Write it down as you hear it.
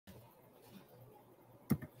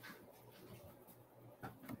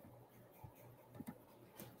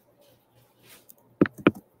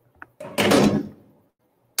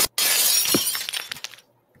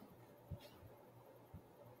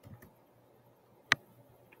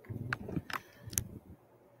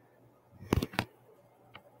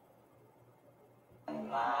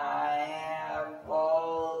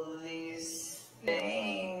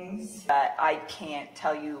I can't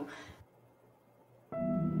tell you.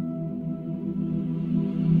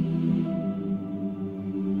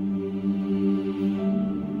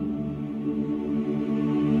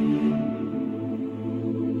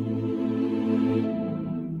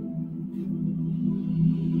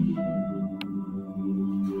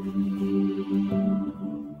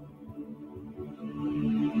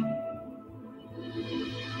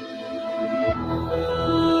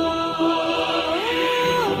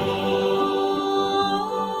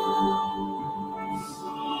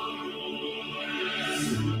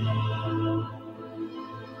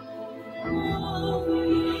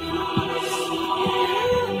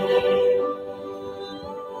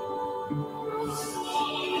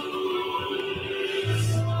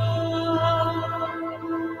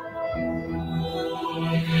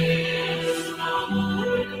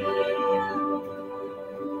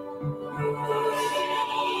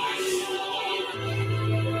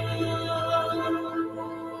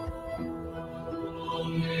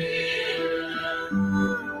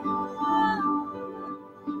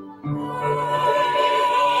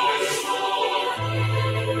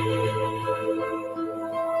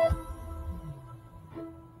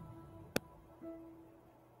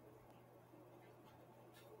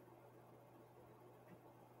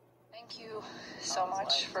 Thank you so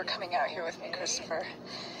much for coming out here with me, Christopher.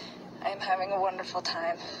 I am having a wonderful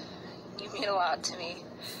time. You mean a lot to me,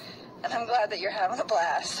 and I'm glad that you're having a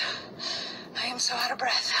blast. I am so out of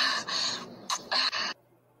breath.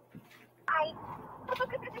 Hi.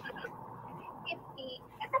 It's me.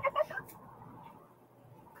 I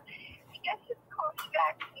guess just call me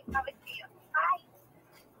back if I would see you.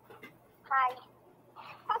 Hi.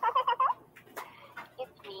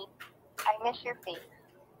 It's me. I miss your face.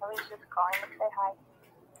 I was just calling to say hi.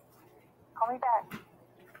 Call me back.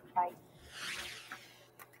 Bye.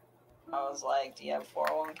 I was like, do you have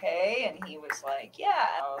 401k? And he was like, yeah.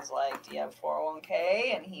 I was like, do you have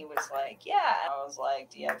 401k? And he was like, yeah. I was like,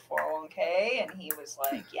 do you have 401k? And he was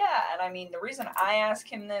like, yeah. And I mean, the reason I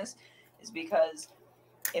ask him this is because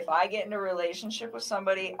if I get into a relationship with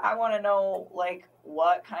somebody, I want to know, like,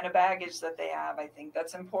 what kind of baggage that they have. I think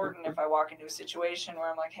that's important. If I walk into a situation where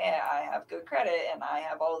I'm like, hey, I have good credit, and I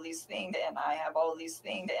have all these things, and I have all these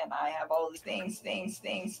things, and I have all these things, and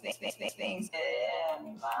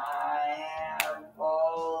I have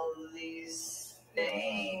all these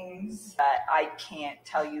things that I can't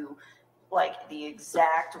tell you, like, the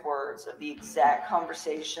exact words of the exact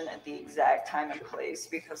conversation at the exact time and place,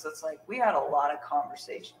 because it's like we had a lot of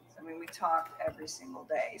conversations. I mean, we talked every single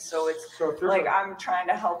day. So it's like I'm trying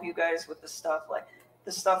to help you guys with the stuff, like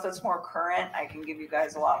the stuff that's more current. I can give you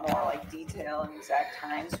guys a lot more like detail and exact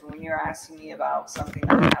times. But when you're asking me about something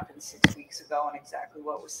that happened 6 weeks ago and exactly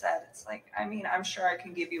what was said, it's like, I mean, I'm sure I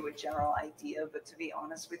can give you a general idea, but to be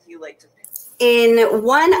honest with you, like, in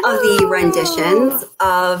one of the renditions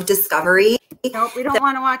of Discovery. Nope, we don't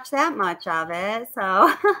want to watch that much of it.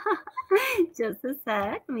 So just a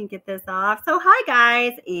sec. Let me get this off. So hi,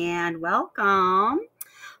 guys, and welcome.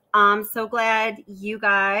 I'm so glad you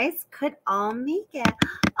guys could all make it.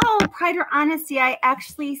 Oh, Pride or Honesty, I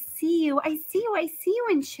actually see you. I see you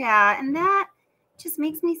in chat. And that just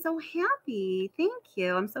makes me so happy. Thank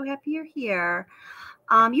you. I'm so happy you're here.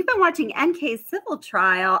 You've been watching NK's civil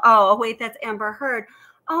trial. Oh, wait, that's Amber Heard.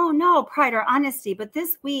 Oh, no, Pride or Honesty. But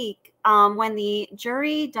this week, when the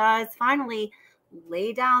jury does finally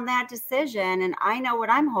lay down that decision, and I know what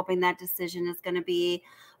I'm hoping that decision is going to be,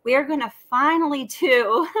 we are going to finally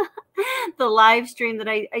do the live stream that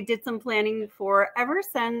I did some planning for ever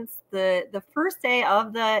since the first day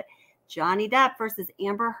of the Johnny Depp versus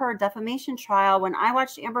Amber Heard defamation trial, when I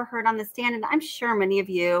watched Amber Heard on the stand, and I'm sure many of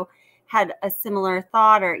you had a similar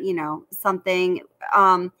thought or, you know, something.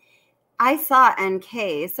 I saw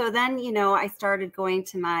NK. So then, you know, I started going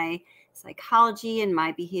to my psychology and my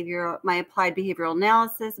applied behavioral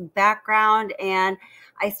analysis background. And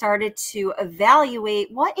I started to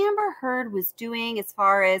evaluate what Amber Heard was doing as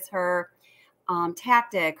far as her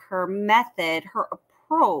tactic, her method, her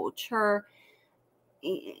approach, her,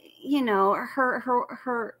 you know,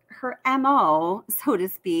 her MO, so to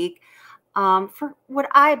speak. For what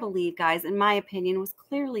I believe, guys, in my opinion, was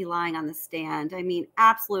clearly lying on the stand. I mean,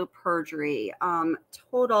 absolute perjury,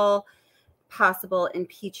 total possible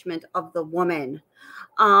impeachment of the woman.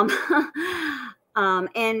 And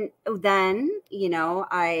then, you know,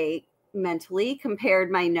 I mentally compared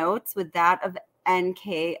my notes with that of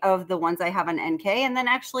NK, of the ones I have on NK, and then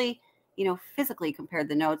actually, you know, physically compared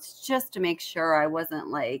the notes just to make sure I wasn't,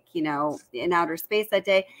 like, you know, in outer space that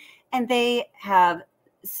day. And they have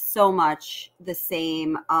so much the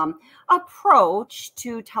same approach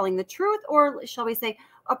to telling the truth, or shall we say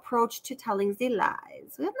approach to telling the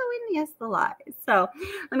lies. We have no witness the lies. So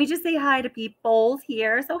let me just say hi to people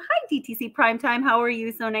here. So hi, DTC Primetime. How are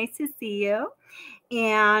you? So nice to see you.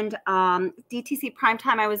 And DTC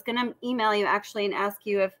Primetime, I was going to email you actually and ask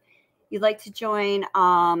you if you'd like to join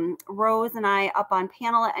Rose and I up on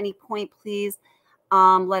panel at any point. Please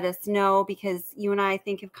let us know, because you and I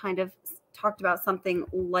think have kind of talked about something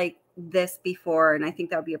like this before, and I think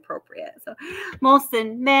that would be appropriate. So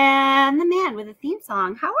Molson, man, the man with a theme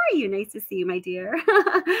song. How are you? Nice to see you, my dear.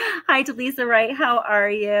 Hi to Lisa Wright. How are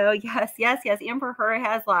you? Yes. Amber Heard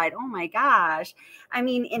has lied. Oh my gosh. I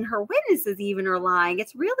mean, and her witnesses even are lying.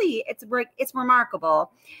 It's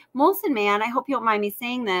remarkable. Molson, man, I hope you don't mind me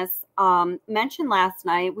saying this. Mentioned last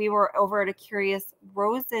night, we were over at a Curious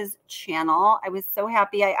Roses channel. I was so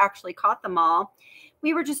happy I actually caught them all.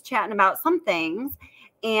 We were just chatting about some things.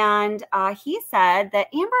 And he said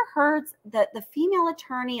that Amber Heard's, the female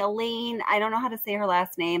attorney, Elaine, I don't know how to say her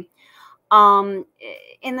last name,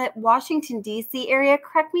 in the Washington, D.C. area,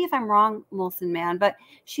 correct me if I'm wrong, Molson man, but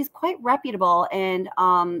she's quite reputable and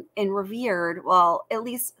revered, well, at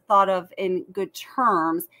least thought of in good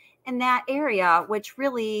terms in that area, which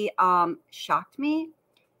really shocked me,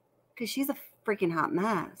 because she's a freaking hot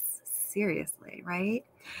mess. Seriously, right?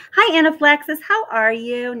 Hi, Anaphylaxis. How are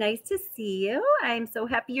you? Nice to see you. I'm so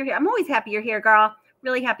happy you're here. I'm always happy you're here, girl.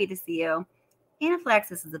 Really happy to see you.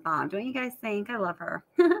 Anaphylaxis is a bomb. Don't you guys think? I love her.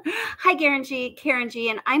 Hi, Karen G,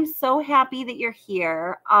 and I'm so happy that you're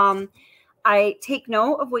here. I take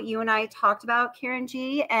note of what you and I talked about, Karen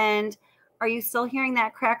G, and are you still hearing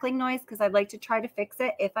that crackling noise? Because I'd like to try to fix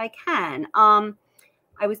it if I can.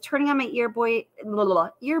 I was turning on my earbuds.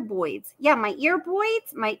 Yeah, my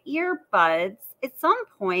earbuds at some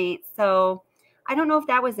point. So I don't know if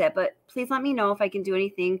that was it, but please let me know if I can do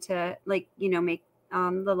anything to, like, make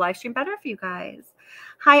the live stream better for you guys.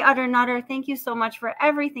 Hi, Utter Nutter. Thank you so much for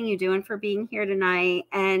everything you do and for being here tonight.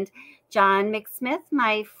 And John McSmith,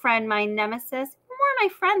 my friend, my nemesis, more my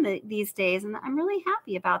friend these days. And I'm really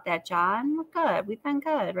happy about that, John. We're good. We've been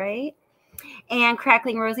good, right? And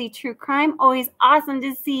Crackling Rosie, True Crime, always awesome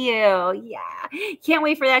to see you. Yeah, can't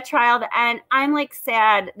wait for that trial to end. I'm like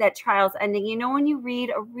sad that trial's ending. When you read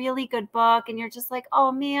a really good book and you're just like,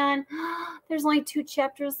 oh man, there's only 2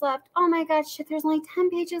 chapters left. Oh my God, shit, there's only 10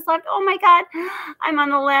 pages left. Oh my God, I'm on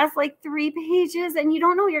the last 3 pages, and you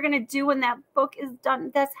don't know what you're gonna do when that book is done.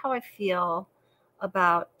 That's how I feel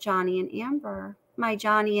about Johnny and Amber. My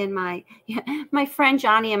Johnny and my friend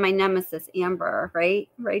Johnny and my nemesis Amber, right,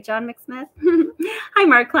 John McSmith. Hi,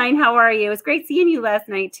 Mark Klein, how are you? It was great seeing you last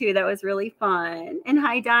night too. That was really fun. And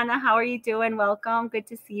hi, Donna, how are you doing? Welcome, good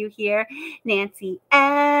to see you here. Nancy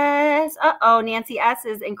S. Nancy S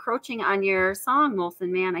is encroaching on your song, Molson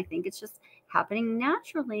man. I think it's just happening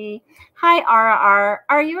naturally. Hi,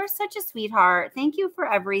 Ara, you are such a sweetheart. Thank you for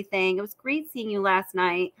everything. It was great seeing you last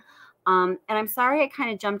night. And I'm sorry I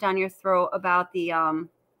kind of jumped down your throat about the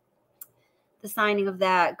signing of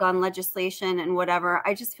that gun legislation and whatever.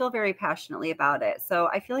 I just feel very passionately about it. So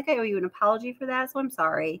I feel like I owe you an apology for that. So I'm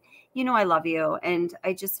sorry. I love you. And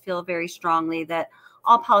I just feel very strongly that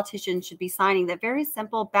all politicians should be signing that very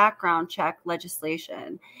simple background check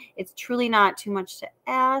legislation. It's truly not too much to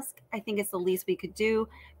ask. I think it's the least we could do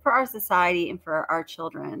for our society and for our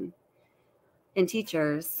children and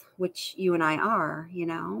teachers, which you and I are,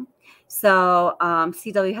 So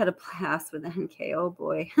CW had a blast with NK. Oh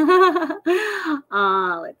boy.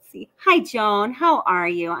 Let's see. Hi, Joan. How are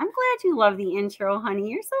you? I'm glad you love the intro, honey.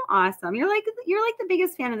 You're so awesome. You're like the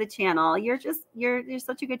biggest fan of the channel. You're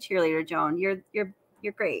such a good cheerleader, Joan. You're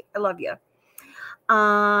great. I love you.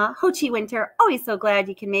 Ho Chi Winter, always so glad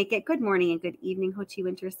you can make it. Good morning and good evening, Ho Chi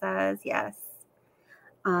Winter says. Yes.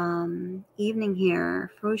 Evening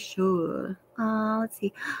here for sure. Let's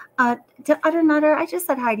see. To Utter Nutter, I just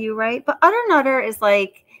said hi to you, right? But Utter Nutter is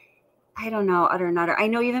like, I don't know, Utter Nutter. I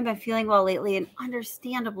know you haven't been feeling well lately, and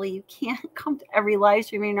understandably, you can't come to every live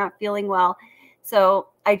stream when you're not feeling well. So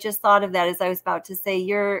I just thought of that as I was about to say,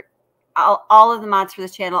 all of the mods for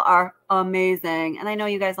this channel are amazing. And I know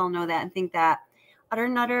you guys all know that and think that. Utter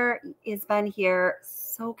Nutter has been here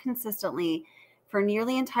so consistently for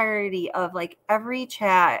nearly entirety of every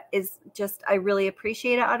chat. Is just, I really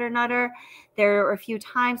appreciate it, Utter Nutter. There were a few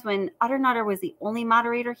times when Utter Nutter was the only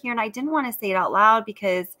moderator here, and I didn't want to say it out loud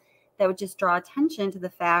because that would just draw attention to the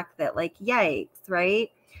fact that yikes,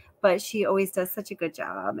 right? But she always does such a good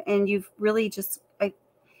job. And you've really just,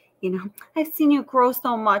 I've seen you grow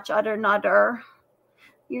so much, Utter Nutter.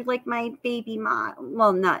 You're like my baby mod.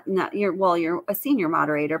 Well, not you're a senior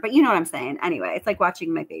moderator, but you know what I'm saying. Anyway, it's like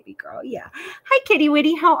watching my baby girl. Yeah. Hi, Kitty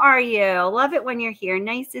Witty. How are you? Love it when you're here.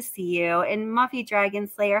 Nice to see you. And Muffy Dragon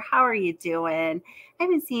Slayer, how are you doing? I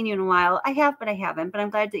haven't seen you in a while. I have, but I haven't. But I'm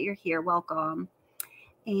glad that you're here. Welcome.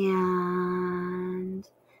 And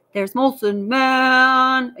there's Molson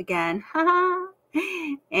Man again.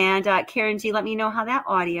 And Karen G, let me know how that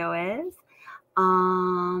audio is.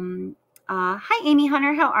 Hi, Amy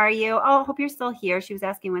Hunter. How are you? Oh, hope you're still here. She was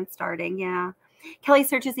asking when starting. Yeah. Kelly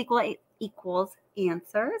searches equals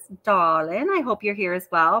answers. Darling, I hope you're here as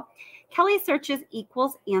well. Kelly searches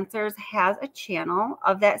equals answers has a channel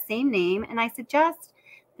of that same name, and I suggest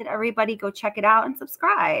that everybody go check it out and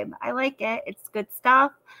subscribe. I like it. It's good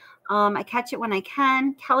stuff. I catch it when I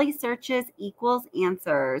can. Kelly searches equals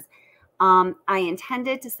answers. I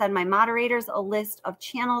intended to send my moderators a list of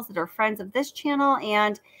channels that are friends of this channel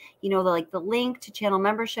and, you know, the link to channel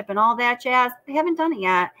membership and all that jazz. I haven't done it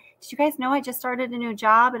yet. Did you guys know I just started a new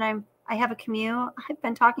job and I have a commute? I've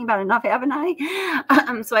been talking about enough, haven't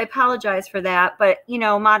I? So I apologize for that. But, you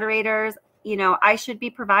know, moderators, you know, I should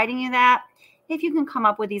be providing you that. If you can come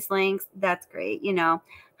up with these links, that's great, you know.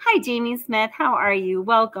 Hi, Jamie Smith. How are you?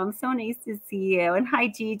 Welcome. So nice to see you. And hi,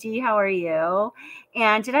 Gigi. How are you?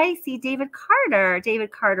 And did I see David Carter?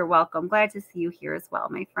 David Carter, welcome. Glad to see you here as well,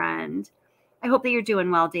 my friend. I hope that you're doing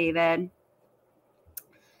well, David.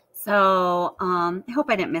 So I hope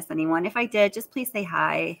I didn't miss anyone. If I did, just please say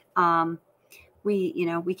hi.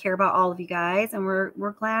 We care about all of you guys, and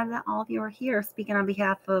we're glad that all of you are here. Speaking on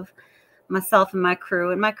behalf of myself and my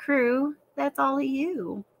crew, that's all of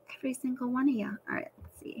you. Every single one of you. All right,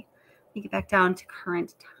 let's see. Let me get back down to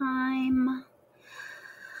current time.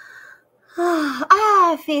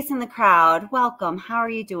 Face in the crowd. Welcome. How are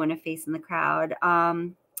you doing, a face in the crowd? I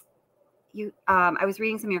was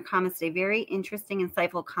reading some of your comments today. Very interesting,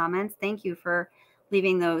 insightful comments. Thank you for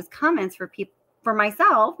leaving those comments for people, for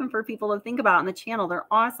myself, and for people to think about on the channel. They're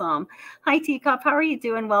awesome. Hi, Teacup. How are you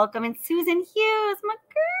doing? Welcome. And Susan Hughes, my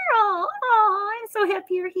girl. Oh, I'm so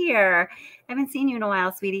happy you're here. I haven't seen you in a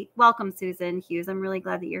while, sweetie. Welcome, Susan Hughes. I'm really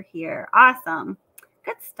glad that you're here. Awesome.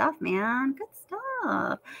 Good stuff, man. Good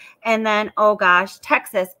stuff. And then, oh gosh,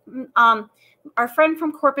 Texas. Our friend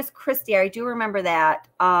from Corpus Christi, I do remember that.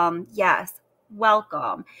 Yes,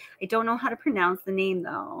 welcome. I don't know how to pronounce the name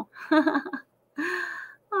though.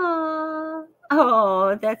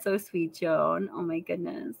 Oh, that's so sweet, Joan. Oh my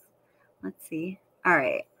goodness. Let's see. All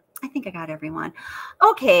right. I think I got everyone.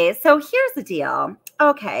 Okay, so here's the deal.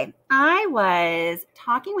 Okay, I was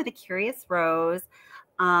talking with a Curious Rose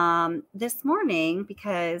this morning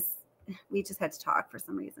because we just had to talk for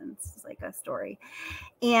some reason. It's like a story.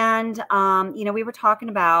 And, we were talking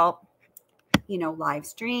about, live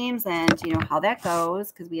streams and, how that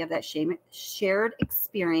goes because we have that shared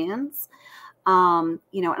experience. And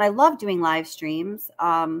I love doing live streams.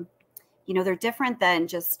 They're different than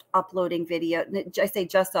just uploading video. I say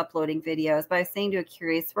just uploading videos, but I was saying to a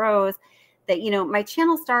Curious Rose that, my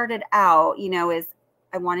channel started out, as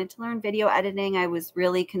I wanted to learn video editing. I was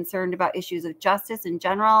really concerned about issues of justice in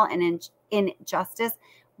general and in justice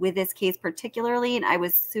with this case particularly. And I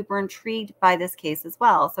was super intrigued by this case as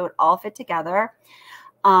well. So it all fit together.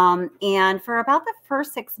 And for about the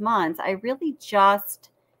first 6 months, I really just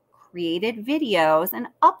created videos and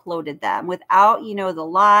uploaded them without, the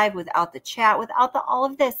live, without the chat, without all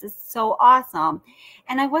of this. Is so awesome.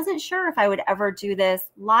 And I wasn't sure if I would ever do this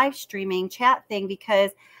live streaming chat thing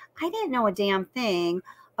because I didn't know a damn thing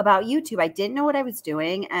about YouTube. I didn't know what I was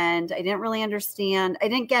doing and I didn't really understand. I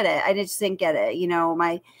didn't get it. I just didn't get it.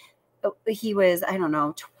 He was,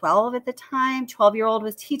 12 at the time. 12-year-old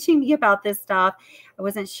was teaching me about this stuff. I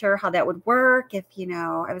wasn't sure how that would work. If,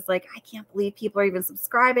 I was like, I can't believe people are even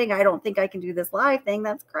subscribing. I don't think I can do this live thing.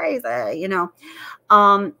 That's crazy,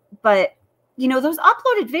 But, those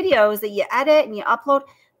uploaded videos that you edit and you upload,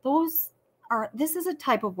 this is a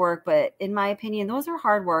type of work, but in my opinion, those are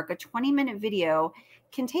hard work. A 20-minute video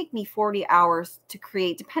can take me 40 hours to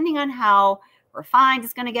create, depending on how refined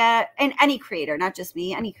it's going to get. And any creator, not just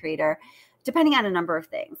me, any creator, depending on a number of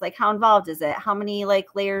things, like how involved is it? How many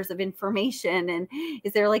layers of information? And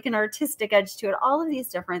is there an artistic edge to it? All of these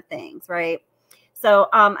different things, right? So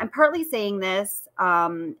I'm partly saying this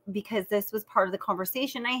because this was part of the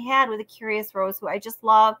conversation I had with a Curious Rose who I just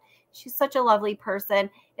love. She's such a lovely person.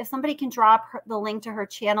 If somebody can drop the link to her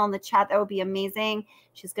channel in the chat, that would be amazing.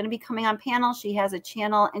 She's going to be coming on panel. She has a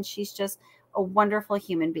channel and she's just a wonderful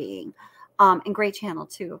human being. And great channel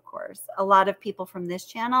too, of course. A lot of people from this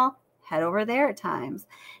channel head over there at times.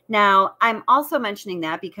 Now, I'm also mentioning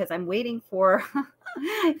that because I'm waiting for,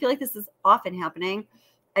 I feel like this is often happening.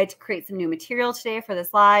 I had to create some new material today for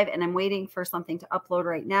this live, and I'm waiting for something to upload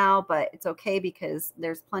right now, but it's okay because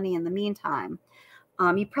there's plenty in the meantime.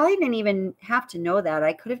 You probably didn't even have to know that.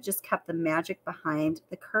 I could have just kept the magic behind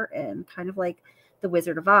the curtain, kind of like the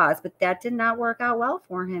Wizard of Oz, but that did not work out well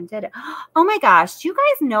for him, did it? Oh my gosh, do you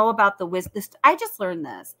guys know about the Wizard? I just learned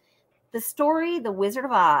this. The story, The Wizard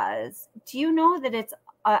of Oz. Do you know that it's,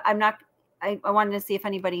 I wanted to see if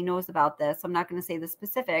anybody knows about this. I'm not going to say the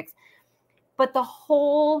specifics, but the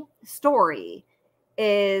whole story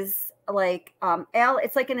is like,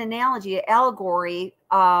 it's like an analogy, an allegory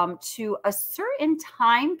to a certain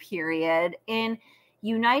time period in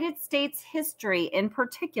United States history in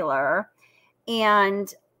particular.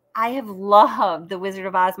 And I have loved The Wizard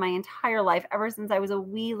of Oz my entire life, ever since I was a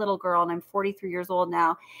wee little girl, and I'm 43 years old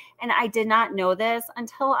now. And I did not know this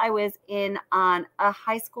until I was in on a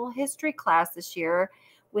high school history class this year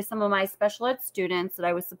with some of my special ed students that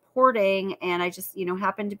I was supporting. And I just,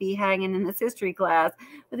 happened to be hanging in this history class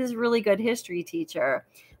with this really good history teacher.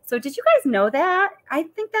 So did you guys know that? I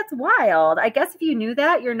think that's wild. I guess if you knew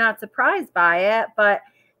that, you're not surprised by it, but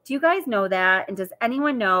do you guys know that? And does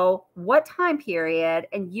anyone know what time period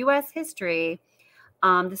in U.S. history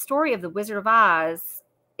the story of the Wizard of Oz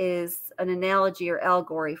is an analogy or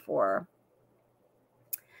allegory for?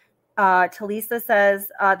 Talisa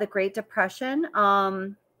says the Great Depression.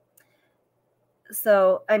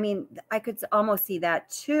 So, I mean, I could almost see that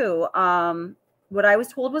too. What I was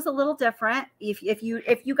told was a little different. If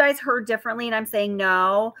you guys heard differently and I'm saying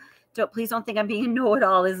no, please don't think I'm being a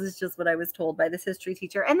know-it-all. This is just what I was told by this history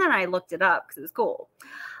teacher. And then I looked it up because it was cool.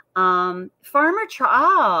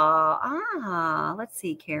 Let's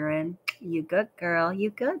see, Karen. You good girl. You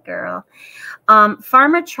good girl.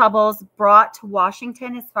 Farmer troubles brought to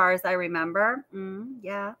Washington, as far as I remember.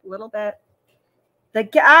 Yeah, a little bit.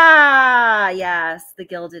 Yes, the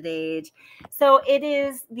Gilded Age. So it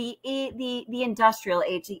is the industrial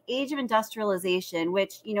age, the age of industrialization,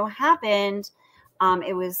 which, happened.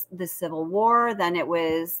 It was the Civil War. Then it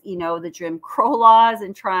was, the Jim Crow laws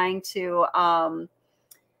and trying to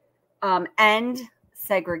end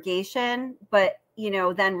segregation. But,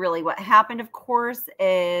 then really what happened, of course,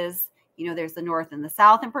 is, there's the North and the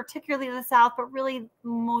South, and particularly the South, but really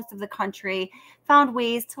most of the country found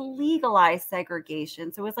ways to legalize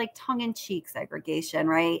segregation. So it was like tongue-in-cheek segregation,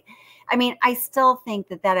 right? I mean, I still think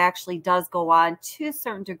that actually does go on to a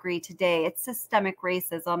certain degree today. It's systemic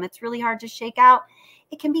racism. It's really hard to shake out.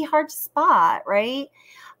 It can be hard to spot, right?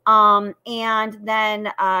 And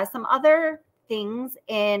then some other things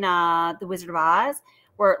in The Wizard of Oz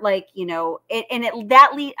were like,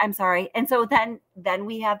 I'm sorry. And so then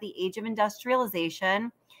we have the age of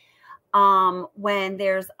industrialization, when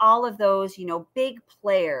there's all of those, big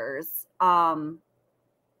players,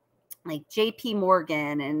 like JP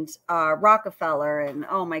Morgan and Rockefeller, and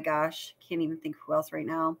oh my gosh, can't even think who else right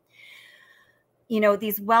now.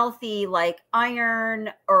 These wealthy, like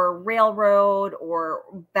iron or railroad or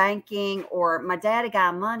banking, or my daddy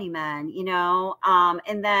got money, man,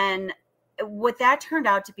 and then what that turned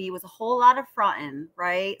out to be was a whole lot of fronting,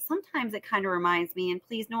 right? Sometimes it kind of reminds me, and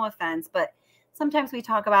please, no offense, but sometimes we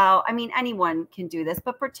talk about, I mean, anyone can do this,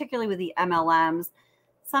 but particularly with the MLMs,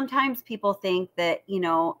 sometimes people think that,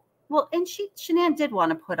 well, and Shanann did want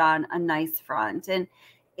to put on a nice front, and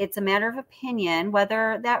it's a matter of opinion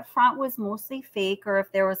whether that front was mostly fake or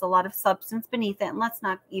if there was a lot of substance beneath it. And let's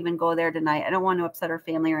not even go there tonight. I don't want to upset her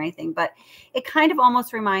family or anything, but it kind of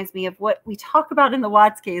almost reminds me of what we talk about in the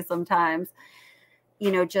Watts case sometimes,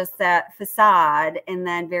 just that facade and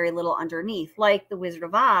then very little underneath, like the Wizard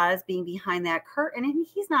of Oz being behind that curtain. And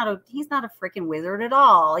he's not a freaking wizard at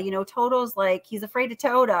all. Toto's like, he's afraid of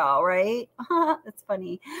Toto, right? That's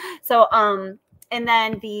funny. So, and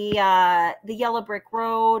then the yellow brick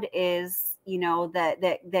road is,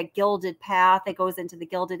 that gilded path that goes into the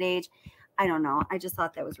Gilded Age. I don't know. I just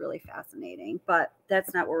thought that was really fascinating, but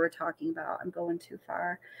that's not what we're talking about. I'm going too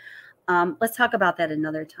far. Let's talk about that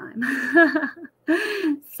another time.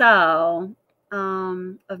 So,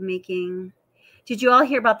 did you all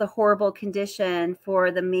hear about the horrible condition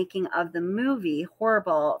for the making of the movie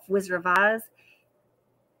Horrible Wizard of Oz?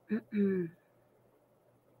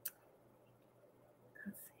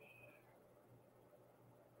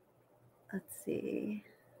 Let's see.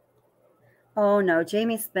 Oh no,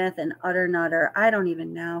 Jamie Smith and Utter Nutter. I don't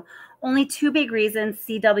even know. Only 2 big reasons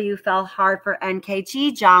CW fell hard for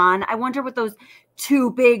NKG, John. I wonder what those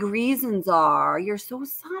 2 big reasons are. You're so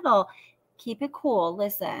subtle. Keep it cool.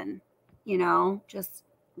 Listen, just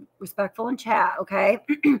respectful in chat, okay?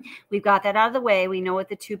 We've got that out of the way. We know what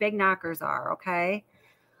the 2 big knockers are, okay?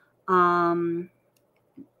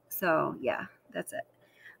 So yeah, that's it.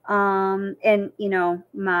 And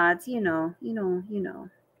mods,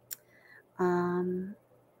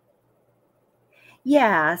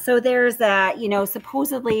 yeah, so there's that,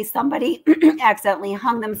 supposedly somebody accidentally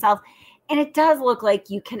hung themselves, and it does look like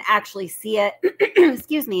you can actually see it,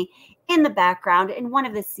 excuse me, in the background in one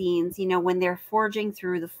of the scenes, when they're forging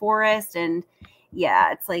through the forest. And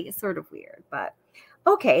yeah, it's sort of weird, but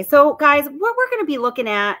okay. So guys, what we're going to be looking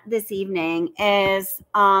at this evening is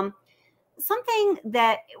something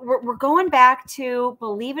that we're going back to,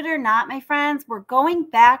 believe it or not, my friends, we're going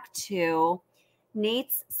back to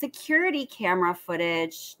Nate's security camera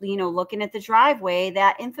footage, looking at the driveway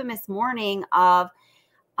that infamous morning of,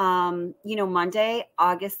 Monday,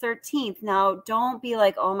 August 13th. Now, don't be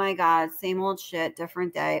like, oh my God, same old shit,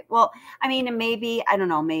 different day. Well, I mean, maybe, I don't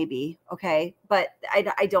know, maybe. Okay. But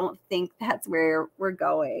I don't think that's where we're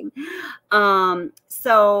going.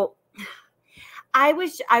 So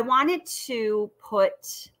I wanted to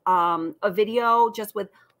put a video just with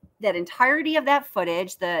that entirety of that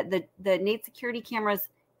footage, the Nate security cameras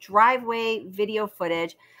driveway video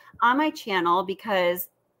footage on my channel, because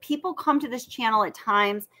people come to this channel at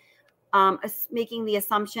times making the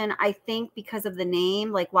assumption, I think because of the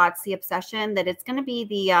name, like Watts the Obsession, that it's going to be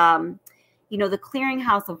the the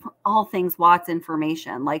clearinghouse of all things Watts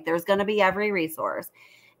information. Like there's going to be every resource.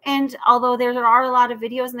 And although there are a lot of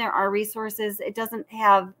videos and there are resources, it doesn't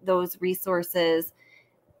have those resources.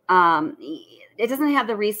 It doesn't have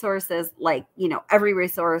the resources like, every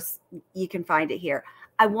resource you can find it here.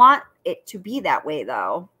 I want it to be that way,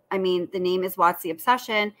 though. I mean, the name is Watts the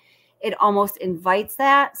Obsession. It almost invites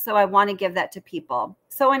that. So I want to give that to people.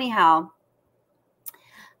 So anyhow,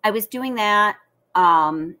 I was doing that.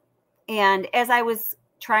 And as I was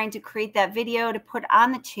trying to create that video to put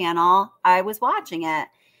on the channel, I was watching it.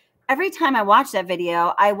 Every time I watch that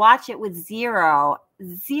video, I watch it with zero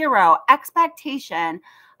expectation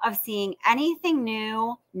of seeing anything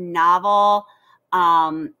new, novel,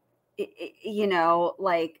 I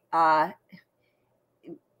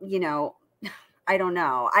don't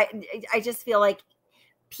know. I just feel like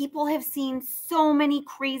people have seen so many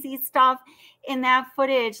crazy stuff in that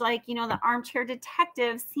footage. Like, the armchair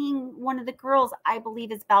detective seeing one of the girls, I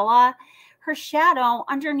believe is Bella, her shadow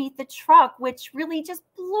underneath the truck, which really just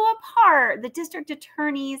blew apart the district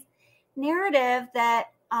attorney's narrative that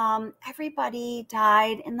everybody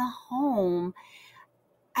died in the home.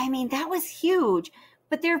 I mean, that was huge.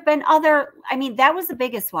 But there have been other, that was the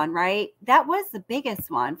biggest one, right? That was the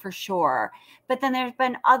biggest one for sure. But then there's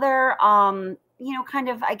been other, kind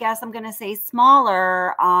of, I guess I'm going to say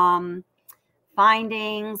smaller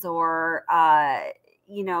findings or,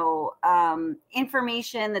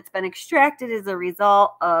 information that's been extracted as a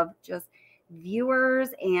result of just viewers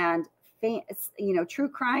and, true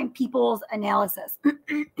crime people's analysis.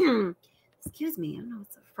 Excuse me. I don't know.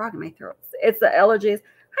 It's a frog in my throat. It's the allergies.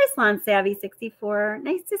 Hi, Salon Savvy 64.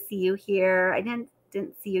 Nice to see you here. I didn't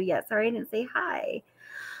see you yet. Sorry, I didn't say hi.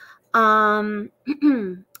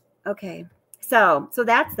 Okay. So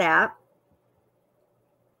that's that.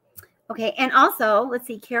 Okay. And also, let's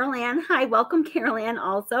see, Carol Ann. Hi, welcome, Carol Ann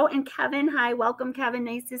also. And Kevin. Hi, welcome, Kevin.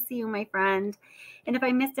 Nice to see you, my friend. And if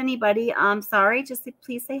I missed anybody, sorry, just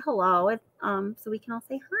please say hello. So we can all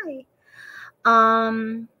say hi.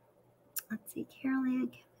 Let's see, Carol Ann,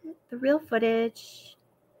 the real footage.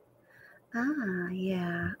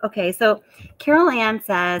 Yeah. Okay. So Carol Ann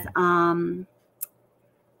says,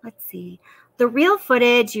 let's see. The real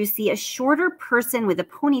footage, you see a shorter person with a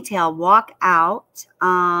ponytail walk out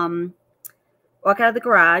of the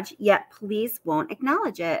garage, yet police won't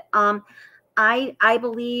acknowledge it. I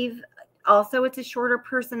believe also it's a shorter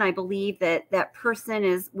person. I believe that person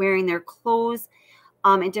is wearing their clothes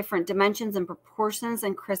in different dimensions and proportions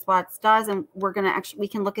than Chris Watts does. And we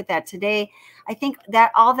can look at that today. I think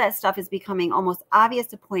that all that stuff is becoming almost obvious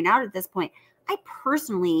to point out at this point. I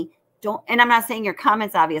personally don't, and I'm not saying your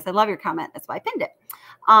comment's obvious. I love your comment. That's why I pinned it.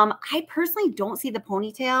 I personally don't see the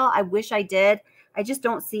ponytail. I wish I did. I just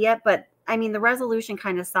don't see it. But I mean, the resolution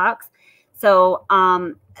kind of sucks. So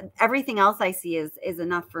everything else I see is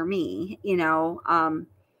enough for me. You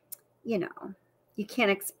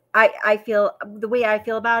can't I feel the way I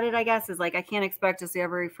feel about it, I guess, is like I can't expect to see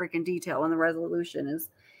every freaking detail when the resolution is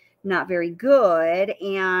not very good.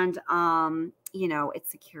 And, it's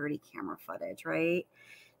security camera footage, right?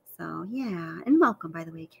 So, yeah. And welcome, by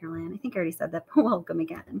the way, Caroline. I think I already said that, but welcome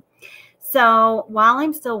again. So while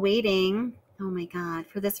I'm still waiting, oh my God,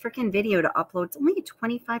 for this freaking video to upload, it's only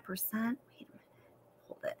 25%. Wait a minute.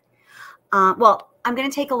 Hold it. Well, I'm going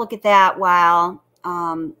to take a look at that while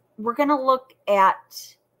we're going to look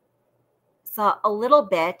at just a little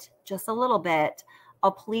bit,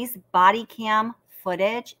 a police body cam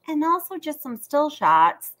footage and also just some still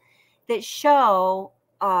shots that show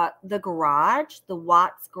the garage, the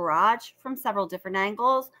Watts garage, from several different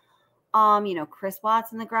angles. Chris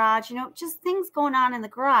Watts in the garage, just things going on in the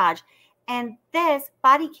garage. And this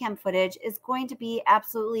body cam footage is going to be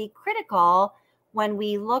absolutely critical when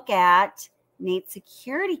we look at Nate's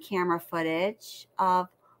security camera footage of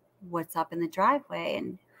what's up in the driveway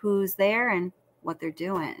and who's there and what they're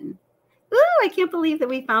doing. Ooh, I can't believe that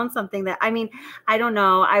we found something that, I don't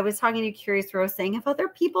know. I was talking to Curious Rose saying, have other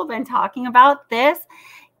people been talking about this?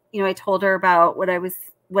 I told her about what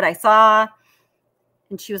I saw.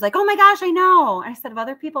 And she was like, oh my gosh, I know. I said, have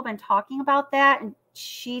other people been talking about that? And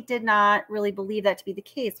she did not really believe that to be the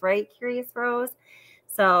case, right, Curious Rose?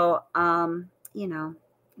 So,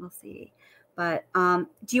 we'll see. But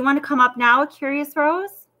do you want to come up now, Curious Rose?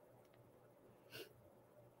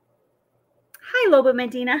 Hi, Lobo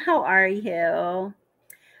Medina. How are you?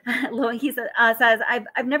 He says,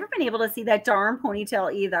 I've never been able to see that darn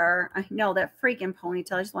ponytail either. I know, that freaking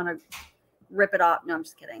ponytail. I just want to rip it off. No, I'm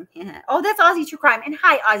just kidding. Oh, that's Aussie True Crime. And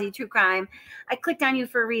hi, Aussie True Crime. I clicked on you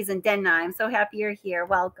for a reason, didn't I? I'm so happy you're here.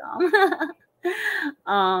 Welcome.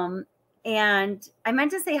 And I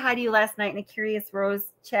meant to say hi to you last night in a Curious Rose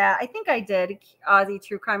chat. I think I did, Aussie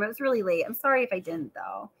True Crime. It was really late. I'm sorry if I didn't,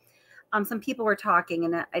 though. Some people were talking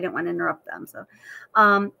and I didn't want to interrupt them. So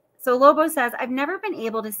Lobo says, I've never been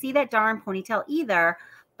able to see that darn ponytail either,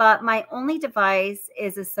 but my only device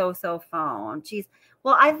is a so-so phone. Geez.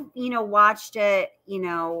 Well, I've, watched it,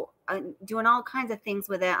 doing all kinds of things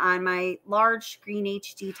with it on my large screen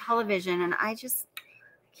HD television, and I just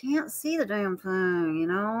can't see the damn thing,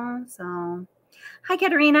 So, hi,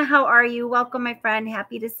 Katerina. How are you? Welcome, my friend.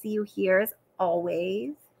 Happy to see you here as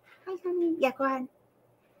always. Hi, honey. Yeah, go ahead.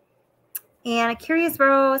 And a Curious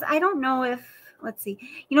Rose, I don't know if, let's see.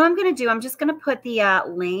 What I'm going to do? I'm just going to put the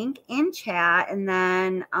link in chat, and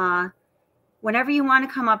then whenever you want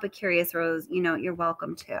to come up with Curious Rose, you're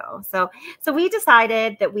welcome to. So we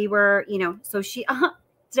decided that we were, so she,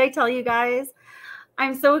 did I tell you guys?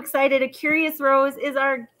 I'm so excited. A Curious Rose is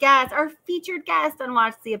our guest, our featured guest on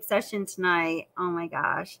Watch the Obsession tonight. Oh my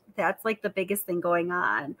gosh. That's like the biggest thing going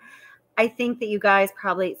on. I think that you guys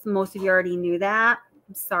probably, most of you already knew that.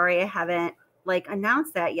 I'm sorry I haven't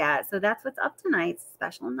announced that yet. So that's what's up tonight. It's a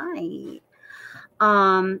special night.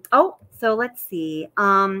 So let's see.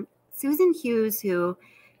 Susan Hughes, who,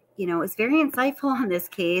 is very insightful on this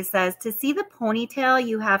case, says to see the ponytail,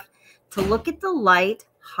 you have to look at the light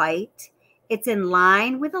height. It's in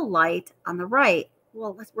line with the light on the right.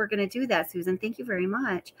 Well, we're going to do that, Susan. Thank you very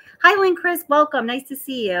much. Hi, Lynn, Chris. Welcome. Nice to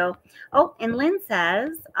see you. Oh, and Lynn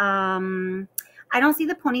says, I don't see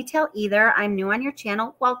the ponytail either. I'm new on your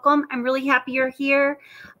channel. Welcome. I'm really happy you're here.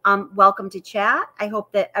 Welcome to chat. I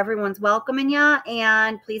hope that everyone's welcoming you,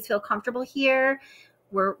 and please feel comfortable here.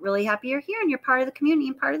 We're really happy you're here and you're part of the community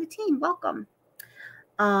and part of the team. Welcome.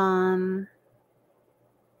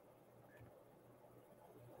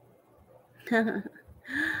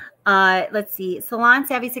 Let's see. Salon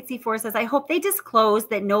Savvy 64 says, I hope they disclose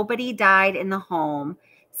that nobody died in the home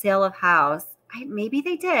sale of house. Maybe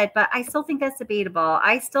they did, but I still think that's debatable.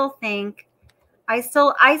 I still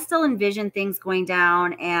envision things going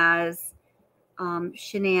down as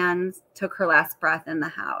Shanann took her last breath in the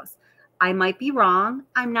house. I might be wrong.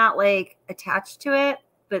 I'm not attached to it,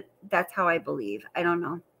 but that's how I believe. I don't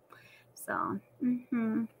know. So,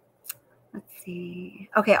 let's see.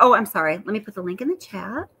 Okay. Oh, I'm sorry. Let me put the link in the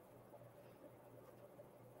chat.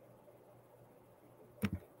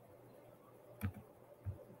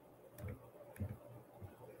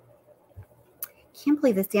 Can't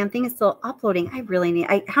believe this damn thing is still uploading. I really need.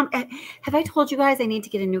 Have I told you guys I need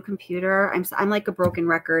to get a new computer? I'm like a broken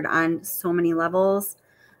record on so many levels.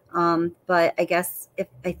 But I guess if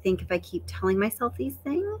I keep telling myself these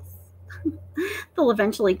things, they'll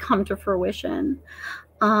eventually come to fruition.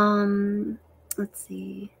 Let's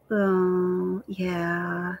see. Oh,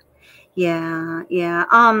 yeah.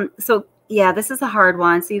 So yeah, this is a hard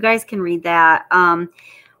one. So you guys can read that.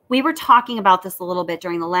 We were talking about this a little bit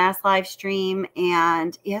during the last live stream,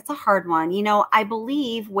 and yeah, it's a hard one. I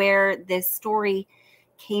believe where this story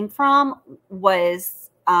came from was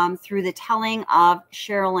through the telling of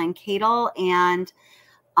Shanann Cadle, and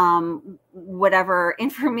whatever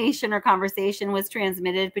information or conversation was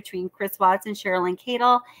transmitted between Chris Watts and Shanann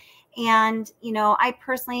Cadle. And, I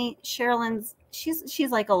personally,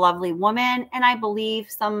 she's like a lovely woman, and I believe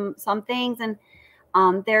some things, and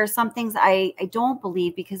there are some things I don't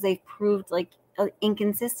believe because they've proved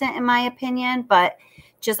inconsistent in my opinion. But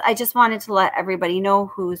I just wanted to let everybody know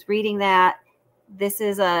who's reading that this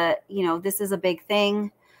is a big thing.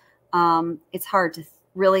 It's hard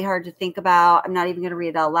really hard to think about. I'm not even going to read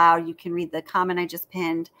it out loud. You can read the comment I just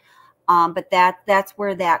pinned. But that's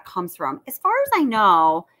where that comes from. As far as I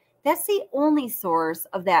know, that's the only source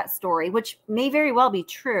of that story, which may very well be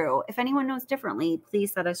true. If anyone knows differently,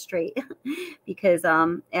 please set us straight because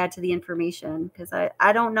add to the information, because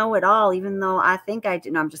I don't know it all, even though I think I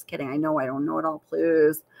do. No, I'm just kidding. I know I don't know it all.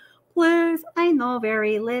 Please, I know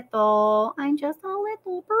very little. I'm just a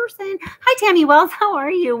little person. Hi, Tammy Wells. How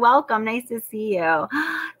are you? Welcome. Nice to see you.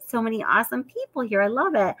 So many awesome people here. I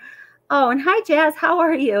love it. Oh, and hi, Jazz. How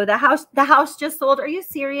are you? The house just sold. Are you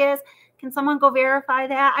serious? Can someone go verify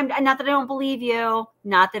that? Not that I don't believe you.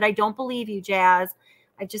 Not that I don't believe you, Jazz.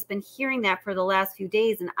 I've just been hearing that for the last few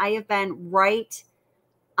days, and I have been right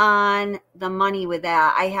on the money with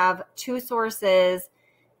that. I have 2 sources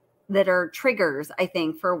that are triggers, I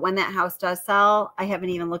think, for when that house does sell. I haven't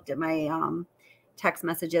even looked at my text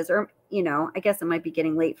messages, or, I guess it might be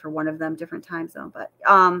getting late for one of them, different time zone, but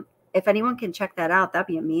if anyone can check that out, that'd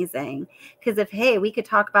be amazing. Because hey, we could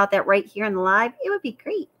talk about that right here in the live, it would be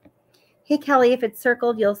great. Hey, Kelly, if it's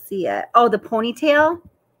circled, you'll see it. Oh, the ponytail?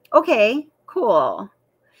 Okay, cool.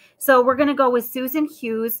 So we're going to go with Susan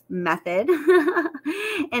Hughes' method.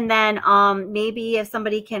 And then maybe if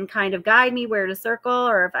somebody can kind of guide me where to circle,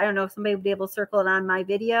 or if I don't know if somebody would be able to circle it on my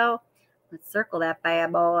video. Let's circle that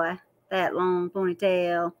bad boy, that long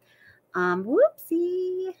ponytail.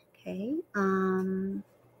 Whoopsie. Okay.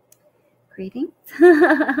 Greetings.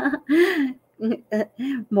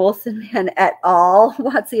 Molson Man et al.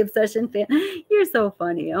 What's the obsession fan? You're so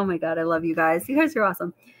funny. Oh my God, I love you guys. You guys are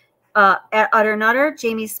awesome. At Utter Nutter,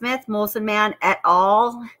 Jamie Smith, Molson Man et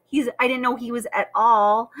al. I didn't know he was et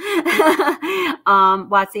al.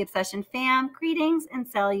 What's the obsession fam? Greetings and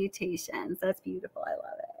salutations. That's beautiful. I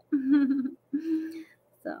love it.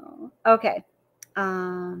 So okay.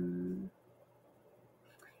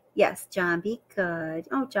 Yes, John, be good.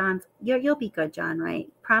 Oh, John, you'll be good, John, right?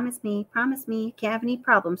 Promise me. Can't have any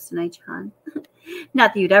problems tonight, John.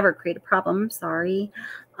 Not that you'd ever create a problem. I'm sorry.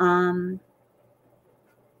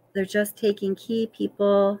 They're just taking key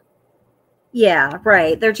people. Yeah,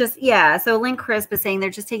 right. They're just, yeah. So Lynn Crisp is saying they're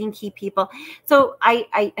just taking key people. So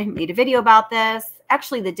I made a video about this,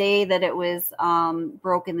 actually the day that it was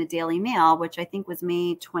broke in the Daily Mail, which I think was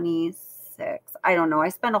May 26th. I don't know. I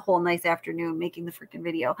spent a whole nice afternoon making the freaking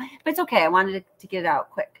video, but it's okay. I wanted to get it out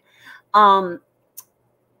quick.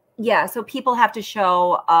 Yeah, so people have to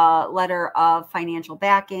show a letter of financial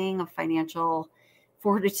backing, of financial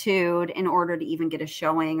fortitude in order to even get a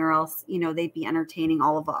showing, or else, they'd be entertaining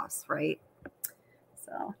all of us, right?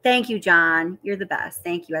 So thank you, John. You're the best.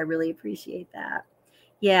 Thank you. I really appreciate that.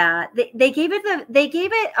 Yeah, they gave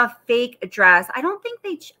it a fake address. I don't think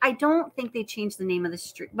they changed the name of the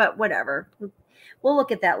street, but whatever. We'll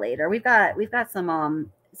look at that later. We've got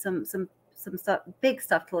some stuff, big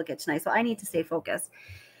stuff to look at tonight, so I need to stay focused.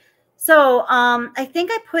 So I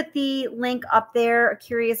think I put the link up there, A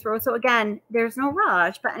Curious Road. So again, there's no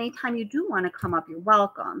rush, but anytime you do want to come up, you're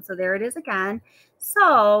welcome. So there it is again.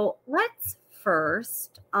 So let's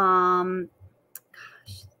first,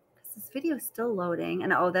 this video is still loading,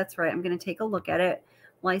 and oh, that's right, I'm going to take a look at it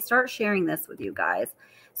while I start sharing this with you guys.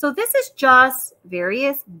 So this is just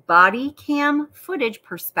various body cam footage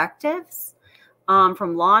perspectives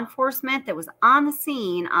from law enforcement that was on the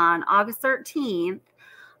scene on August 13th.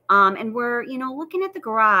 And we're, looking at the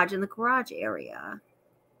garage, in the garage area.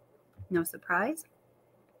 No surprise.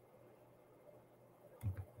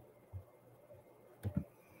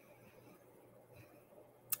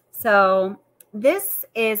 So this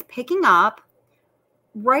is picking up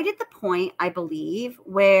right at the point, I believe,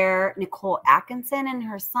 where Nicole Atkinson and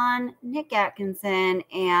her son, Nick Atkinson,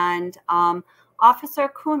 and Officer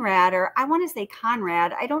Coonrad, or I want to say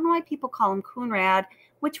Conrad. I don't know why people call him Coonrad.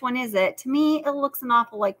 Which one is it? To me, it looks an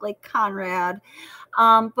awful like Conrad.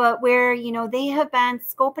 But where, they have been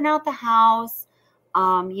scoping out the house.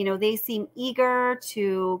 They seem eager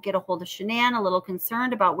to get a hold of Shanann, a little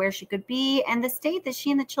concerned about where she could be and the state that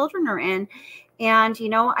she and the children are in. And,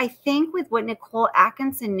 I think with what Nicole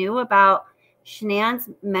Atkinson knew about Shanann's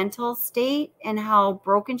mental state and how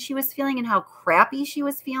broken she was feeling and how crappy she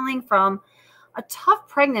was feeling from a tough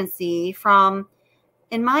pregnancy, from,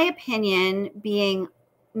 in my opinion, being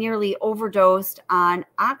nearly overdosed on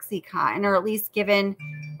Oxycontin, or at least given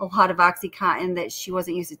a lot of Oxycontin that she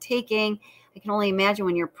wasn't used to taking. I can only imagine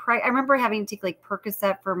when you're pregnant. I remember having to take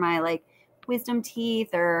Percocet for my wisdom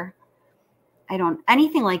teeth, or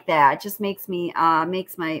anything like that. It just makes me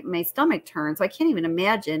makes my stomach turn. So I can't even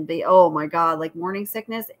imagine oh my God, morning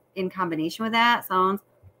sickness in combination with that sounds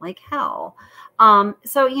like hell.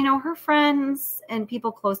 So her friends and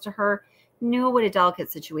people close to her knew what a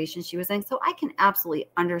delicate situation she was in. So I can absolutely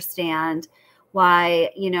understand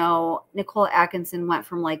why, you know, Nicole Atkinson went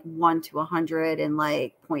from like 1 to 100 in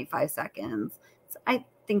like 0.5 seconds. So I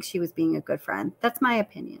think she was being a good friend. That's my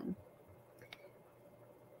opinion.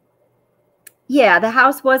 Yeah, the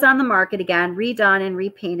house was on the market again, redone and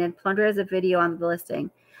repainted. Plunder has a video on the listing.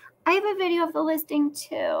 I have a video of the listing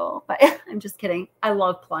too, but I'm just kidding. I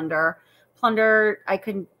love Plunder. Plunder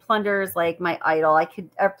is like my idol.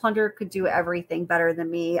 Plunder could do everything better than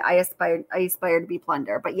me. I aspire to be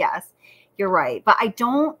Plunder, but yes, you're right. But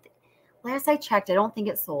last I checked, I don't think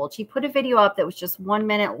it sold. She put a video up that was just 1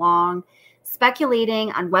 minute long,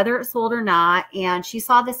 speculating on whether it sold or not. And she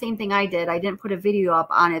saw the same thing I did. I didn't put a video up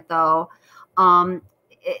on it though. The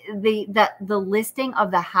listing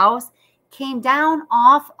of the house came down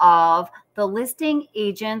off of the listing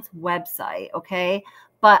agent's website. Okay.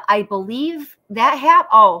 But I believe that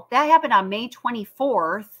happened on May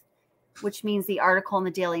 24th, which means the article in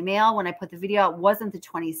the Daily Mail, when I put the video out, wasn't the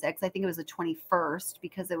 26th. I think it was the 21st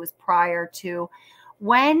because it was prior to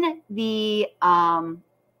when the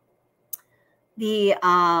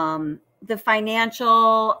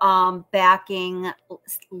financial backing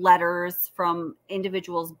letters from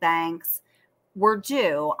individuals' banks were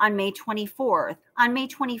due on May 24th. On May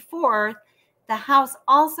 24th, the house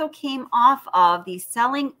also came off of the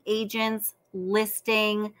selling agent's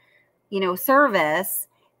listing, service.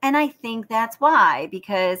 And I think that's why,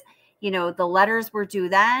 because, the letters were due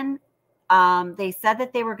then. They said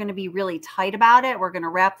that they were going to be really tight about it. We're going to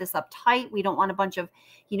wrap this up tight. We don't want a bunch of,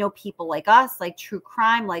 people like us, like true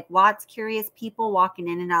crime, like Watts curious people walking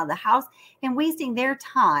in and out of the house and wasting their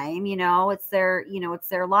time. It's their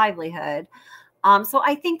livelihood. So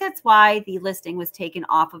I think that's why the listing was taken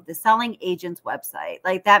off of the selling agent's website.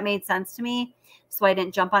 Like that made sense to me. So I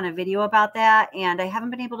didn't jump on a video about that. And I haven't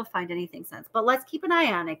been able to find anything since, but let's keep an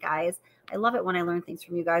eye on it, guys. I love it when I learn things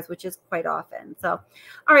from you guys, which is quite often. So,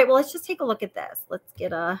 all right, well, let's just take a look at this. Let's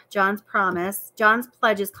get John's promise. John's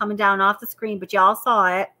pledge is coming down off the screen, but y'all saw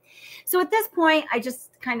it. So at this point, I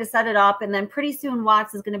just kind of set it up, and then pretty soon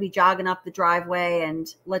Watts is going to be jogging up the driveway,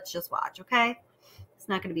 and let's just watch, okay? It's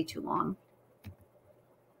not going to be too long.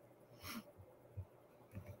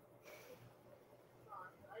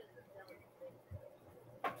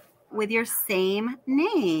 With your same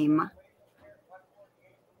name.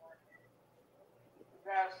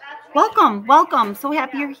 Welcome. So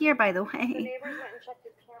happy you're here, by the way.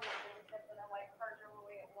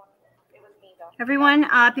 Everyone,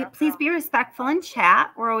 please be respectful in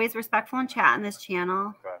chat. We're always respectful in chat on this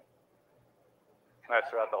channel. Okay. Nice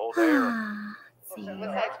throughout the whole day.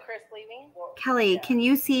 Besides Chris leaving? Kelly, can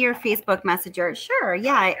you see your Facebook Messenger? Sure.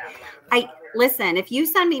 Yeah. I listen, if you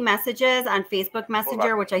send me messages on Facebook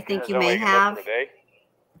Messenger, which I think you may have.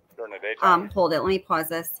 During the daytime? Hold it. Let me pause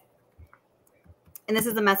this. And this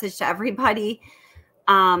is a message to everybody.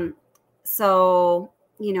 So,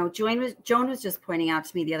 Joan was just pointing out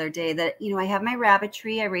to me the other day that, I have my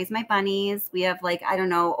rabbitry. I raise my bunnies. We have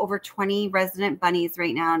over 20 resident bunnies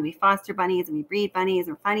right now. And we foster bunnies and we breed bunnies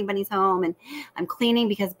and we're finding bunnies home. And I'm cleaning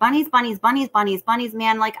because bunnies,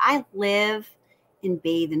 man, like I live and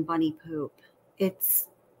bathe in bunny poop. It's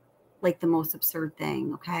like the most absurd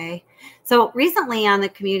thing. Okay. So recently on the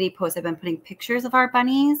community post, I've been putting pictures of our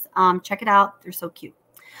bunnies. Check it out. They're so cute.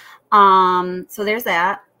 So there's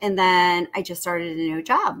that. And then I just started a new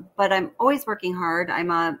job, but I'm always working hard. I'm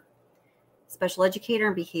a special educator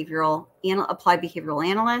and applied behavioral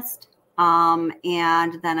analyst.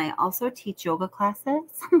 And then I also teach yoga classes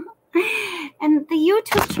and the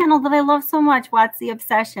YouTube channel that I love so much, Watts the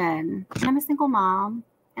Obsession. And I'm a single mom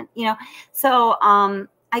and, so,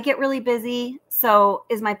 I get really busy. So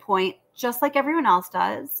is my point, just like everyone else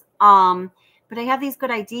does. But I have these good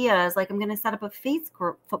ideas. Like I'm going to set up a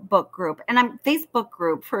Facebook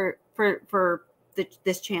group for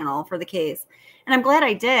this channel for the case. And I'm glad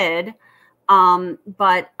I did.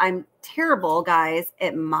 But I'm terrible, guys,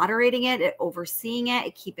 at moderating it, at overseeing it,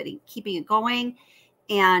 at keeping it going,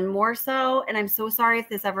 and more so. And I'm so sorry if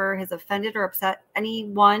this ever has offended or upset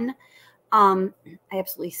anyone. I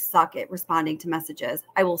absolutely suck at responding to messages.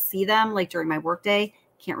 I will see them like during my workday,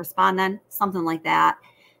 can't respond then, something like that.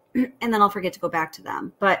 And then I'll forget to go back to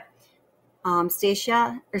them. But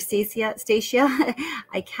Stacia, I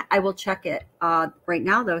will check it right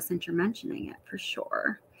now though, since you're mentioning it for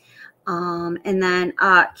sure. And then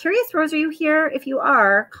Curious Rose, are you here? If you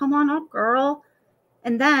are, come on up, girl.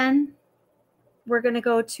 And then we're gonna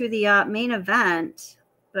go to the main event,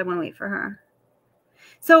 but I want to wait for her.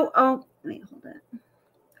 So wait, hold it.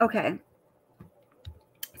 Okay.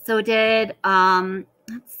 So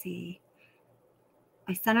let's see.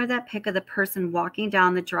 I sent her that pic of the person walking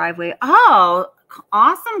down the driveway. Oh,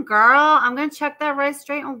 awesome, girl. I'm going to check that right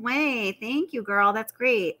straight away. Thank you, girl. That's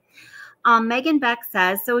great. Megan Beck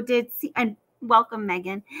says, and welcome,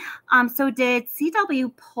 Megan. So did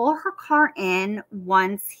CW pull her car in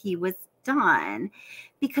once he was done?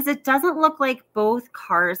 Because it doesn't look like both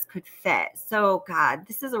cars could fit. So, God,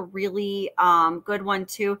 this is a really good one,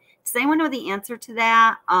 too. Does anyone know the answer to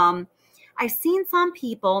that? I've seen some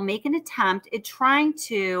people make an attempt at trying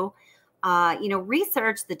to,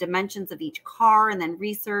 research the dimensions of each car and then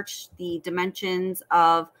research the dimensions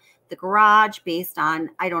of the garage based on,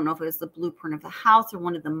 I don't know if it was the blueprint of the house or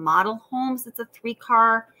one of the model homes. It's a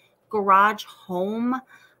 3-car garage home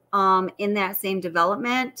in that same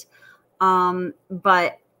development.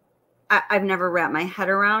 But I've never wrapped my head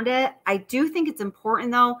around it. I do think it's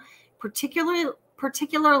important, though, particularly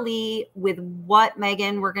with what,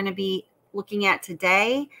 Megan, we're going to be looking at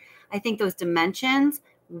today. I think those dimensions,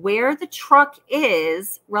 where the truck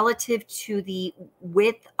is relative to the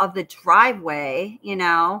width of the driveway,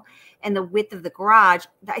 and the width of the garage,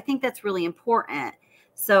 I think that's really important.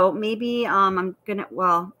 So maybe I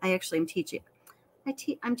actually am teaching.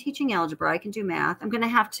 I'm teaching algebra. I can do math. I'm going to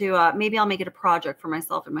have to, maybe I'll make it a project for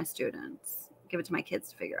myself and my students. Give it to my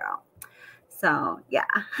kids to figure out. So, yeah.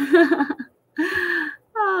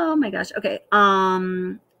 Oh, my gosh. Okay.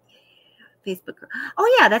 Facebook group.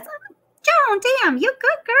 Oh, yeah. That's Joan. Damn. You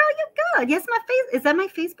good, girl. You good. Yes, is that my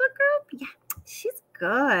Facebook group? Yeah. She's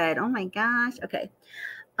good. Oh, my gosh. Okay.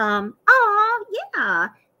 Oh, yeah.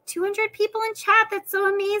 200 people in chat. That's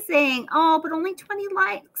so amazing. Oh, but only 20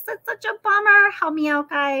 likes. That's such a bummer. Help me out,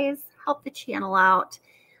 guys. Help the channel out.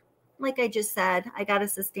 Like I just said, I got to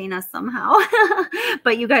sustain us somehow.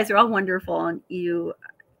 But you guys are all wonderful, and you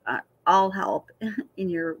all help in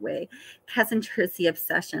your way. Cousin Trissy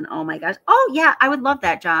obsession. Oh, my gosh. Oh, yeah. I would love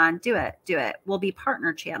that, John. Do it. Do it. We'll be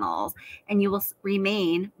partner channels, and you will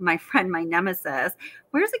remain my friend, my nemesis.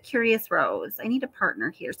 Where's a Curious Rose? I need a partner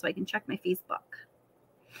here so I can check my Facebook.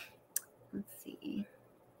 Let's see.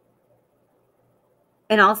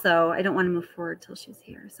 And also, I don't want to move forward till she's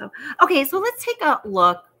here. So, okay, so let's take a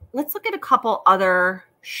look. Let's look at a couple other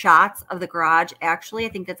shots of the garage. Actually, I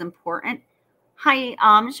think that's important. Hi,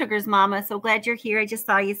 Sugar's mama. So glad you're here. I just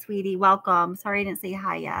saw you, sweetie. Welcome. Sorry I didn't say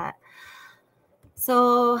hi yet.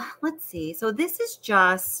 So let's see. So this is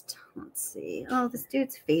just, let's see. Oh, this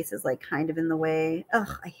dude's face is like kind of in the way. Ugh,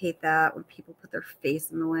 I hate that when people put their face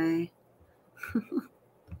in the way.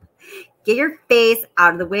 Get your face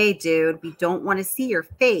out of the way, dude. We don't want to see your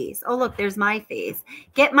face. Oh, look, there's my face.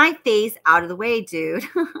 Get my face out of the way, dude.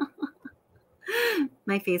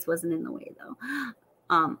 My face wasn't in the way,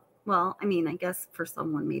 though. Well, I mean, I guess for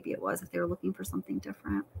someone, maybe it was if they were looking for something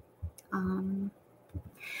different. All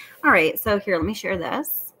right. So here, let me share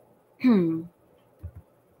this.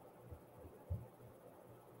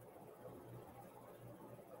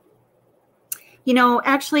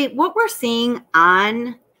 Actually, what we're seeing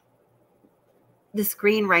on the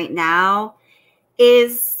screen right now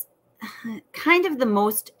is kind of the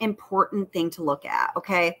most important thing to look at.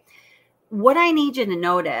 Okay. What I need you to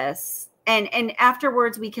notice, and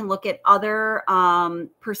afterwards we can look at other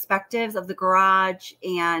perspectives of the garage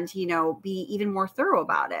and, be even more thorough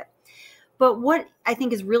about it. But what I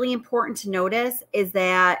think is really important to notice is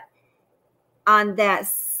that on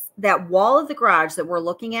that wall of the garage that we're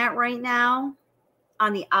looking at right now,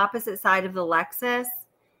 on the opposite side of the Lexus,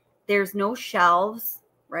 there's no shelves,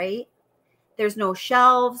 right? There's no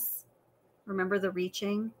shelves. Remember the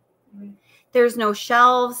reaching? Mm-hmm. There's no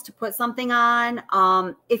shelves to put something on.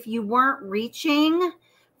 If you weren't reaching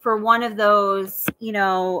for one of those,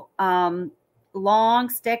 long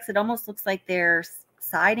sticks, it almost looks like they're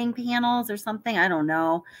siding panels or something. I don't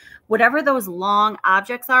know. Whatever those long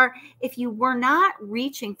objects are, if you were not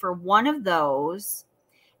reaching for one of those,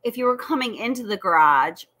 if you were coming into the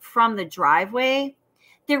garage from the driveway,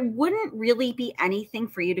 there wouldn't really be anything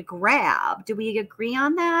for you to grab. Do we agree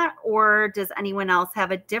on that? Or does anyone else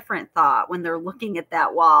have a different thought when they're looking at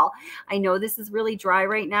that wall? I know this is really dry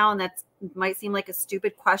right now, and that might seem like a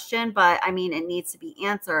stupid question, but I mean, it needs to be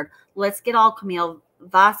answered. Let's get all Camille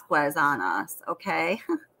Vasquez on us, okay?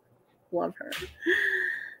 Love her.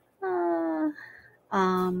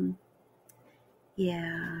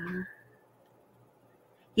 Yeah.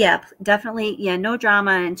 Yeah, definitely. Yeah, no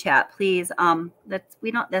drama in chat, please.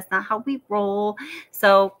 That's not how we roll.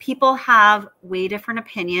 So people have way different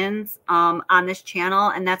opinions on this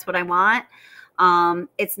channel, and that's what I want.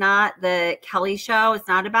 It's not the Kelly show. It's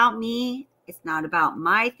not about me. It's not about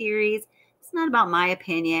my theories. It's not about my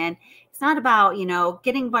opinion. It's not about,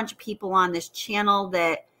 getting a bunch of people on this channel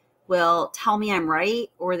that will tell me I'm right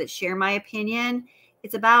or that share my opinion.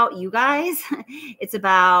 it's about you guys. It's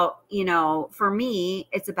about, you know, for me,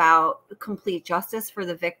 it's about complete justice for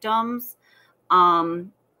the victims.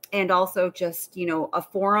 And also just, you know, a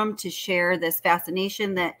forum to share this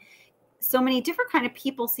fascination that so many different kind of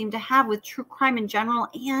people seem to have with true crime in general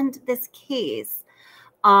and this case.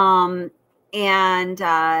 Although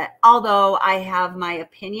I have my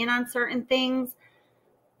opinion on certain things,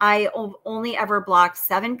 I only ever blocked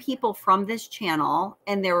 7 people from this channel,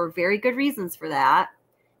 and there were very good reasons for that.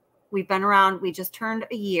 We've been around, we just turned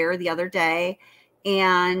a year the other day,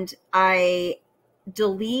 and I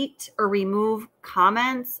delete or remove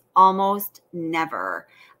comments almost never.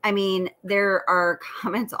 I mean, there are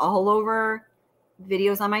comments all over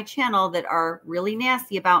videos on my channel that are really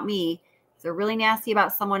nasty about me. They're really nasty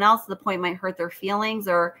about someone else to the point it might hurt their feelings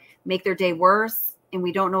or make their day worse. And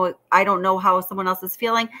I don't know how someone else is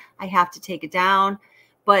feeling. I have to take it down.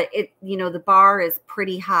 But it, you know, the bar is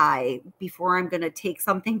pretty high before I'm going to take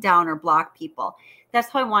something down or block people. That's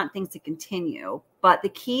how I want things to continue. But the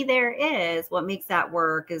key there is what makes that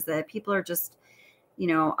work is that people are just, you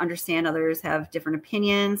know, understand others have different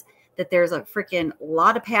opinions, that there's a freaking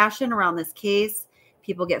lot of passion around this case.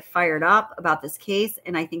 People get fired up about this case,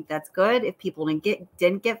 and I think that's good. If people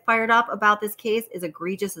didn't get fired up about this case, as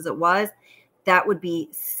egregious as it was, that would be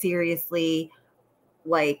seriously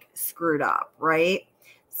like screwed up, right?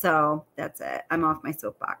 So that's it. I'm off my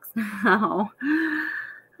soapbox now.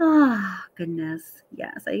 Oh, goodness.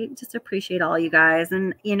 Yes, I just appreciate all you guys.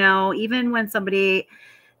 And, you know, even when somebody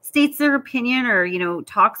states their opinion or, you know,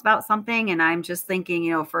 talks about something and I'm just thinking,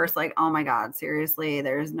 you know, first like, oh my God, seriously,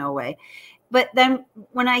 there's no way. But then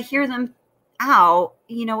when I hear them out,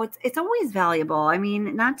 you know, it's always valuable. I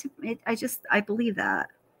mean, I believe that.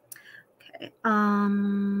 Okay.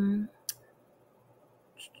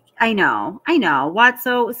 I know. Watts.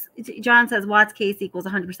 So John says Watts case equals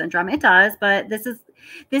 100% drama. It does, but this is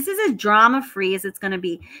as drama free as it's going to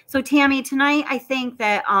be. So Tammy, tonight, I think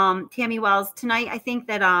that Tammy Wells, tonight, I think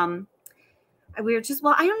that we were just,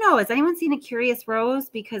 well, I don't know. Has anyone seen A Curious Rose?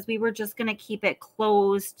 Because we were just going to keep it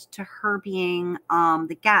closed to her being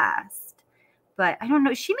the guest. But I don't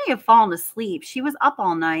know. She may have fallen asleep. She was up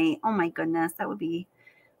all night. Oh my goodness. That would be,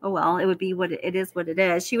 oh well, it would be what it is.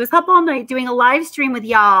 She was up all night doing a live stream with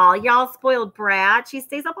y'all. Y'all spoiled brat. She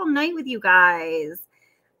stays up all night with you guys.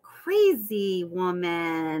 Crazy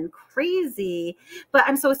woman. Crazy. But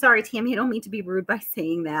I'm so sorry, Tammy. I don't mean to be rude by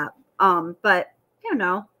saying that. But I don't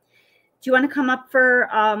know. Do you want to come up for,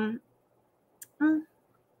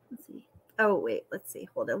 let's see. Oh, wait, let's see.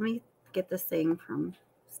 Hold on. Let me get this thing from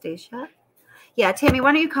Stacia. Yeah, Tammy,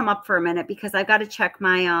 why don't you come up for a minute? Because I've got to check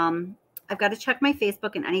my,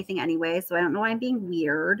 Facebook and anything anyway. So I don't know why I'm being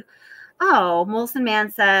weird. Oh, Molson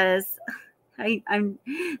Man says I'm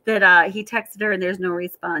that he texted her and there's no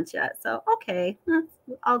response yet. So, okay, that's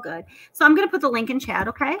all good. So I'm going to put the link in chat.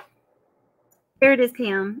 Okay. There it is,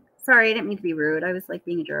 Tam. Sorry, I didn't mean to be rude. I was like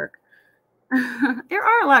being a jerk. There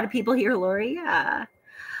are a lot of people here, Lori. Yeah.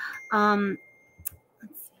 Let's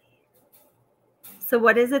see. So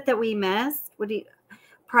what is it that we missed? What do you,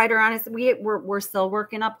 Pride or Honest? We're still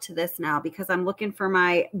working up to this now because I'm looking for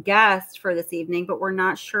my guest for this evening, but we're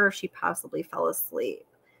not sure if she possibly fell asleep.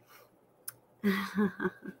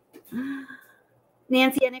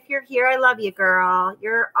 Nancy, and if you're here, I love you, girl.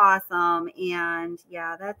 You're awesome. And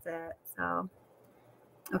yeah, that's it. So,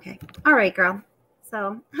 okay. All right, girl.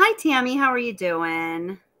 So, hi, Tammy. How are you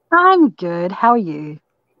doing? I'm good. How are you?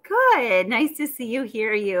 Good. Nice to see you,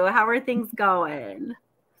 hear you. How are things going?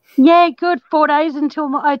 Yeah, good. 4 days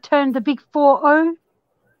until I turned the big 4-0.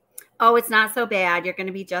 Oh, it's not so bad. You're going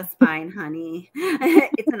to be just fine, honey.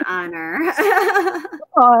 It's an honor.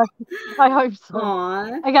 Oh, I hope so.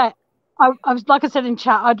 Aww. Okay. I was, like I said in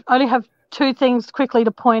chat, I only have 2 things quickly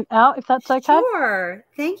to point out, if that's okay. Sure.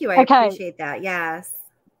 Thank you. I appreciate that. Yes.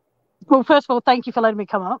 Well, first of all, thank you for letting me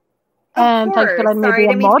come up. Of course. Thank you for letting me be a I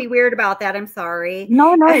didn't mean to mod. be weird about that. I'm sorry.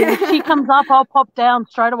 No. If she comes up, I'll pop down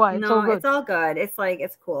straight away. It's all good. It's all good. It's like,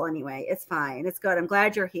 it's cool anyway. It's fine. It's good. I'm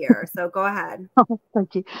glad you're here. So go ahead.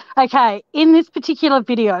 Thank you. Okay. In this particular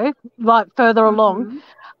video, like further along,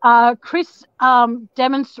 Chris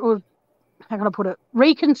demonstrates, how can I put it,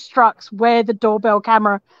 reconstructs where the doorbell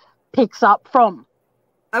camera picks up from.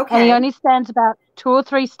 Okay. And he only stands about 2 or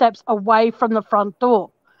 3 steps away from the front door.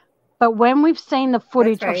 But when we've seen the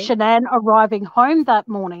footage of Shanann arriving home that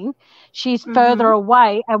morning, she's further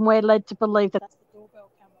away, and we're led to believe that that's the doorbell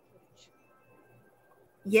camera footage.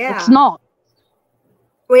 Yeah. It's not.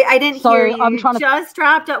 Wait, I didn't hear you. I'm trying just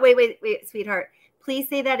dropped off. Wait, sweetheart. Please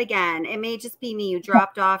say that again. It may just be me. You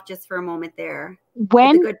dropped off just for a moment there.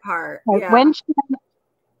 When the good part. Yeah.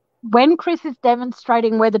 when Chris is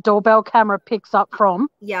demonstrating where the doorbell camera picks up from,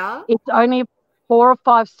 yeah, it's only 4 or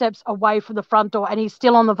 5 steps away from the front door, and he's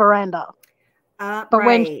still on the veranda. But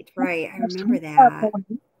right. I remember that.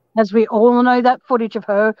 As we all know, that footage of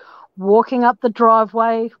her walking up the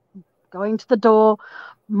driveway, going to the door.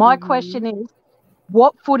 My question is,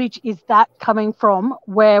 what footage is that coming from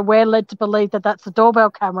where we're led to believe that that's the doorbell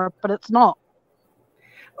camera, but it's not?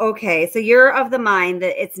 Okay, so you're of the mind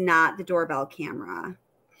that it's not the doorbell camera.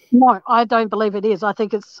 No, I don't believe it is. I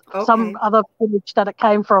think it's some other footage that it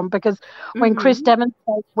came from, because when Chris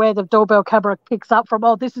demonstrates where the doorbell camera picks up from,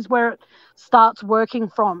 this is where it starts working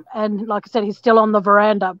from. And like I said, he's still on the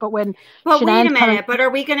veranda. But when wait a minute, but are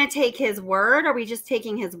we going to take his word? Are we just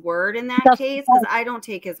taking his word in that case? Because I don't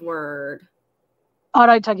take his word. I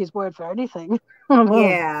don't take his word for anything.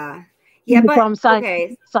 Yeah, but I'm saying,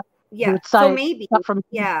 okay. Yeah, so maybe,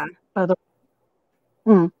 yeah.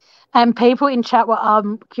 And people in chat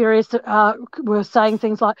were curious, were saying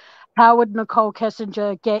things like, how would Nicole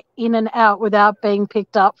Kessinger get in and out without being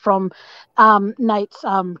picked up from Nate's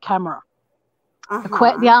camera?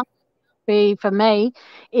 The answer for me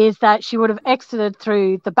is that she would have exited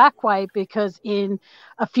through the back way, because in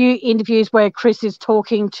a few interviews where Chris is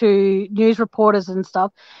talking to news reporters and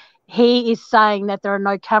stuff, he is saying that there are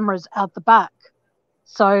no cameras out the back.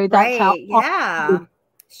 So that's how. Yeah.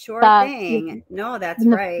 Sure thing. No, that's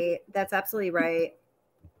right. That's absolutely right.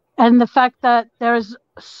 And the fact that there is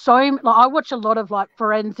I watch a lot of like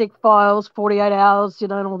Forensic Files, 48 Hours,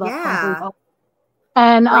 and all that kind of stuff.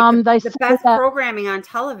 And like they the best programming on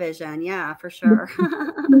television. Yeah, for sure.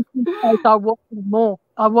 I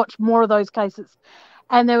watch more of those cases.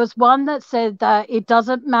 And there was one that said that it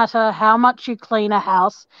doesn't matter how much you clean a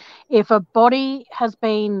house, if a body has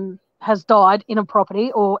died in a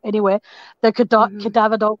property or anywhere, the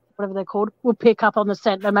cadaver dog, whatever they're called, will pick up on the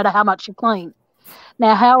scent no matter how much you clean.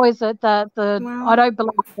 Now, how is it that I don't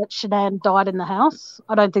believe that Shanann died in the house.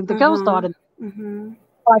 I don't think the girls died in.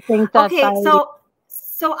 I think that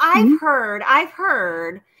so I've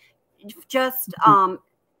heard just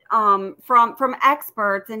from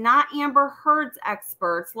experts, and not Amber Heard's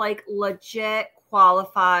experts, like legit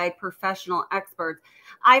qualified professional experts.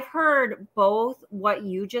 I've heard both what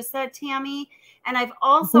you just said, Tammy, and I've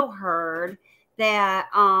also heard that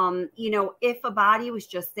if a body was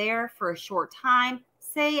just there for a short time,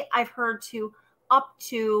 say I've heard up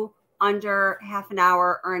to under half an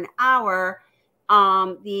hour or an hour,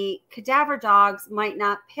 the cadaver dogs might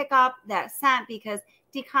not pick up that scent because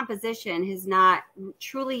decomposition has not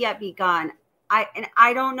truly yet begun.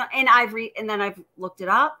 I don't know, and then I've looked it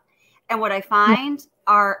up, and what I find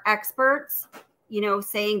are experts,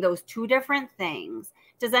 saying those two different things.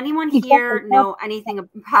 Does anyone here know anything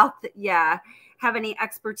about have any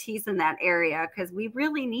expertise in that area? Because we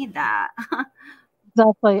really need that.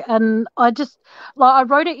 Exactly. And I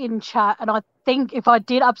wrote it in chat, and I think if I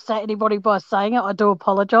did upset anybody by saying it, I do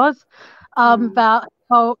apologize. About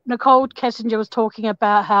how Nicole Kessinger was talking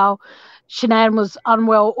about how Shanann was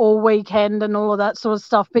unwell all weekend and all of that sort of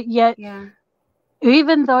stuff. But yet,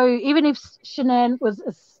 even if Shanann was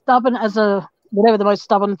as stubborn as whatever the most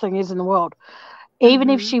stubborn thing is in the world, even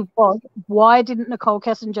if she was, why didn't Nicole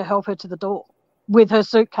Kessinger help her to the door with her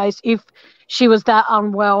suitcase if she was that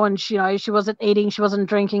unwell and she wasn't eating, she wasn't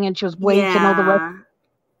drinking, and she was weak and all the rest?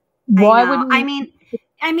 Why wouldn't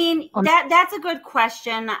I mean that's a good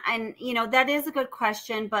question, and that is a good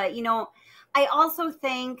question, but I also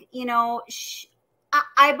think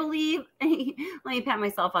I believe, let me pat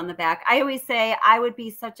myself on the back. I always say I'd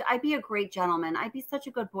be a great gentleman. I'd be such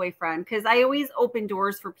a good boyfriend, because I always open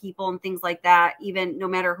doors for people and things like that, even no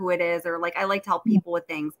matter who it is, or like I like to help people with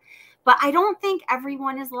things. But I don't think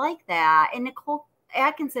everyone is like that. And Nicole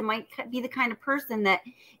Atkinson might be the kind of person that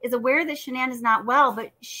is aware that Shanann is not well,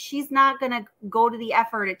 but she's not going to go to the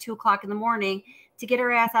effort at 2:00 in the morning to get her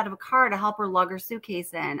ass out of a car to help her lug her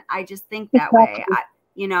suitcase in. I just think that way,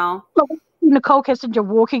 Nicole Kessinger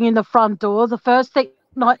walking in the front door, the first thing,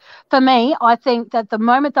 for me, I think that the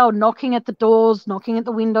moment they were knocking at the doors, knocking at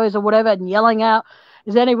the windows or whatever, and yelling out,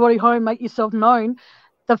 "Is anybody home? Make yourself known."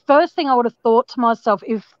 The first thing I would have thought to myself,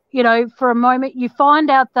 if, for a moment you find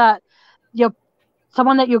out that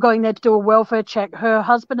someone that you're going there to do a welfare check, her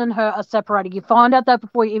husband and her are separated. You find out that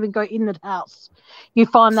before you even go in the house. You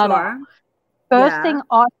find that out. First thing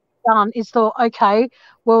I've done is thought, okay,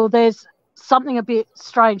 well, there's something a bit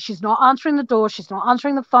strange. She's not answering the door. She's not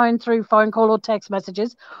answering the phone through phone call or text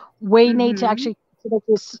messages. We need to actually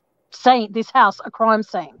consider this house a crime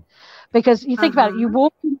scene. Because you think about it, you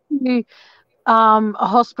walk into a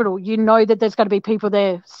hospital, you know that there's going to be people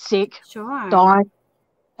there sick, dying,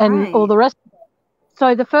 and all the rest of it.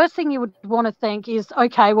 So the first thing you would want to think is,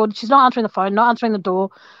 okay, well, she's not answering the phone, not answering the door.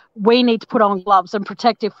 We need to put on gloves and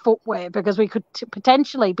protective footwear because we could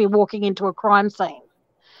potentially be walking into a crime scene.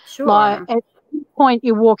 Sure. Like at any point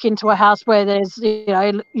you walk into a house where there's,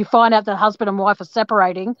 you find out that husband and wife are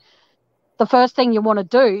separating, the first thing you want to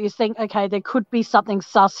do is think, okay, there could be something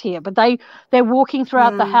sus here. But they're walking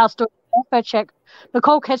throughout the house doing a welfare check.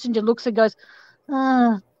 Nicole Kessinger looks and goes,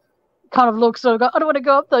 kind of looks sort of go, I don't want to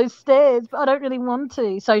go up those stairs, but I don't really want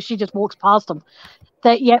to. So she just walks past them.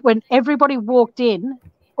 That yet when everybody walked in,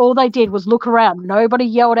 all they did was look around. Nobody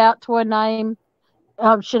yelled out to her name,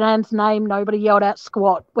 Shanann's name. Nobody yelled out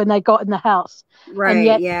squat when they got in the house. Right, and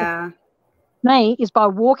yet, yeah. Me is by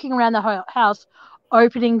walking around the house,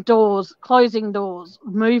 opening doors, closing doors,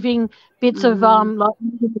 moving bits of like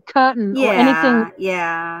the curtain or anything.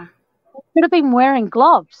 Yeah. Could have been wearing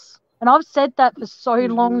gloves. And I've said that for so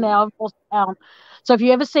long now, I've lost count. So if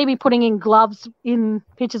you ever see me putting in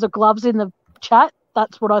pictures of gloves in the chat,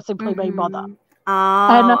 that's what I simply mean by that.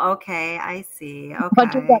 Oh, okay. I see. Okay. I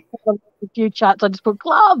do that for a few chats. I just put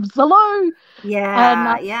gloves. Hello.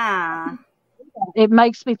 Yeah. And, yeah. It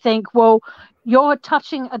makes me think, well, you're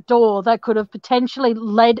touching a door that could have potentially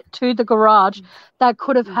led to the garage that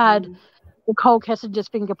could have had Nicole Kessinger's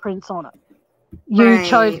fingerprints on it. You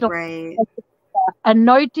chose not to. And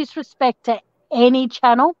no disrespect to any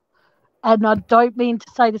channel, and I don't mean to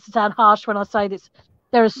say this to sound harsh when I say this.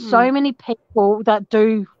 There are so many people that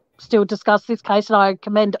do still discuss this case, and I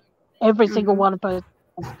commend every single one of those.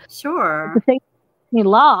 Sure. The thing that makes me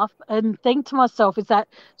laugh and think to myself is that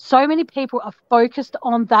so many people are focused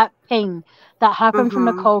on that ping that happened from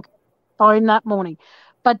Nicole's phone that morning.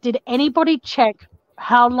 But did anybody check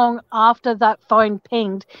how long after that phone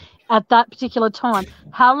pinged at that particular time?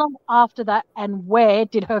 How long after that, and where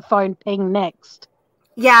did her phone ping next?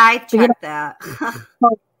 Yeah, I checked that.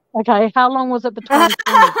 Okay, how long was it between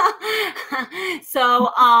pings? So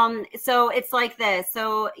it's like this.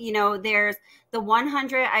 So, there's the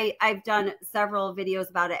 100. I've done several videos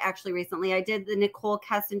about it actually recently. I did the Nicole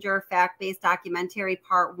Kessinger fact-based documentary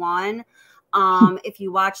part 1. If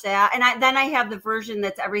you watch that, and then I have the version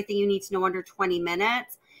that's everything you need to know under 20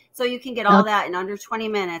 minutes. So you can get all that in under 20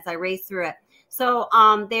 minutes. I raced through it. So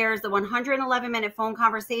there's the 111-minute phone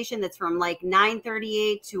conversation that's from like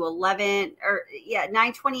 9:38 to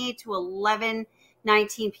 9:28 to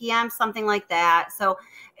 11:19 p.m., something like that. So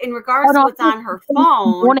in regards to what's on her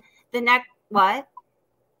phone, what?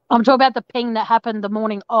 I'm talking about the ping that happened the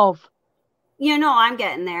morning of. I'm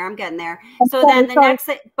getting there. So then the next,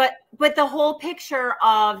 but the whole picture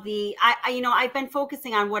of I've been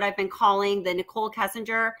focusing on what I've been calling the Nicole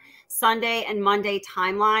Kessinger Sunday and Monday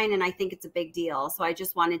timeline. And I think it's a big deal. So I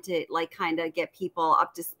just wanted to kind of get people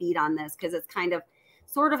up to speed on this, because it's kind of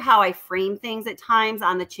sort of how I frame things at times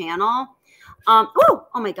on the channel. Oh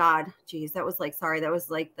my God. Geez, that was that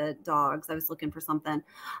was like the dogs. I was looking for something.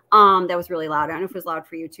 That was really loud. I don't know if it was loud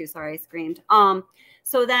for you too. Sorry, I screamed.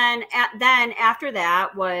 So then after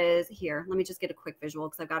that was here. Let me just get a quick visual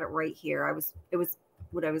because I've got it right here. It was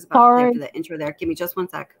what I was about to say after the intro there. Give me just one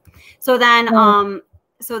sec. So then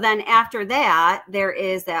after that, there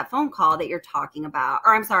is that phone call that you're talking about,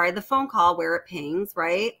 or I'm sorry, the phone call where it pings,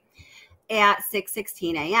 right? At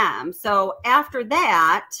 6:16 a.m. So after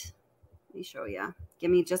that, let me show you. Give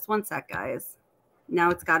me just one sec, guys. Now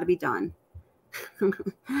it's got to be done.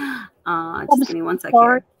 Just give me one sec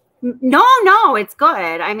here. No, it's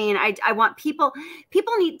good. I mean, I want people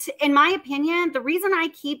need to, in my opinion, the reason I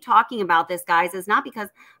keep talking about this, guys, is not because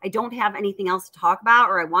I don't have anything else to talk about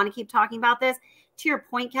or I want to keep talking about this. To your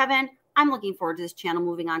point, Kevin, I'm looking forward to this channel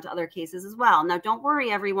moving on to other cases as well. Now, don't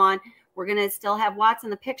worry, everyone. We're going to still have Watts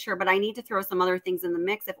in the picture, but I need to throw some other things in the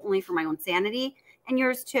mix, if only for my own sanity and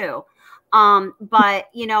yours too. But,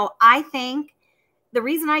 I think the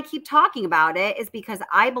reason I keep talking about it is because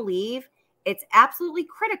I believe it's absolutely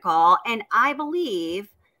critical. And I believe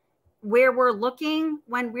where we're looking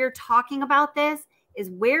when we're talking about this is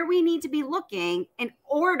where we need to be looking in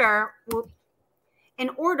order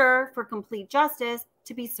for complete justice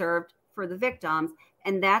to be served for the victims.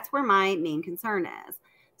 And that's where my main concern is.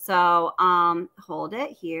 So hold it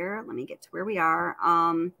here. Let me get to where we are.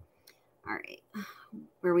 All right.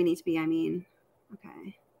 Where we need to be, I mean.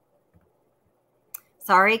 Okay.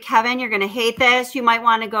 Sorry, Kevin, you're going to hate this. You might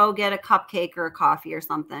want to go get a cupcake or a coffee or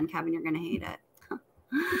something. Kevin, you're going to hate it.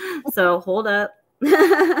 So hold up.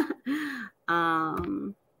 And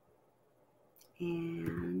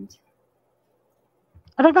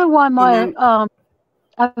I don't know why my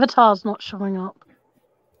avatar's not showing up.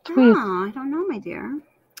 Oh, I don't know, my dear.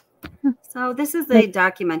 So this is the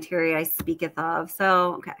documentary I speaketh of.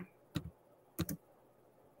 So, okay.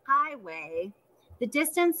 Highway The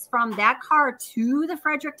distance from that car to the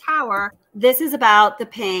Frederick Tower. This is about the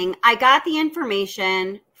ping. I got the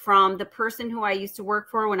information from the person who I used to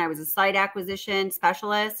work for when I was a site acquisition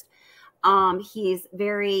specialist. He's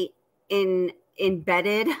very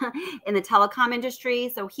embedded in the telecom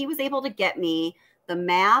industry. So he was able to get me the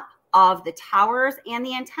map of the towers and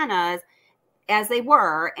the antennas as they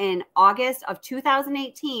were in August of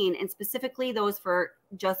 2018, and specifically those for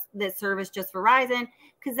just that service just Verizon,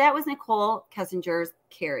 because that was Nicole Kessinger's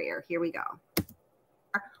carrier. Here we go.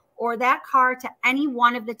 Or that car to any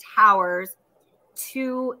one of the towers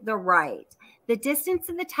to the right. The distance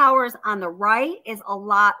of the towers on the right is a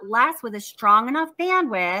lot less with a strong enough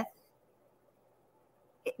bandwidth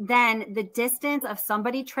than the distance of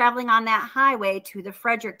somebody traveling on that highway to the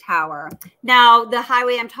Frederick Tower. Now, the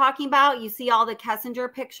highway I'm talking about, you see all the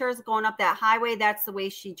Kessinger pictures going up that highway. That's the way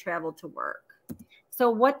she traveled to work.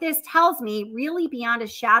 So what this tells me, really beyond a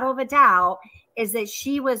shadow of a doubt, is that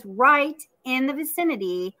she was right in the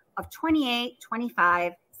vicinity of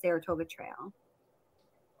 2825 Saratoga Trail.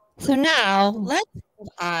 So now let's move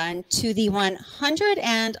on to the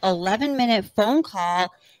 111-minute phone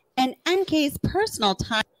call and NK's personal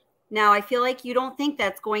time. Now, I feel like you don't think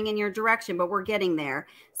that's going in your direction, but we're getting there.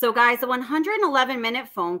 So, guys, the 111-minute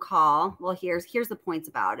phone call, well, here's the points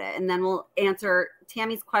about it, and then we'll answer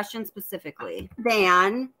Tammy's question specifically.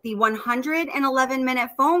 Then the 111-minute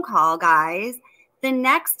phone call, guys, the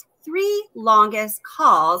next three longest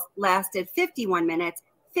calls lasted 51 minutes,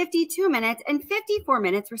 52 minutes, and 54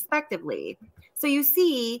 minutes, respectively. So you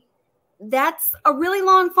see, that's a really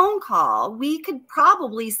long phone call. We could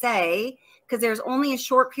probably say, because there's only a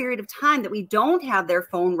short period of time that we don't have their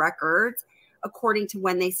phone records, according to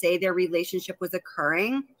when they say their relationship was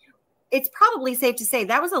occurring, it's probably safe to say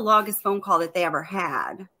that was the longest phone call that they ever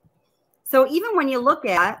had. So even when you look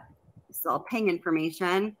at, this is all ping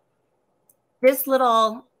information, this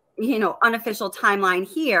little, unofficial timeline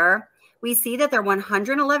here, we see that their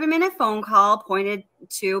 111-minute phone call, pointed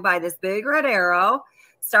to by this big red arrow,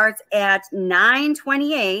 starts at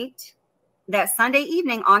 9:28 that Sunday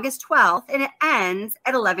evening, August 12th, and it ends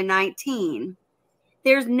at 11:19.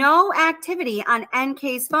 There's no activity on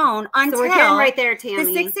NK's phone until we're getting right there, Tammy.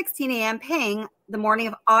 The 6:16 a.m. ping the morning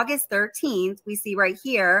of August 13th. We see right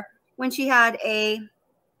here when she had a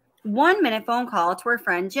 1-minute phone call to her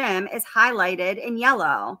friend Jim is highlighted in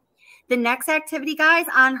yellow. The next activity, guys,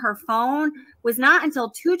 on her phone was not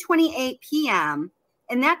until 2:28 p.m.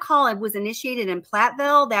 And that call was initiated in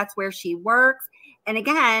Platteville. That's where she works. And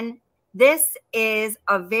again, this is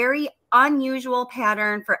a very unusual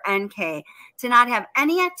pattern for NK to not have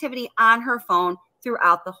any activity on her phone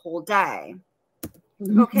throughout the whole day.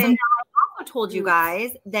 Okay, now I also told you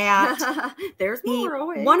guys that there's the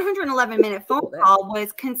more 111-minute phone call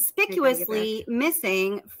was conspicuously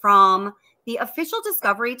missing from the official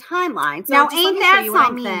Discovery timeline. So now, ain't that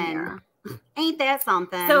something? Ain't that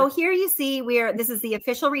something? So here you see this is the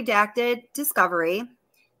official redacted Discovery.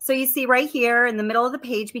 So you see right here in the middle of the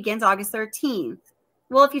page begins August 13th.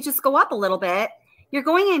 Well, if you just go up a little bit, you're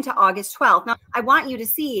going into August 12th. Now, I want you to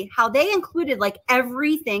see how they included like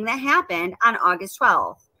everything that happened on August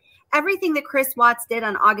 12th. Everything that Chris Watts did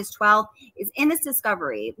on August 12th is in this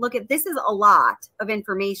Discovery. Look at this is a lot of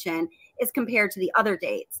information as compared to the other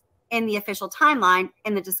dates in the official timeline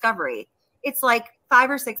in the Discovery. It's like 5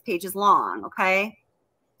 or 6 pages long, okay?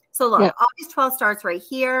 So look, August 12th starts right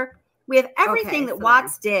here. We have everything that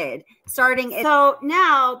Watts did starting. So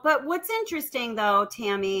now, but what's interesting though,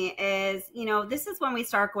 Tammy, is, this is when we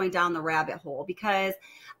start going down the rabbit hole, because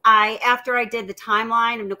after I did the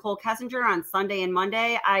timeline of Nicole Kessinger on Sunday and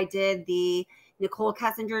Monday, I did the Nicole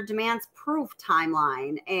Kessinger demands proof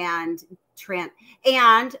timeline, and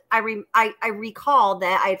I recalled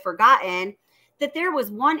that I had forgotten that there was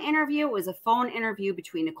one interview. It was a phone interview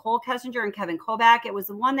between Nicole Kessinger and Kevin Kobach. It was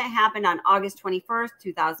the one that happened on August 21st,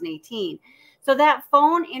 2018. So that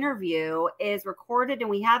phone interview is recorded and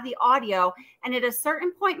we have the audio. And at a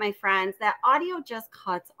certain point, my friends, that audio just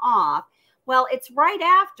cuts off. Well, it's right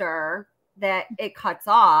after that it cuts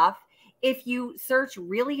off. If you search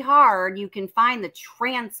really hard, you can find the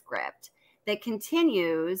transcript that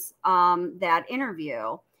continues that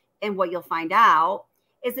interview. And what you'll find out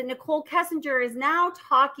is that Nicole Kessinger is now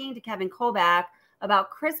talking to Kevin Kobach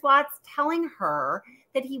about Chris Watts telling her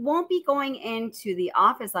that he won't be going into the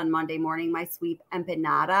office on Monday morning, my sweet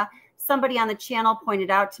empanada. Somebody on the channel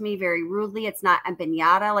pointed out to me very rudely, it's not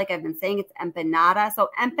empanada, like I've been saying, it's empanada.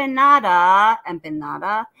 So empanada.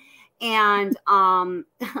 And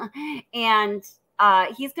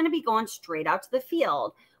he's going to be going straight out to the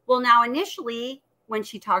field. Well, now initially when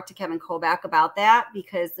she talked to Kevin Kovac about that,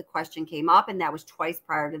 because the question came up, and that was twice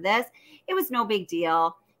prior to this. It was no big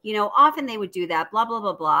deal. You know, often they would do that, blah, blah,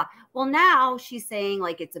 blah, blah. Well, now she's saying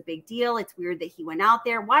like it's a big deal. It's weird that he went out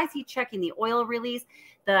there. Why is he checking the oil release?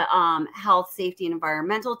 The health, safety, and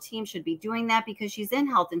environmental team should be doing that because she's in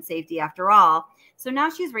health and safety after all. So now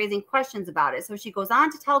she's raising questions about it. So she goes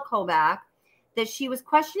on to tell Kovac that she was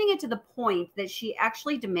questioning it to the point that she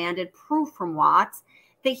actually demanded proof from Watts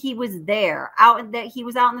that he was there, that he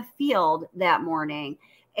was out in the field that morning.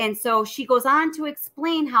 And so she goes on to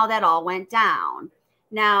explain how that all went down.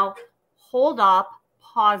 Now, hold up,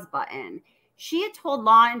 pause button. She had told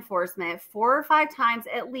law enforcement 4 or 5 times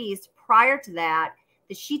at least prior to that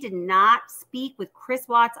she did not speak with Chris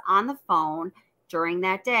Watts on the phone during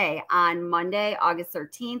that day on Monday, August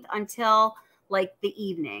 13th until like the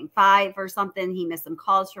evening, 5 or something. He missed some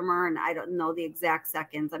calls from her, and I don't know the exact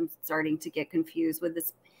seconds. I'm starting to get confused with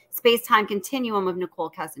this space-time continuum of Nicole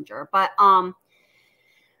Kessinger. But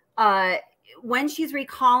when she's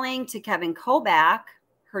recalling to Kevin Kovac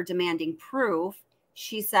her demanding proof,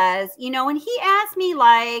 she says, you know, and he asked me,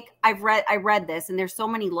 like, I read this, and there's so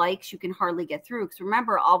many likes you can hardly get through, because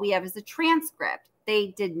remember, all we have is a transcript. They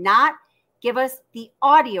did not give us the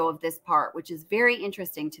audio of this part, which is very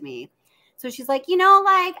interesting to me. So she's like, you know,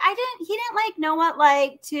 like, he didn't like know what,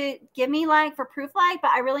 like, to give me, like, for proof, like, but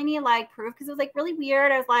I really need, like, proof, because it was, like, really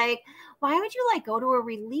weird. I was like, why would you, like, go to a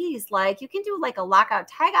release? Like, you can do, like, a lockout,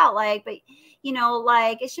 tag out, like, but, you know,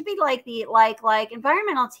 like, it should be, like, the, like,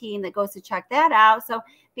 environmental team that goes to check that out. So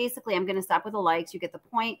basically, I'm going to stop with the likes. You get the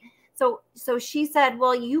point. So she said,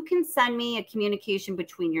 well, you can send me a communication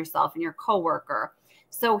between yourself and your coworker.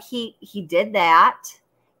 So he did that.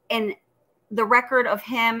 And the record of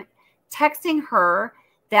him texting her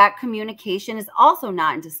that communication is also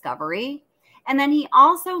not in discovery. And then he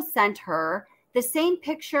also sent her the same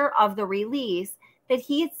picture of the release that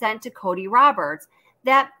he had sent to Cody Roberts.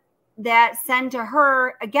 That send to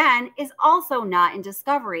her, again, is also not in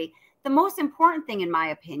discovery. The most important thing, in my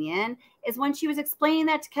opinion, is when she was explaining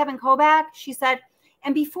that to Kevin Kovac, she said,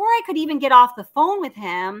 and before I could even get off the phone with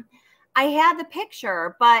him, I had the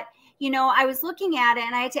picture, but you know, I was looking at it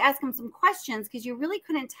and I had to ask him some questions because you really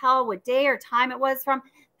couldn't tell what day or time it was from.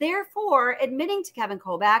 Therefore, admitting to Kevin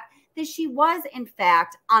Kovac that she was, in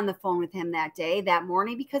fact, on the phone with him that day, that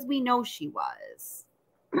morning, because we know she was.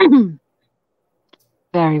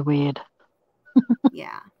 Very weird.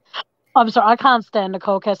 Yeah. I'm sorry, I can't stand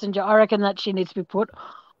Nicole Kessinger. I reckon that she needs to be put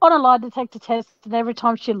on a lie detector test, and every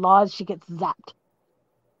time she lies, she gets zapped.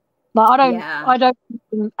 Like, I don't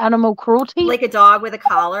animal cruelty. Like a dog with a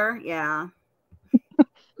collar. Yeah.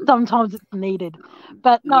 Sometimes it's needed.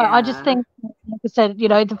 But no, yeah. I just think, like I said, you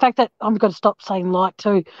know, the fact that I'm going to stop saying like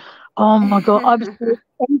too. Oh my God. Every time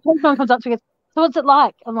someone comes up to me, so what's it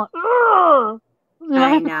like? I'm like, ugh.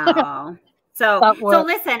 I know. So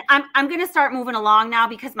listen, I'm going to start moving along now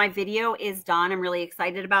because my video is done. I'm really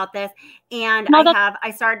excited about this. And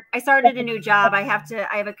I started a new job. I have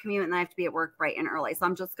a commute and I have to be at work bright and early. So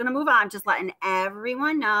I'm just going to move on. I'm just letting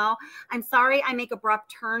everyone know. I'm sorry I make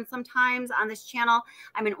abrupt turns sometimes on this channel.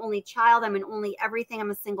 I'm an only child. I'm an only everything.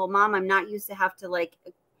 I'm a single mom. I'm not used to have to, like,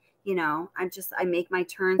 you know, I make my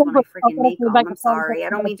turns when I freaking make them. I'm sorry.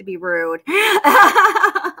 I don't mean to be rude.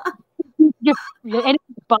 You're anything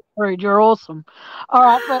but rude. You're awesome. All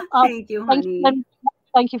right, but thank you, honey.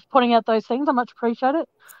 Thank you for putting out those things. I much appreciate it.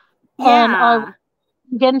 Yeah. And I'm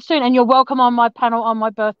getting soon. And you're welcome on my panel on my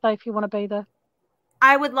birthday if you want to be there.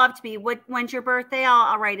 I would love to be. When's your birthday?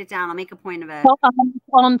 I'll write it down. I'll make a point of it. Well,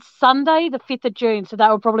 on Sunday, the 5th of June. So that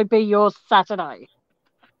will probably be your Saturday.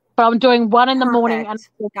 But I'm doing one in the morning and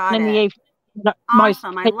one in the evening.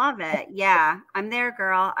 Awesome. I love it. Yeah, I'm there,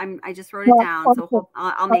 girl. I just wrote it down, so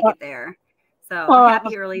I'll make it there. So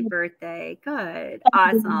happy early birthday. Good.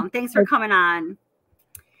 Awesome. Thanks for coming on.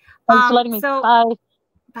 Thanks for letting me.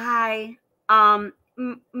 Bye.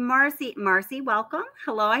 Marcy, welcome.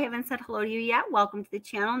 Hello. I haven't said hello to you yet. Welcome to the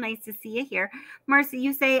channel. Nice to see you here. Marcy,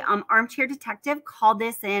 you say Armchair Detective called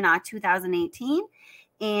this in 2018.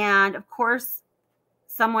 And of course,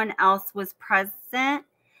 someone else was present.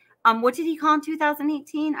 What did he call in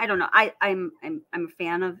 2018? I don't know. I'm a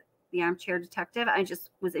fan of the Armchair Detective. I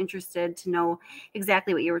just was interested to know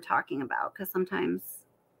exactly what you were talking about, because sometimes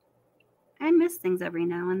I miss things every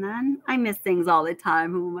now and then. I miss things all the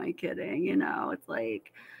time. Who am I kidding? You know, it's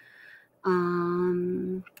like,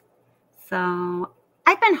 so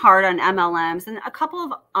I've been hard on MLMs, and a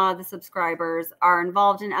couple of the subscribers are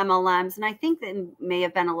involved in MLMs, and I think that may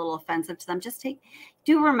have been a little offensive to them.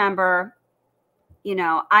 Do remember, you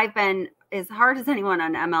know, I've been as hard as anyone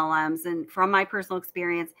on MLMs, and from my personal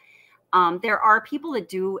experience, there are people that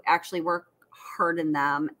do actually work heart in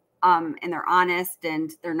them. And they're honest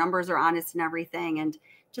and their numbers are honest and everything. And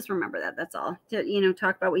just remember that. That's all. You know,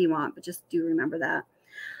 talk about what you want, but just do remember that.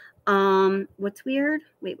 What's weird?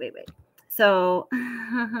 Wait. So,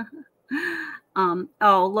 oh,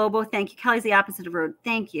 Lobo, thank you. Kelly's the opposite of rude.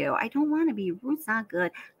 Thank you. I don't want to be rude. It's not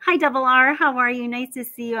good. Hi, Double R. How are you? Nice to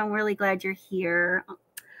see you. I'm really glad you're here.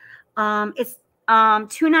 It's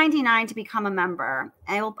 $2.99 to become a member.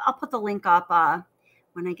 I'll put the link up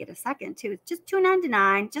when I get a second too. It's just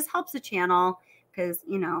 $2.99. Just helps the channel because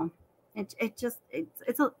you know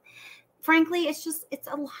frankly it's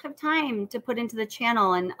a lot of time to put into the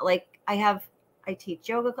channel, and like I teach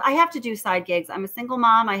yoga. I have to do side gigs. I'm a single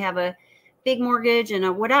mom. I have a big mortgage and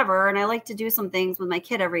a whatever, and I like to do some things with my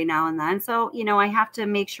kid every now and then. So you know I have to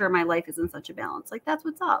make sure my life is in such a balance. Like that's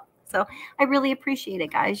what's up. So I really appreciate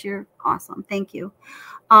it, guys. You're awesome. Thank you.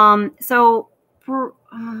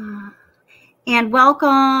 And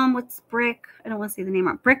welcome. What's Brick? I don't want to say the name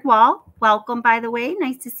wrong. Brick Wall. Welcome, by the way.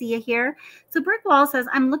 Nice to see you here. So Brick Wall says,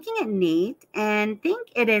 I'm looking at Nate and think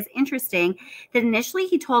it is interesting that initially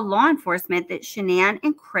he told law enforcement that Shanann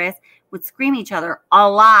and Chris would scream each other a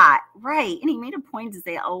lot. Right. And he made a point to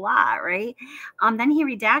say a lot, right? Then he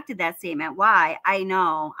redacted that statement. Why? I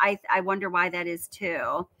know. I wonder why that is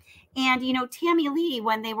too. And, you know, Tammy Lee,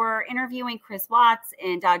 when they were interviewing Chris Watts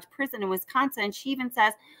in Dodge Prison in Wisconsin, she even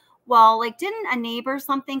says, well, like, didn't a neighbor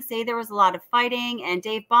something say there was a lot of fighting? And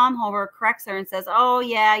Dave Baumhover corrects her and says, oh,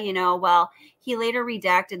 yeah, you know, well, he later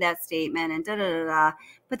redacted that statement and da-da-da-da.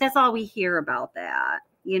 But that's all we hear about that,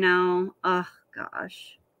 you know? Oh,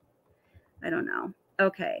 gosh. I don't know.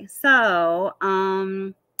 Okay, so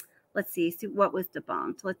let's see what was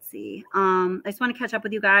debunked. Let's see. I just want to catch up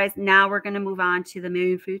with you guys. Now we're going to move on to the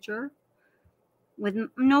main feature with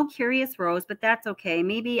no Curious Rose, but that's okay.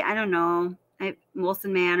 Maybe, I don't know.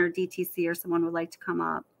 Wilson Man or DTC or someone would like to come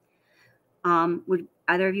up. Would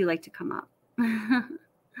either of you like to come up? Let's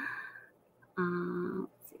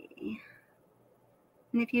see.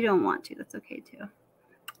 And if you don't want to, that's okay too.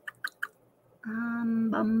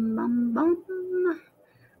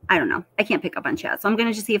 I don't know. I can't pick up on chat. So I'm going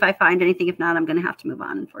to just see if I find anything. If not, I'm going to have to move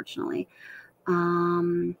on, unfortunately.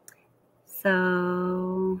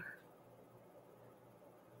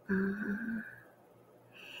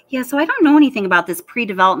 Yeah, so I don't know anything about this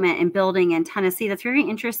pre-development and building in Tennessee. That's very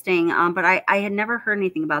interesting, but I had never heard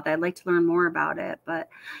anything about that. I'd like to learn more about it. But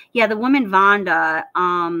yeah, the woman Vonda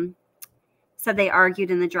said they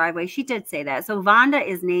argued in the driveway. She did say that. So Vonda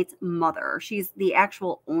is Nate's mother. She's the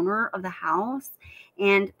actual owner of the house.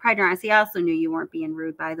 And Pride and Honesty, I also knew you weren't being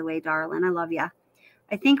rude, by the way, darling. I love you.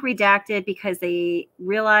 I think redacted because they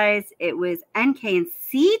realized it was NK and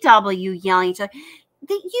CW yelling at each other.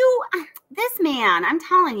 This man, I'm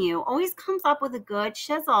telling you, always comes up with a good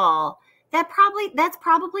shizzle. That's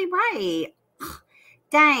probably right.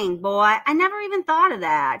 Dang, boy. I never even thought of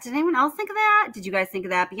that. Did anyone else think of that? Did you guys think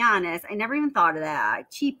of that? Be honest. I never even thought of that.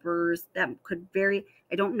 Cheapers. That could vary.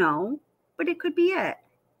 I don't know, but it could be it.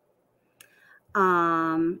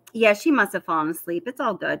 Yeah, she must have fallen asleep. It's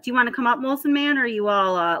all good. Do you want to come up, Wilson Man, or are you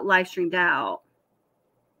all live streamed out?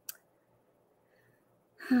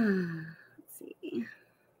 Let's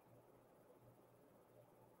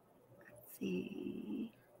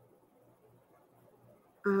see.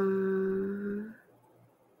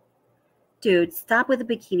 Dude, stop with the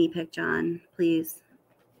bikini pic, John, please.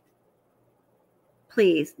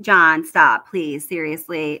 Please, John, stop, please.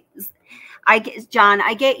 Seriously. John,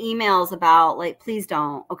 I get emails about like, please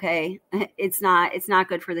don't, okay? It's not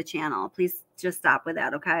good for the channel. Please just stop with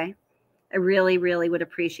that, okay? I really, really would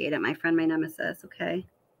appreciate it, my friend, my nemesis, okay?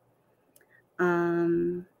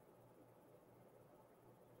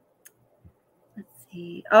 Let's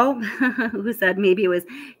see. Oh, who said maybe it was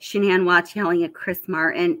Shanann Watts yelling at Chris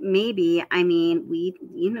Martin? Maybe. I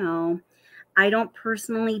mean, I don't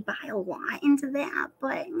personally buy a lot into that,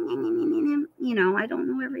 but, I don't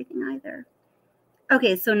know everything either.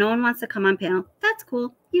 Okay, so no one wants to come on panel. That's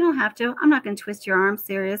cool. You don't have to. I'm not going to twist your arm,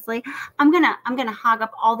 seriously. I'm gonna hog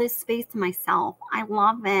up all this space to myself. I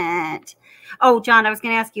love it. Oh, John, I was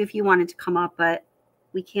going to ask you if you wanted to come up, but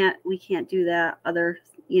we can't do that other,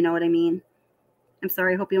 you know what I mean? I'm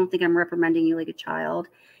sorry. I hope you don't think I'm reprimanding you like a child.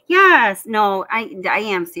 Yes. No, I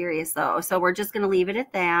am serious though. So we're just going to leave it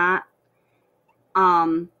at that.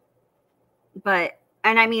 But,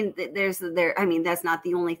 and I mean, that's not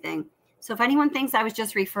the only thing. So if anyone thinks I was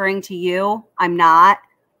just referring to you, I'm not,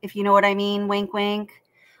 if you know what I mean, wink, wink.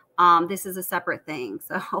 This is a separate thing.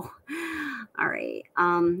 So, all right.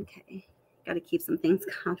 Okay. Got to keep some things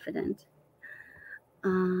confident.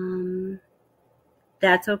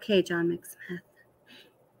 That's okay, John McSmith.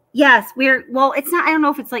 Yes, it's not, I don't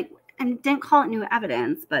know if it's like, and didn't call it new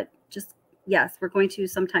evidence, but just, yes, we're going to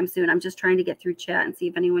sometime soon. I'm just trying to get through chat and see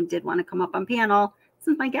if anyone did want to come up on panel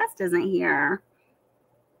since my guest isn't here.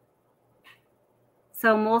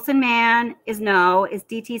 So Molson Man is no. Is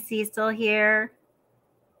DTC still here?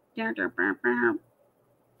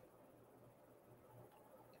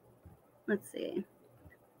 Let's see.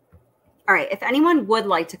 All right, if anyone would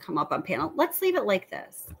like to come up on panel, let's leave it like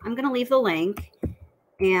this. I'm going to leave the link.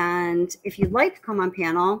 And if you'd like to come on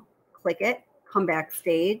panel, click it, come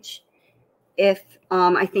backstage. If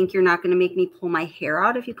I think you're not going to make me pull my hair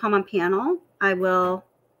out if you come on panel, I will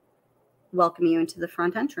welcome you into the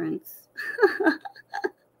front entrance.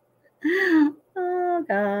 Oh,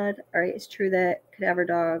 God. All right, it's true that cadaver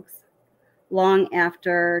dogs, long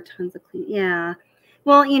after tons of clean. Yeah.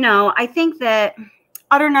 Well, you know, I think that,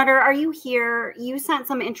 Utter Nutter, are you here? You sent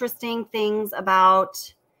some interesting things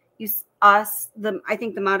about us, I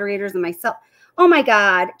think the moderators and myself. Oh my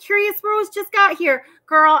God. Curious Rose just got here.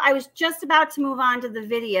 Girl, I was just about to move on to the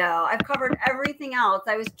video. I've covered everything else.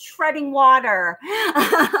 I was treading water.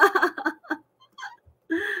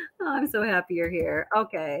 Oh, I'm so happy you're here.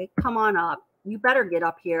 Okay, come on up. You better get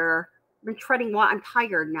up here. I've been treading water. I'm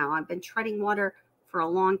tired now. I've been treading water for a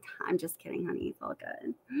long time. Just kidding, honey. It's all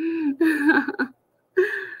good.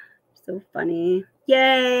 So funny.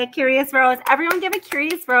 Yay, Curious Rose. Everyone give a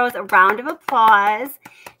Curious Rose a round of applause.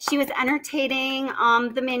 She was entertaining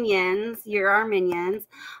the minions, you're our minions,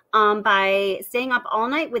 by staying up all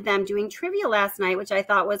night with them doing trivia last night, which I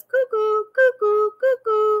thought was cuckoo, cuckoo,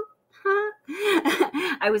 cuckoo. Huh?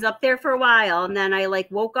 I was up there for a while, and then I like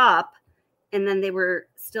woke up, and then they were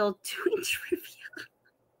still doing trivia.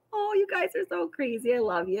 Oh, you guys are so crazy. I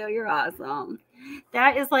love you. You're awesome.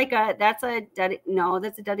 That is like that's a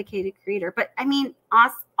dedicated creator. But I mean,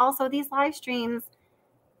 also these live streams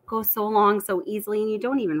go so long so easily, and you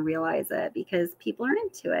don't even realize it because people are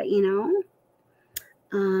into it, you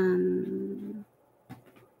know?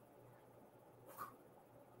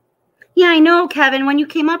 Yeah, I know, Kevin. When you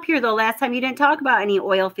came up here, though, last time, you didn't talk about any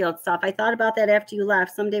oil field stuff. I thought about that after you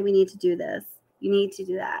left. Someday we need to do this. You need to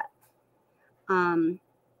do that.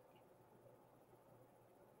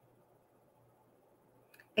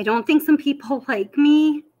 I don't think some people like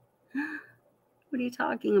me. What are you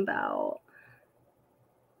talking about?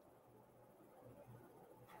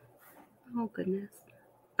 Oh, goodness.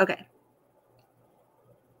 Okay.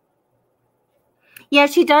 Yeah,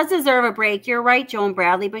 she does deserve a break. You're right, Joan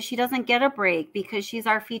Bradley, but she doesn't get a break because she's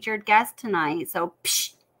our featured guest tonight. So,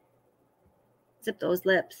 psh, zip those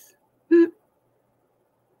lips.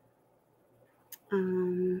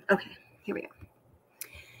 Okay, here we go.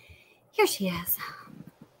 Here she is.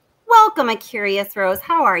 Welcome, a Curious Rose.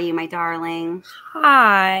 How are you, my darling?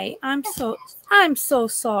 Hi. I'm so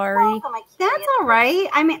sorry. That's all right.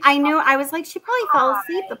 I mean, I knew, I was like, she probably fell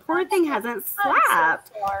asleep. The poor thing hasn't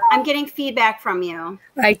slept. I'm getting feedback from you.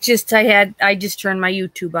 I just turned my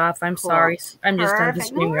YouTube off. I'm sorry. I'm just on the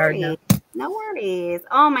StreamYard now. No worries.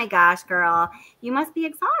 Oh my gosh, girl. You must be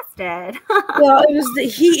exhausted. Well,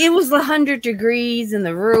 it was 100 degrees in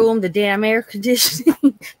the room, the damn air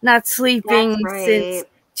conditioning, not sleeping since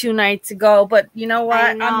 2 nights ago, but you know what?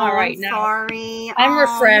 I'm all right now. Sorry. I'm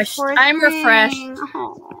refreshed. I'm refreshed.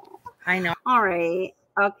 Oh. I know. All right.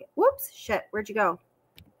 Okay. Whoops. Shit. Where'd you go?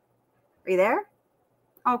 Are you there?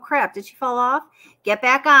 Oh, crap. Did she fall off? Get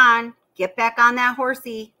back on. Get back on that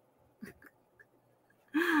horsey.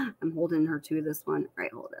 I'm holding her to this one. All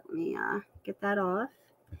right. Hold it. Let me get that off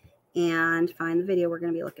and find the video we're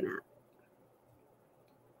going to be looking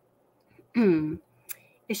at.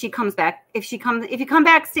 If you come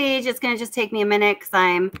backstage, it's going to just take me a minute because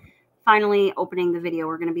I'm finally opening the video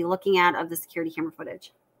we're going to be looking at of the security camera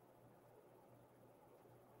footage.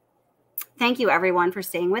 Thank you, everyone, for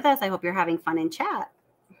staying with us. I hope you're having fun in chat.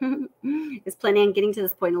 I was planning on getting to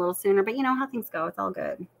this point a little sooner, but you know how things go. It's all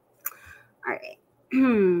good. All right.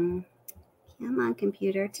 Come on,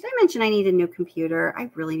 computer. Did I mention I need a new computer? I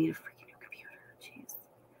really need a freaking new computer. Jeez.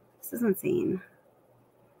 This is insane.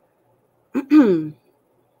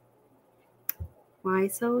 Why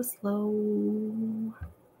so slow?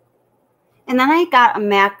 And then I got a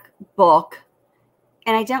MacBook,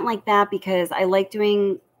 and I didn't like that because I like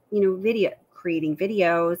doing, creating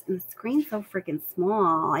videos, and the screen's so freaking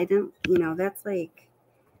small. I didn't, that's like,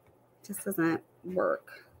 just doesn't work.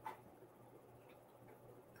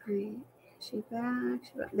 All right, is she back?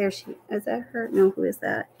 There she is. That her? No, who is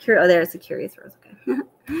that? Oh, there's a Curious Rose.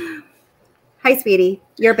 Okay. Hi, sweetie.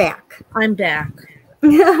 You're back. I'm back.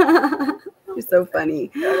 You're so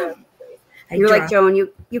funny. You're like Joan.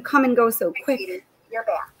 You come and go so quick. You're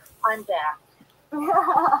back. I'm back.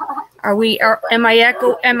 Am I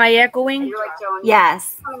echoing?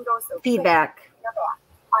 Yes. Feedback.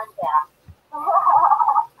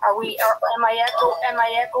 Am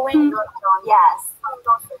I echoing? Yes.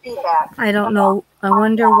 Feedback. I don't know. I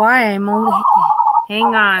wonder why I'm only.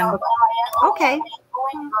 Hang on. Okay.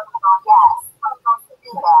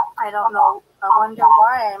 I don't know. I wonder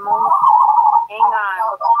why I'm only. Hang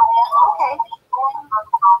on. Okay.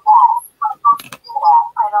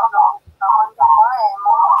 I don't know. I wonder why I'm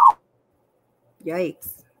only.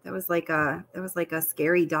 Yikes. That was like a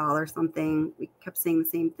scary doll or something. We kept saying the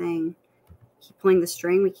same thing. Keep pulling the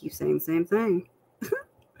string, we keep saying the same thing. All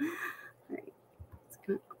right. Let's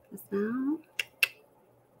cut this out.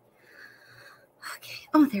 Okay.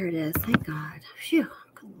 Oh, there it is. Thank God. Phew.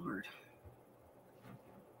 Good Lord.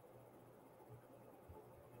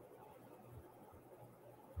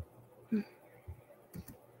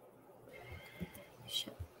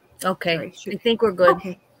 Shit. Okay. Sorry, I think we're good.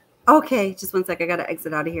 Okay. Okay. Just one sec. I got to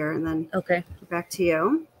exit out of here and then get back to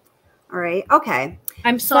you. All right. Okay.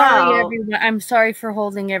 I'm sorry, everyone. I'm sorry for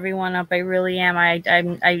holding everyone up. I really am.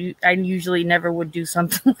 I usually never would do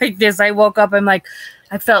something like this. I woke up. I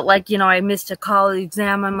felt like, I missed a college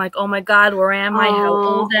exam. I'm like, oh my God, where am I? How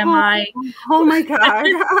old am I? Oh my God.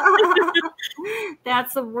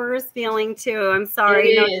 That's the worst feeling too. I'm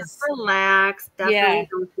sorry. Just relax. Definitely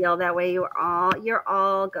don't feel that way. You're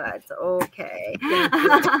all good. So, okay. Thank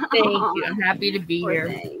you. I'm happy to be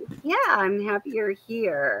here. Yeah, I'm happy you're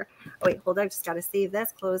here. Oh, wait, hold on. I just got to save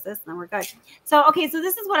this, close this, and then we're good. So, okay, so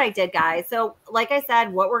this is what I did, guys. So, like I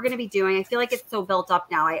said, what we're going to be doing, I feel like it's so built up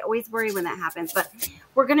now. I always worry when that happens, but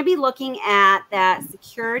we're going to be looking at that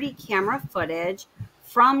security camera footage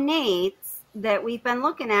from Nate's that we've been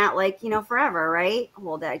looking at, forever, right?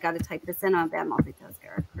 Hold on. I got to type this in on bad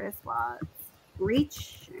multitasker. Chris Watts.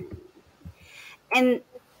 Reach. And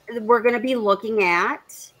we're going to be looking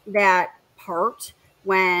at that part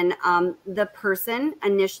when the person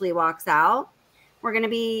initially walks out. We're going to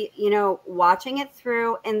be, watching it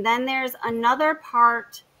through. And then there's another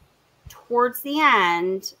part towards the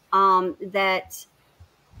end that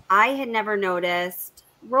I had never noticed.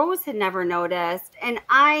 Rose had never noticed. And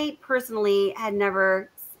I personally had never.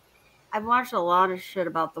 I've watched a lot of shit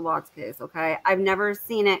about the Watts case, okay? I've never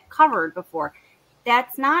seen it covered before.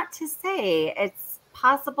 That's not to say it's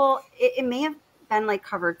possible. It may have been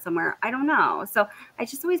covered somewhere. I don't know. So I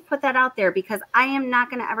just always put that out there because I am not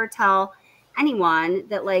going to ever tell anyone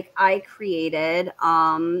that I created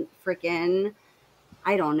freaking,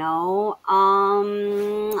 I don't know,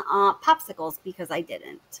 popsicles, because I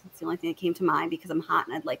didn't. It's the only thing that came to mind because I'm hot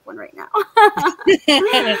and I'd like one right now.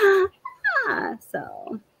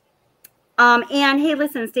 So and hey,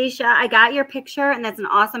 listen, Stacia, I got your picture and that's an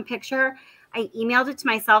awesome picture. I emailed it to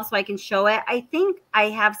myself so I can show it. I think I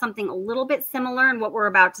have something a little bit similar in what we're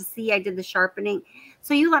about to see. I did the sharpening.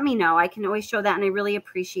 So you let me know. I can always show that, and I really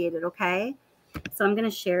appreciate it, okay? So I'm going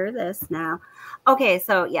to share this now. Okay,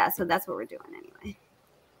 so yeah, so that's what we're doing anyway.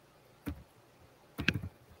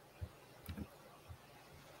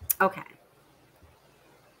 Okay.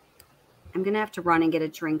 I'm going to have to run and get a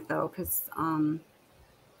drink, though, because I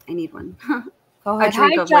need one. Go ahead. A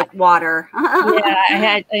drink of water.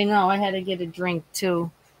 Yeah, I know. I had to get a drink too.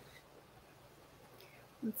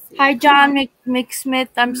 Hi, John McSmith.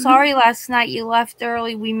 I'm sorry last night you left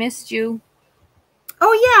early. We missed you.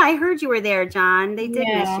 Oh yeah, I heard you were there, John. They did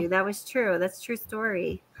miss you. That was true. That's a true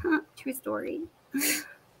story. True story. Let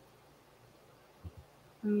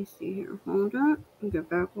me see here. Hold on. Get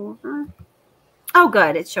back over. Oh,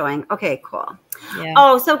 good. It's showing. Okay, cool. Yeah.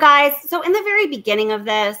 Oh, so guys, so in the very beginning of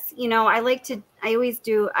this, I like to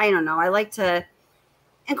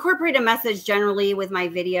incorporate a message generally with my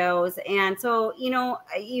videos. And so,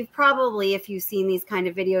 you've probably, if you've seen these kind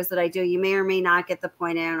of videos that I do, you may or may not get the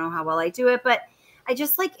point. I don't know how well I do it, but I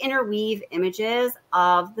just interweave images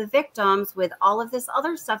of the victims with all of this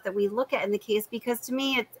other stuff that we look at in the case, because to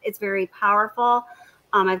me, it's very powerful.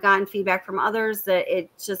 I've gotten feedback from others that it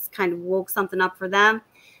just kind of woke something up for them.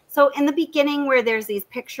 So in the beginning, where there's these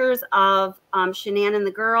pictures of Shanann and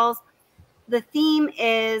the girls, the theme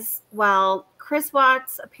is, well, Chris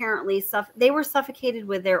Watts apparently they were suffocated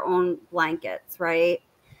with their own blankets, right?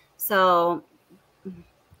 So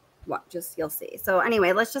you'll see. So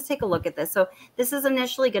anyway, let's just take a look at this. So this is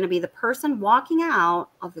initially going to be the person walking out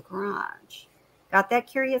of the garage. Got that,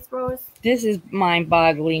 Curious Rose? This is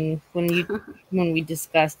mind-boggling. When we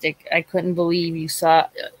discussed it, I couldn't believe you saw.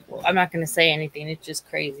 I'm not going to say anything. It's just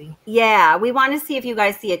crazy. Yeah, we want to see if you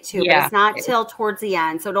guys see it too, but it's not till towards the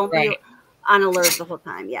end, so don't be on alert the whole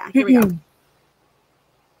time. Yeah, here we go.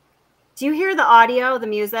 Do you hear the audio, the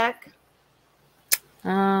music?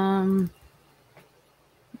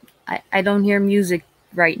 I don't hear music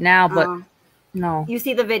right now, but no. You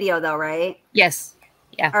see the video though, right? Yes.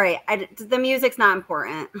 Yeah. All right. The music's not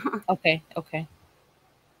important. Okay. Okay.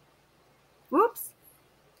 Whoops.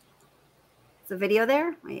 Is the video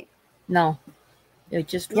there? Wait. No. It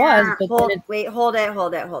just was. But hold it... Wait, hold it.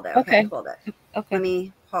 Okay, hold it. Okay. Let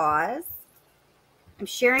me pause. I'm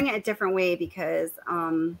sharing it a different way because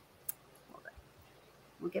hold it.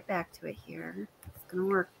 We'll get back to it here. It's gonna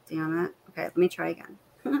work, damn it. Okay, let me try again.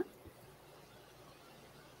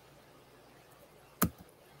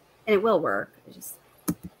 And it will work. I just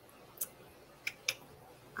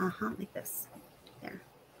like this. There.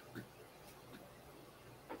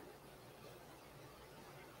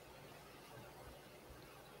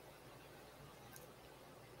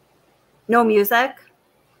 No music?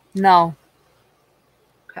 No.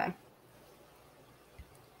 Okay.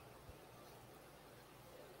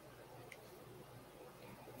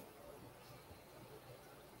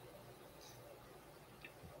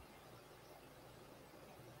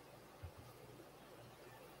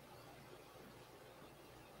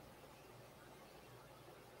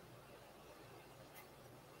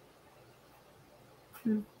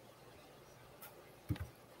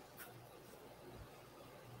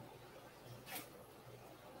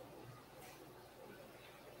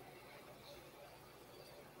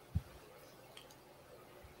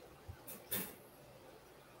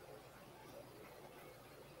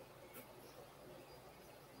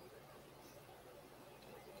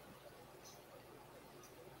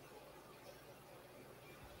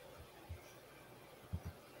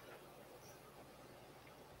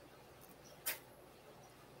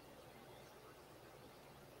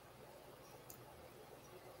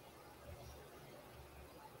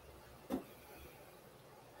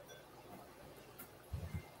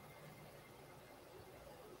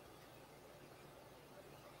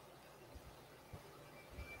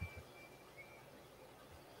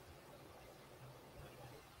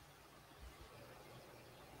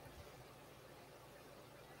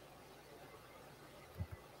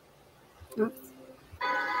 Oops.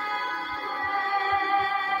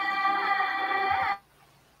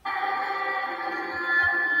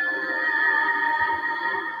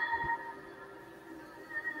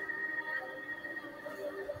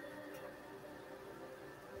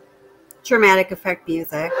 Dramatic effect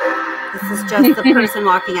music. This is just the person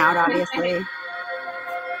walking out, obviously.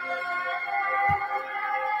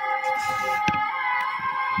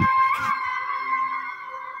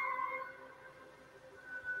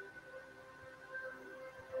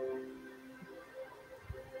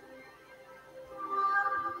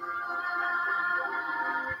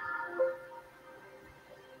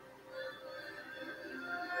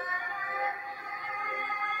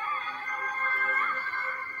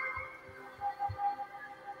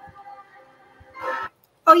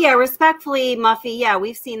 Oh yeah, respectfully, Muffy. Yeah,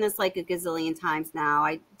 we've seen this like a gazillion times now.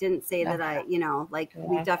 I didn't say that we've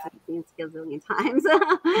definitely seen this a gazillion times.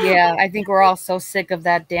 Yeah, I think we're all so sick of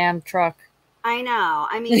that damn truck. I know.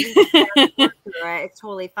 I mean, we just gotta work through it. It's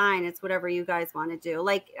totally fine. It's whatever you guys want to do.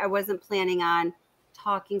 Like, I wasn't planning on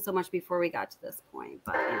talking so much before we got to this point,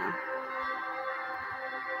 but you know.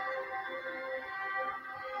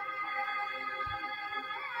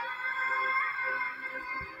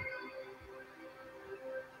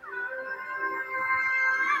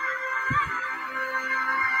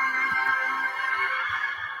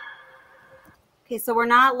 Okay, so we're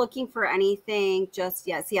not looking for anything just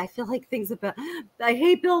yet. See, I feel like I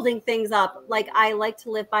hate building things up. Like, I like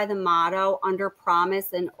to live by the motto, under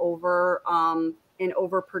promise and overproduce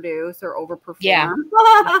or overperform. Yeah.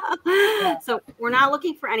 So we're not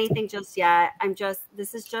looking for anything just yet.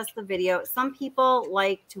 This is just the video. Some people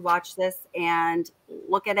like to watch this and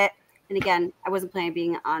look at it. And again, I wasn't planning on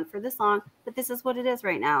being on for this long, but this is what it is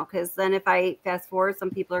right now. Because then if I fast forward,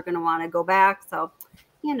 some people are going to want to go back. So,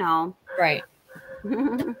 you know. Right.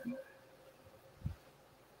 Hi,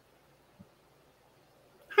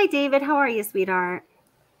 David. How are you, sweetheart?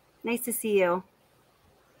 Nice to see you.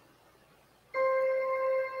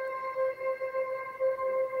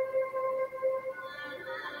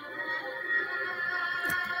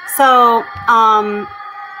 So,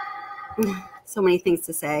 so many things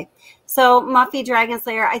to say. So, Muffy Dragon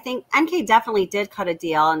Slayer, I think NK definitely did cut a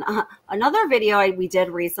deal. And another video we did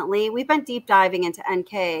recently, we've been deep diving into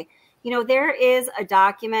NK. You know, there is a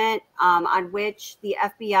document on which the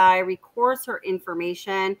FBI records her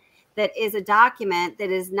information that is a document that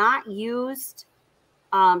is not used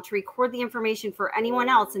to record the information for anyone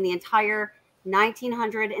else in the entire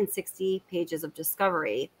 1,960 pages of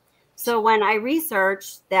discovery. So when I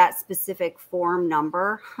researched that specific form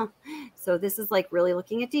number, so this is like really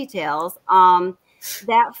looking at details,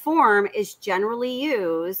 that form is generally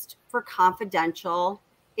used for confidential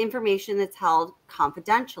information that's held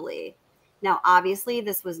confidentially. Now, obviously,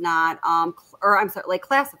 this was not,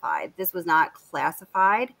 classified. This was not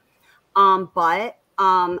classified. But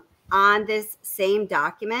on this same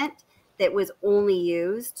document that was only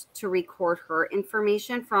used to record her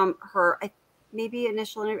information from her, maybe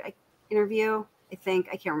initial interview, I think,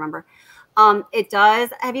 I can't remember. It does.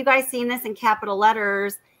 Have you guys seen this in capital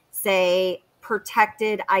letters say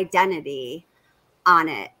protected identity on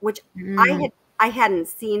it, which I hadn't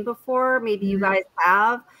seen before. Maybe you guys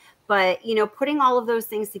have. But, you know, putting all of those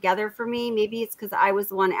things together for me, maybe it's because I was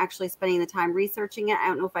the one actually spending the time researching it. I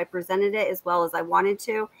don't know if I presented it as well as I wanted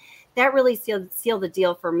to. That really sealed the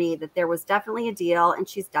deal for me that there was definitely a deal and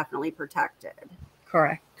she's definitely protected.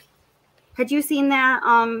 Correct. Had you seen that?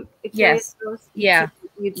 Yes. Yeah.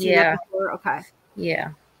 You'd seen that before? Okay.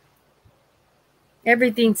 Yeah.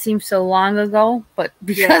 Everything seems so long ago, but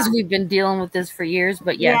because we've been dealing with this for years,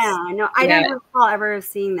 but yes. Yeah, I know. I don't recall ever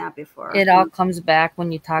seeing that before. It all comes back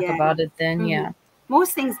when you talk about it then, yeah.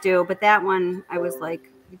 Most things do, but that one, I was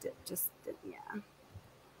like, yeah.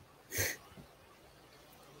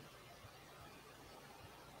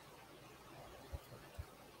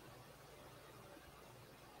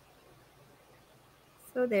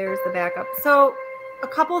 So there's the backup. So a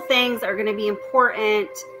couple things are going to be important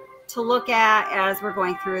to look at as we're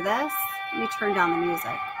going through this. Let me turn down the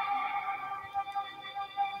music.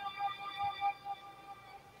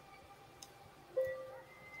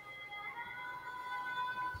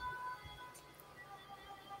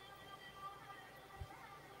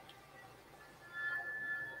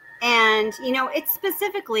 And, you know, it's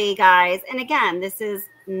specifically, guys, and again, this is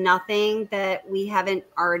nothing that we haven't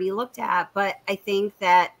already looked at, but I think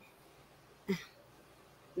that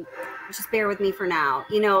just bear with me for now.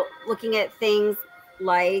 You know, looking at things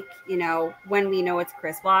like, you know, when we know it's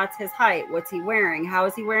Chris Watts, his height, what's he wearing? How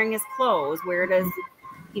is he wearing his clothes? Where does,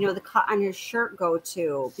 you know, the cut on his shirt go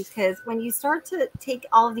to? Because when you start to take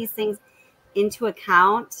all of these things into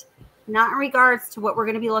account, not in regards to what we're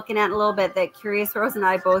going to be looking at in a little bit, that Curious Rose and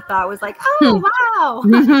I both thought was like, oh, wow.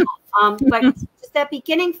 But just that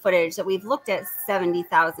beginning footage that we've looked at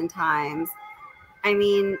 70,000 times. I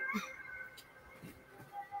mean,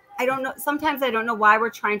 I don't know. Sometimes I don't know why we're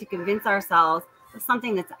trying to convince ourselves of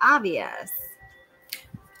something that's obvious.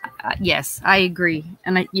 Yes, I agree.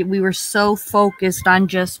 And we were so focused on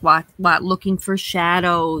just what looking for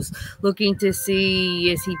shadows, looking to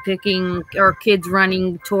see, is he picking, or kids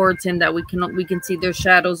running towards him that we can see their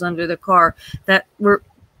shadows under the car, that we're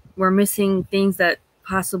missing things that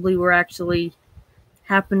possibly were actually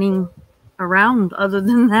happening around other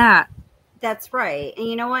than that. That's right. And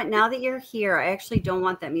you know what? Now that you're here, I actually don't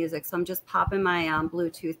want that music. So I'm just popping my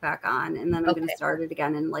Bluetooth back on, and then I'm going to start it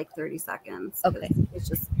again in like 30 seconds. Okay. It's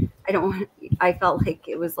just, I felt like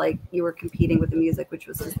it was like you were competing with the music, which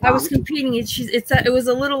was just I was competing. It was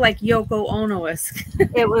a little like Yoko Ono-esque.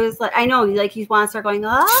 It was like, I know, like you want to start going,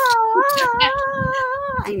 I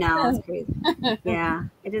know, it's crazy. Yeah,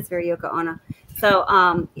 it is very Yoko Ono. So,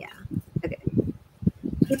 yeah. Okay.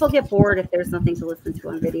 People get bored if there's nothing to listen to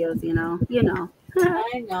on videos, you know.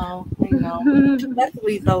 I know.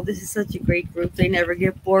 Luckily, though, this is such a great group. They never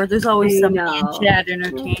get bored. There's always somebody in chat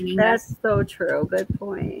entertaining. That's so true. Good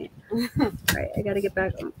point. All right, I got to get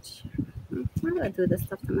back. Why do I do this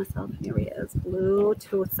stuff to myself? Here he is.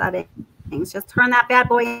 Bluetooth settings. Just turn that bad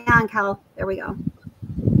boy on, Cal. There we go.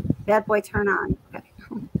 Bad boy, turn on. Okay.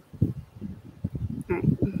 All right.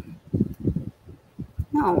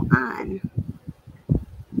 No, on.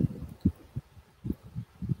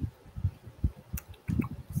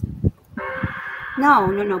 No,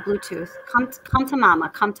 Bluetooth. Come to mama.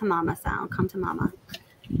 Come to mama sound. Come to mama.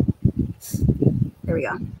 There we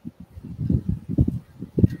go.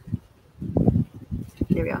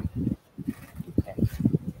 There we go. Okay.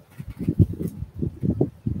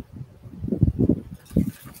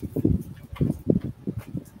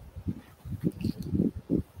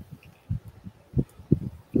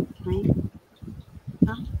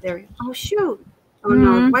 Oh, there we go. Oh, shoot. Oh,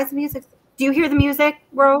 no. Why is the music? Do you hear the music,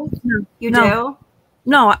 Rose? No. You do?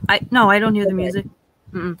 No, I don't hear the music.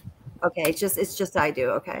 Okay, it's just I do.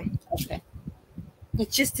 Okay.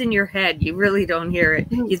 It's just in your head. You really don't hear it.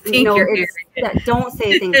 You think you're hearing it. Don't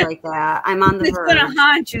say things like that. I'm on the verge. It's gonna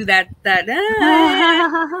haunt you. That.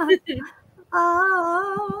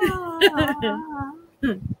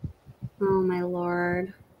 Oh my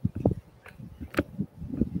Lord.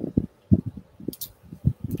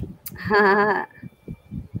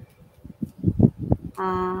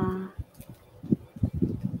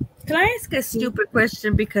 Can I ask a stupid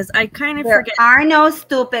question because I kind of There forget? are no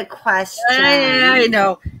stupid questions. I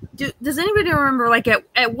know. Does anybody remember like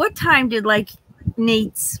at what time did like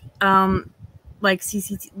Nate's like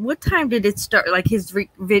CCT? What time did it start? Like his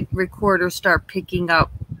recorder start picking up?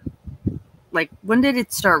 Like when did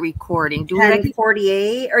it start recording?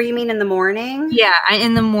 10:48, or you mean in the morning? Yeah,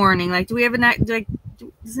 in the morning. Like, do we have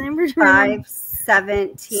does anybody remember?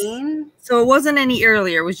 5:17. So it wasn't any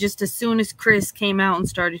earlier. It was just as soon as Chris came out and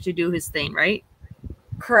started to do his thing, right?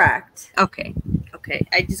 Correct. Okay.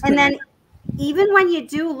 I just and then even when you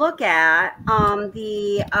do look at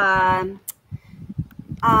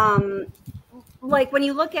like when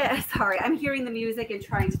you look at, sorry, I'm hearing the music and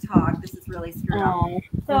trying to talk. This is really screwed up.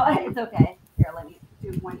 So it's okay. Here, let me do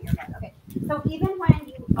one earbud. Okay. So even when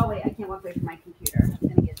you, oh wait, I can't walk away from my computer. It's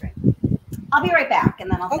gonna get right. I'll be right back,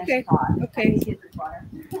 and then I'll finish the thought. Okay.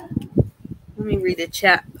 Let me read the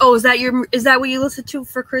chat. Oh, is that what you listen to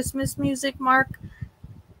for Christmas music, Mark?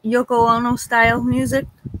 Yoko Ono style music?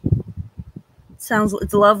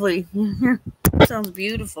 It's lovely. Sounds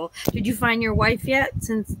beautiful. Did you find your wife yet?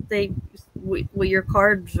 Since with your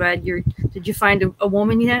cards read, did you find a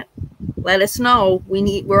woman yet? Let us know.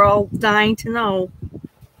 We're all dying to know.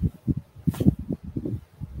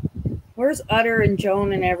 Where's Utter and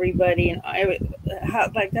Joan and everybody? And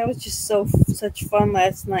that was just such fun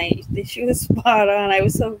last night. She was spot on. I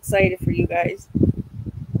was so excited for you guys.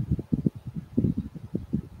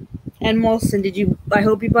 And Molson, I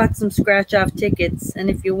hope you bought some scratch off tickets. And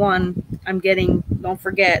if you won, don't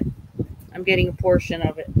forget, I'm getting a portion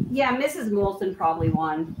of it. Yeah, Mrs. Molson probably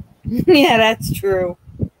won. Yeah, that's true.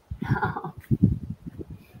 All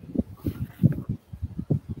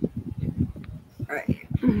right.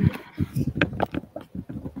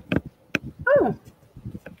 Oh.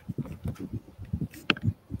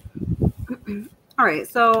 All right,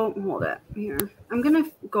 so hold it here. I'm going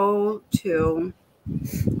to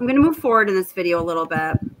move forward in this video a little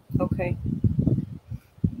bit. Okay.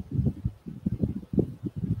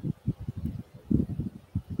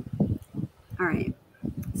 All right.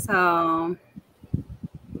 So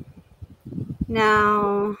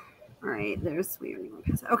now, all right, there's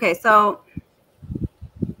okay, so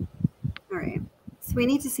all right. So we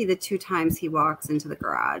need to see the 2 times he walks into the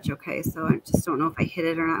garage. Okay, so I just don't know if I hit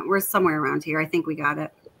it or not. We're somewhere around here. I think we got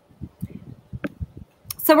it.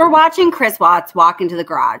 So we're watching Chris Watts walk into the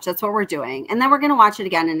garage. That's what we're doing. And then we're going to watch it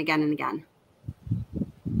again and again and again.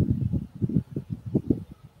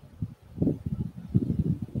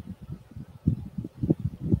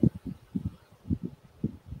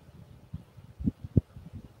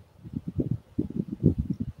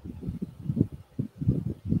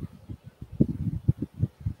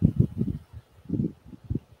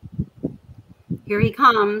 Here he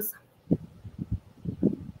comes.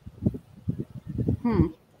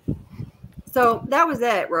 So that was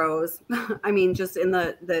it, Rose. I mean, just in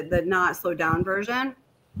the not slowed down version.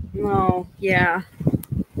 No, yeah.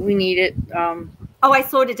 We need it. Oh, I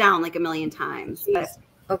slowed it down like a million times. But,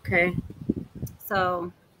 okay.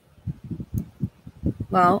 So.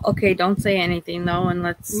 Well, okay, don't say anything though, and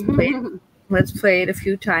let's play it. Let's play it a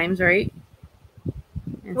few times, right?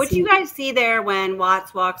 What do you guys see there when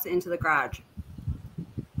Watts walks into the garage?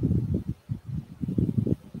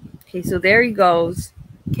 Okay, so there he goes.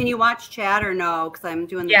 Can you watch chat or no? Because I'm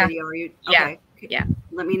doing the video. Are you okay? Yeah.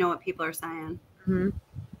 Let me know what people are saying. Mm-hmm.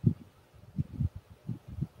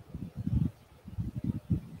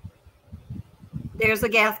 There's a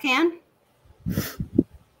gas can.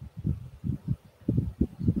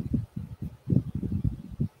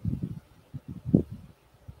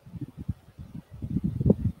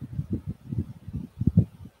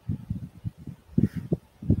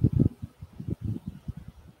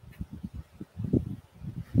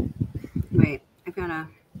 Wait, I've got to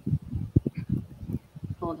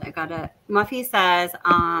hold it. I got it. Muffy says,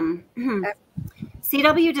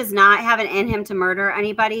 CW does not have it in him to murder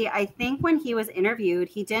anybody. I think when he was interviewed,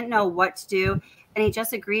 he didn't know what to do, and he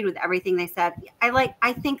just agreed with everything they said.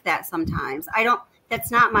 I think that sometimes. That's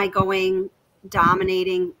not my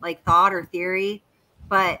dominating like thought or theory,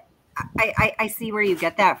 but I see where you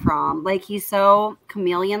get that from. Like, he's so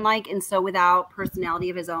chameleon-like and so without personality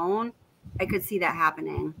of his own. I could see that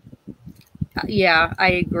happening. Yeah, I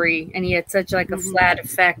agree. And he had such like a flat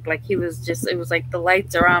effect. Like it was like the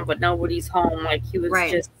lights are on, but nobody's home. Like he was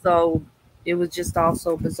it was just all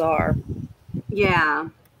so bizarre. Yeah.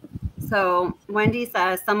 So Wendy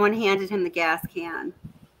says someone handed him the gas can.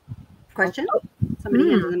 Question? Somebody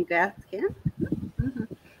handed him gas can?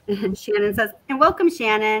 And Shannon says, and welcome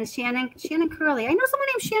Shannon. Shannon Curley. I know someone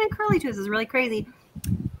named Shannon Curley too. This is really crazy.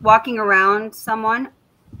 Walking around someone.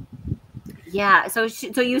 Yeah. So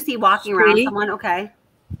you see walking around someone? Okay.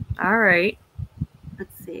 All right.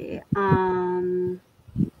 Let's see.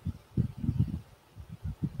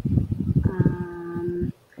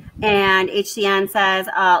 And HCN says,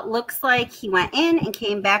 looks like he went in and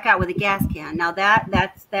came back out with a gas can. Now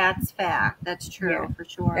that's fact. That's true for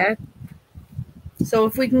sure. So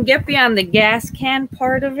if we can get beyond the gas can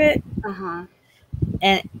part of it,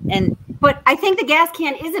 but I think the gas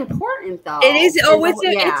can is important though. It is. Oh,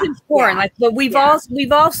 it's important. Like, but we've all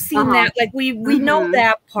seen that. Like we know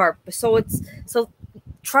that part. So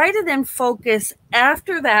try to then focus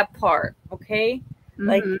after that part. Okay,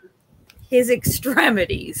 like his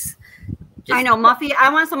extremities. I know, Muffy.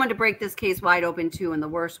 I want someone to break this case wide open too in the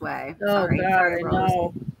worst way. Oh God, I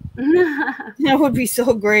know. That would be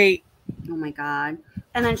so great. Oh my God.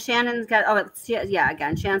 And then Shannon's got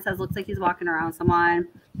again. Shannon says looks like he's walking around someone,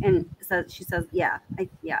 and she says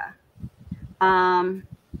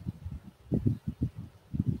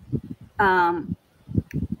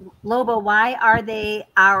Lobo, why are they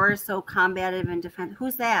ours so combative and defensive?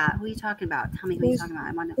 Who's that? Who are you talking about? Tell me who you're talking about.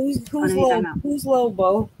 I want to. Who's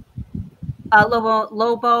Lobo?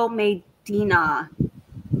 Lobo Medina,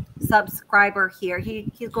 subscriber here.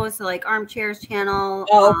 He goes to like Armchair's channel.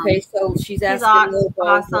 Oh, okay. So she's asking Lobo.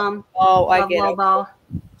 Awesome. Oh, I get Lobo. it.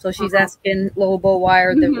 So she's asking Lobo, why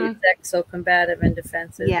are the sex so combative and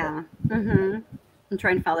defensive? Yeah. I'm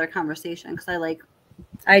trying to follow their conversation because I like.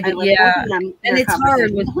 And it's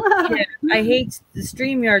hard with. I hate the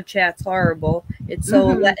StreamYard chat's horrible. It's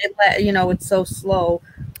so it's so slow.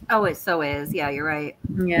 Oh, it so is. Yeah, you're right.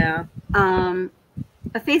 Yeah.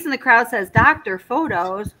 A face in the crowd says, "Doctor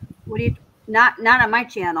photos." What do you? Not on my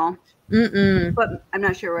channel. But I'm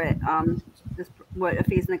not sure what a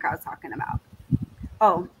face in the crowd's talking about.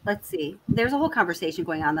 Oh, let's see. There's a whole conversation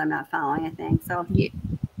going on that I'm not following. I think so.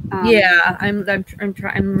 Yeah. I'm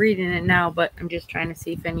reading it now, but I'm just trying to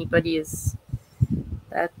see if anybody is.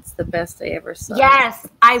 That's the best I ever saw. Yes,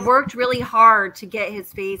 I worked really hard to get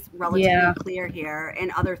his face relatively clear here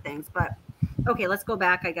and other things, but okay, let's go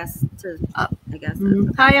back. I guess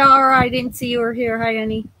Hi, Aura. I didn't see you were here. Hi,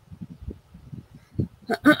 Annie.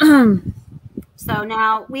 So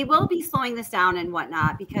now we will be slowing this down and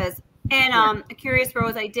whatnot because, a Curious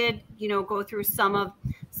Rose, I did, go through some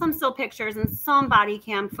still pictures and some body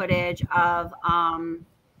cam footage of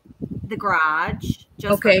the garage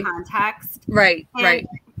just for context. Right.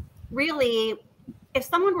 Really, if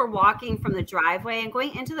someone were walking from the driveway and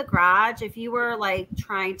going into the garage, if you were like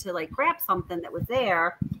trying to like grab something that was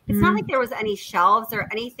there, it's not like there was any shelves or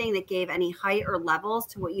anything that gave any height or levels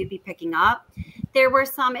to what you'd be picking up. There were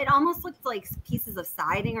some, it almost looked like pieces of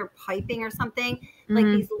siding or piping or something, like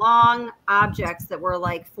these long objects that were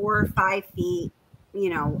like 4 or 5 feet,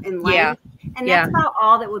 in length. Yeah. And that's about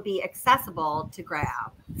all that would be accessible to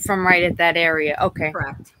grab. From right at that area. Okay.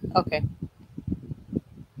 Correct. Okay.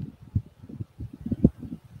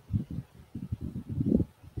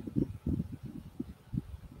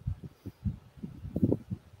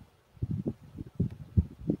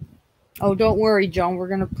 Oh, don't worry, Joan. We're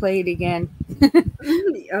going to play it again.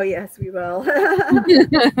 Oh, yes, we will.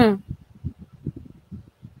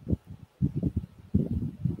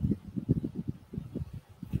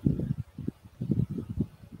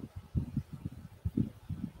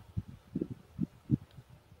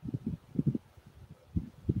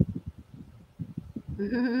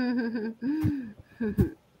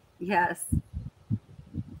 Yes.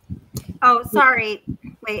 Oh, sorry.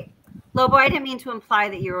 Wait. Lobo, I didn't mean to imply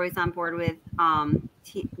that you're always on board with AD.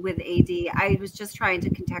 I was just trying to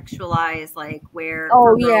contextualize like where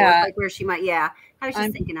like where she might I was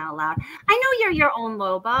just thinking out loud. I know you're your own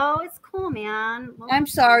Lobo. It's cool, man. Lobo's I'm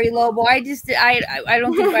sorry, Lobo. I don't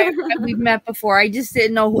think we've met before. I just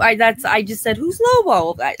didn't know who I just said, who's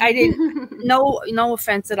Lobo? I didn't no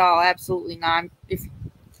offense at all. Absolutely not. It's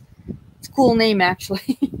a cool name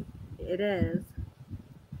actually. It is.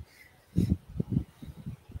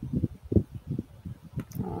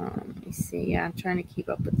 Let me see. Yeah, I'm trying to keep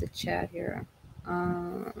up with the chat here. Yeah,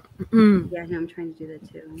 no, I'm trying to do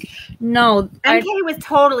that too. No, MK was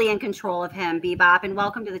totally in control of him, Bebop, and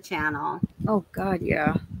welcome to the channel. Oh God,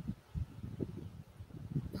 yeah.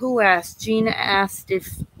 Who asked? Gina asked if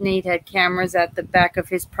Nate had cameras at the back of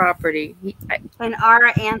his property. And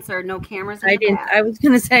Ara answered, "No cameras." I didn't. I was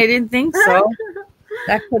gonna say I didn't think so.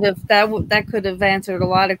 that could have answered a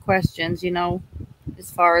lot of questions, as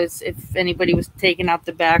far as if anybody was taken out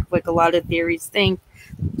the back, like a lot of theories think.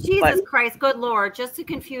 Jesus Christ, good Lord. Just to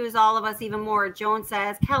confuse all of us even more, Joan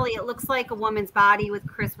says, Kelly, it looks like a woman's body with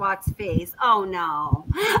Chris Watts' face. Oh, no.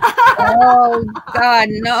 Oh, God,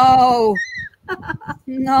 no.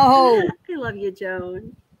 No. I love you,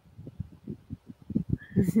 Joan.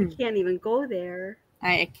 I can't even go there.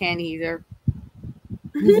 I can't either.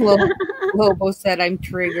 Lobo said I'm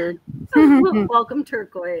triggered. Welcome,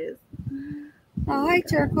 Turquoise. Oh, hi,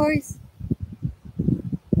 Turquoise.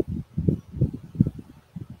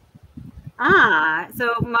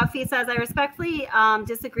 So Muffy says, I respectfully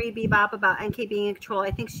disagree, Bebop, about NK being in control.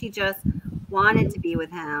 I think she just wanted to be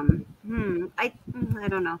with him. I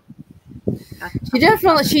don't know.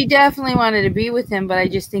 She definitely wanted to be with him, but I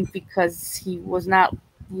just think because he was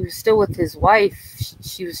still with his wife,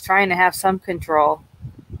 she was trying to have some control.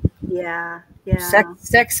 Yeah.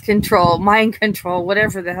 Sex control, mind control,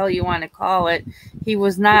 whatever the hell you want to call it. He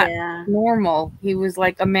was not normal. He was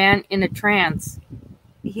like a man in a trance.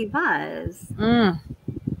 He was. Okay.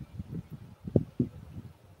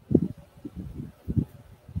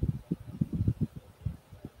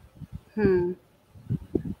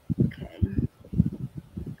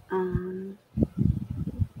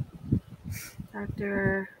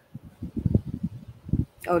 Dr.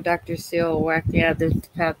 Oh, Dr. Seal Wack, yeah, the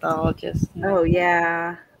pathologist. Oh,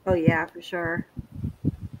 yeah, for sure.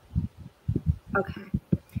 Okay.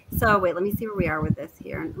 So, wait, let me see where we are with this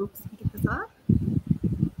here. And oops, let me get this off.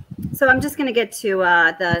 So I'm just going to get to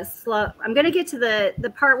I'm going to get to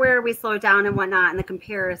the part where we slow down and whatnot and the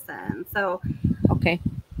comparison. So, okay.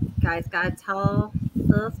 Guys, got to tell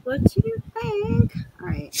us what you think. All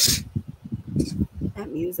right. That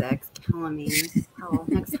music's killing me. Oh,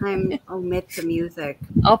 next time, omit the music.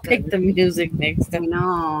 I'll pick the music next time. I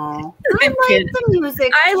know. I like the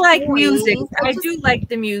music. I like music. I do like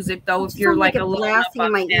the music, though. If you're like alone blasting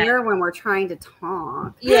in my ear when we're trying to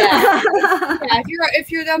talk. Yeah. If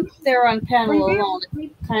you're up there on panel alone,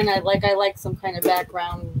 it's kind of like I like some kind of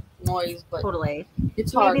background noise, but totally.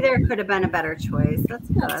 It's hard. Maybe there could have been a better choice. That's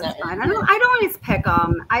fine. I don't always pick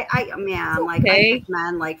them. I pick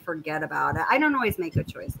men, like, forget about it. I don't always make good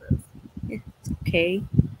choices. It's okay.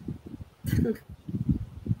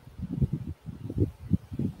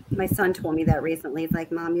 My son told me that recently. He's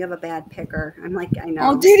like, Mom, you have a bad picker. I'm like, I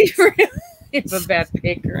know. Oh, did he really? It's a bad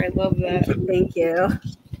picker. I love that. Thank you.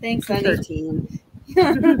 Thanks, honey. 13.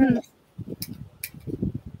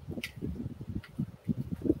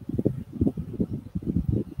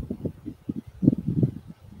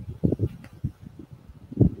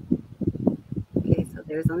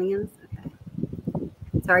 There's onions. Okay.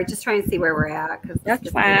 Sorry, just trying to see where we're at. That's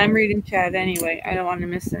fine. I'm reading chat anyway. I don't want to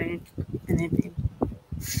miss anything.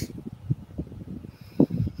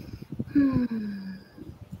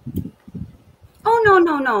 Oh,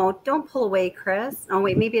 no. Don't pull away, Chris. Oh,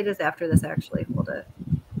 wait. Maybe it is after this, actually. Hold it.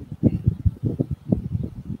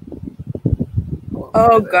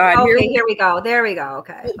 Oh, God. Okay, here we go. There we go.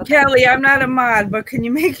 Okay. Kelly, I'm not a mod, but can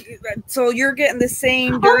you make so you're getting the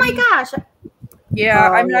same dirty... Oh, my gosh. Yeah,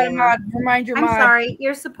 I'm not a mod. Remind your mod. I'm sorry.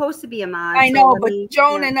 You're supposed to be a mod. I know, but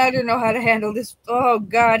Joan and I don't know how to handle this. Oh,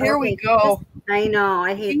 God. Here we go. I know.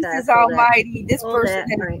 I hate that. Jesus almighty. This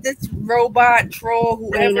person, this robot troll,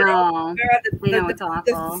 whoever. I know. It's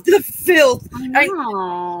awful. The filth. I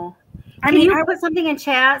know. Can you put something in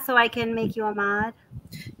chat so I can make you a mod?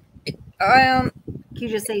 Can you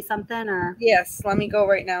just say something or? Yes. Let me go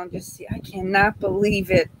right now and just see. I cannot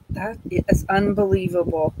believe it. That is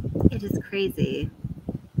unbelievable. It is crazy.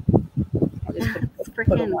 It's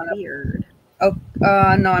freaking weird. Oh,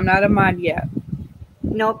 no, I'm not a mod yet.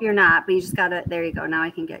 Nope, you're not. But you just gotta. There you go. Now I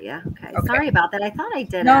can get you. Okay. Sorry about that. I thought I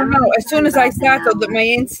did. No. As soon as I saw that, my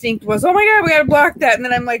instinct was, "Oh my God, we gotta block that," and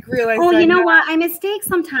then I'm like, realized. Oh, you know what? I mistake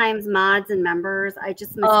sometimes mods and members. I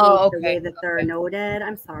just mistake the way that they're noted.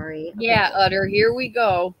 I'm sorry. Yeah, Utter. Here we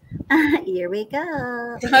go. Here we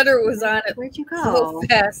go. Utter was on it. Where'd you go? So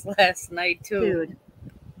fast last night too, dude.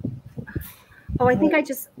 Oh, I think I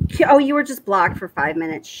just. Oh, you were just blocked for 5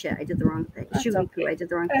 minutes. Shit, I did the wrong thing. Shoot me through. I did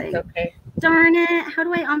the wrong thing. Okay. Darn it! How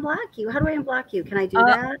do I unblock you? How do I unblock you? Can I do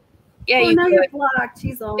that? Yeah, you can. You're blocked.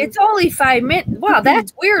 Jeez, it's only 5 minutes. Wow,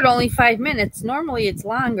 that's weird. Only 5 minutes. Normally, it's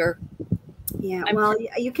longer. Yeah. Well,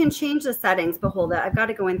 you can change the settings, but hold it. I've got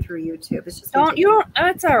to go in through YouTube. It's just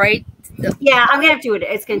That's all right. Yeah, I'm gonna have to do it.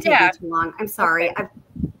 It's gonna take me too long. I'm sorry. Okay.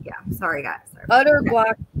 Sorry, guys. Sorry. Utter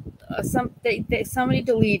block. Somebody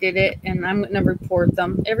deleted it, and I'm gonna report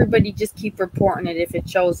them. Everybody just keep reporting it if it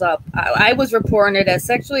shows up. I was reporting it as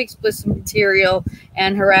sexually explicit material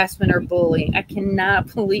and harassment or bullying. I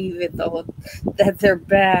cannot believe it though that they're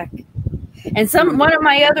back. And one of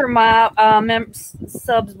my other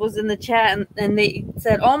subs was in the chat, and they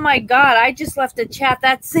said, "Oh my God, I just left a chat.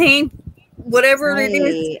 That same whatever it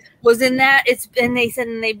is was in that." And they said,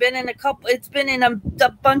 and they've been in a couple. It's been in a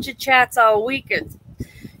bunch of chats all week.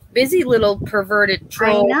 busy little perverted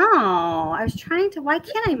troll. I know. I was trying to. Why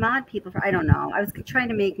can't I mod people? I don't know. I was trying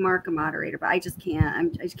to make Mark a moderator, but I just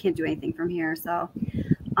can't. I just can't do anything from here. So,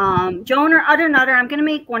 Joan or Utter Nutter, I'm gonna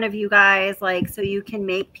make one of you guys like so you can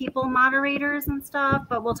make people moderators and stuff.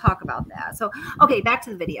 But we'll talk about that. So, okay, back to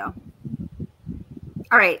the video.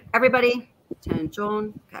 All right, everybody,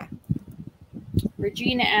 attention. Okay.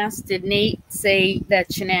 Regina asked, did Nate say that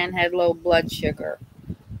Shanann had low blood sugar?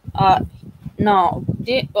 No.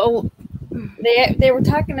 They were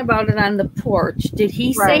talking about it on the porch. Did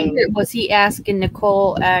he say that? Was he asking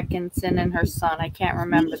Nicole Atkinson and her son? I can't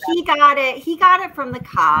remember. He got it. He got it from the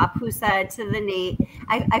cop who said to the Nate.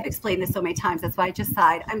 I've explained this so many times. That's why I just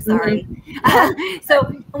sighed. I'm sorry. So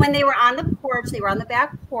when they were on the porch, they were on the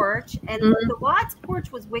back porch, and the Watts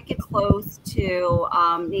porch was wicked close to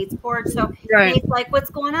Nate's porch. So Nate's like, "What's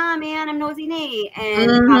going on, man? I'm nosy Nate." And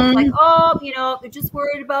the cop's like, "Oh, you know, they're just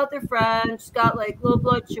worried about their friend. She's got like low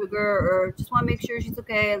blood sugar, or just want to make sure she's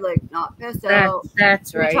okay, like not pissed out."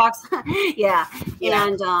 That's right. Talks, yeah,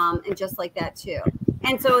 and just like that too.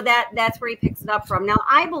 And so that's where he picks it up from. Now,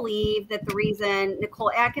 I believe that the reason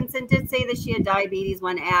Nicole Atkinson did say that she had diabetes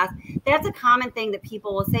when asked, that's a common thing that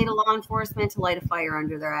people will say to law enforcement to light a fire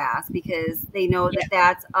under their ass because they know that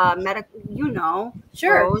that's medical,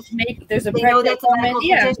 Sure. Rose, there's a pregnant woman.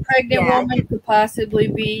 Yeah, pregnant woman could possibly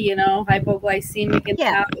be, hypoglycemic. And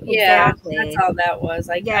exactly. That's how that was.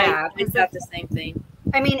 I thought the same thing.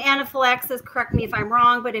 I mean, anaphylaxis, correct me if I'm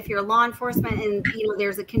wrong, but if you're law enforcement and,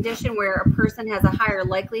 there's a condition where a person has a higher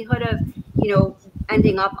likelihood of,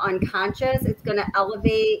 ending up unconscious, it's going to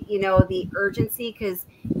elevate, the urgency because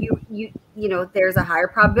there's a higher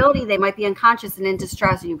probability they might be unconscious and in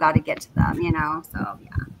distress and you've got to get to them, so yeah.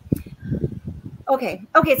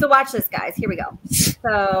 Okay, so watch this, guys. Here we go.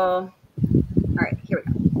 So, all right, here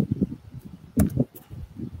we go.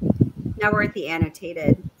 Now we're at the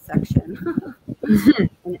annotated section.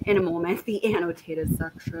 In a moment, the annotated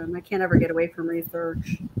section. I can't ever get away from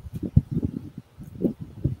research.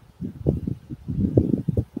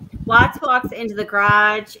 Watts walks into the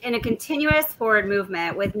garage in a continuous forward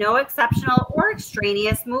movement with no exceptional or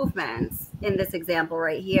extraneous movements in this example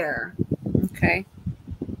right here. Okay.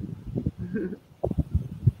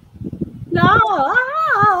 No,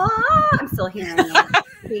 I'm still hearing it.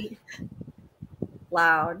 See?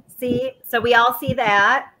 Loud. See? So we all see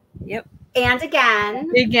that. Yep. And again.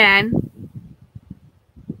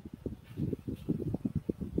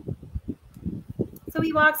 So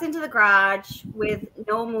he walks into the garage with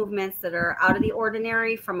no movements that are out of the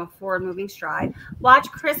ordinary from a forward moving stride. Watch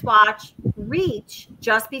Chris Watts reach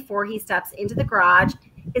just before he steps into the garage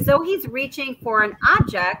as though he's reaching for an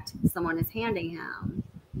object someone is handing him.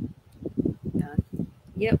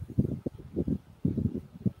 Yep.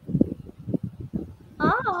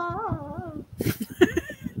 Oh.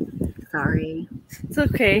 Sorry. It's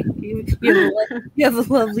okay. You have a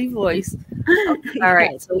lovely voice. All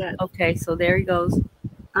right. So there he goes.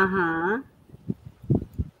 Uh-huh.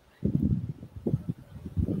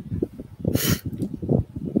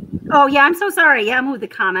 Oh, yeah, I'm so sorry. Yeah, move the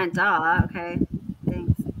comment. Duh. Okay.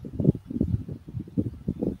 Thanks.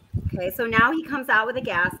 Okay, so now he comes out with a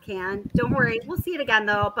gas can. Don't worry. We'll see it again,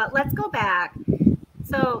 though. But let's go back.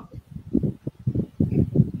 So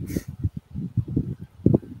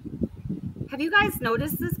have you guys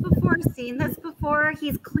noticed this before, seen this before?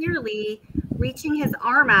 He's clearly reaching his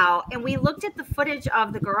arm out. And we looked at the footage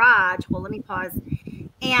of the garage. Well, let me pause.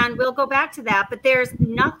 And we'll go back to that. But there's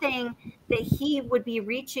nothing that he would be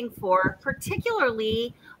reaching for,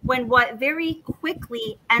 particularly when what very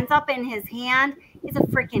quickly ends up in his hand is a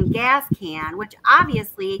freaking gas can, which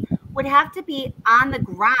obviously would have to be on the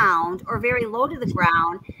ground or very low to the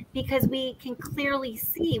ground because we can clearly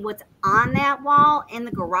see what's on that wall in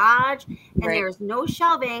the garage, and there's no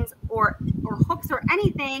shelvings or hooks or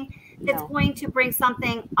anything that's going to bring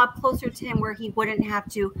something up closer to him where he wouldn't have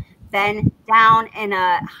to bend down in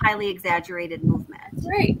a highly exaggerated movement.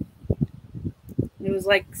 Right. It was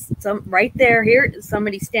like some right there. Here,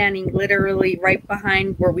 somebody standing literally right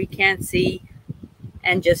behind where we can't see,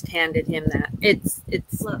 and just handed him that. It's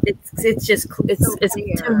just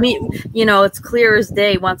to me, it's clear as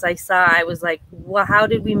day. Once I saw, I was like, well, how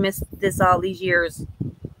did we miss this all these years?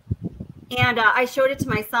 And I showed it to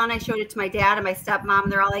my son, I showed it to my dad and my stepmom.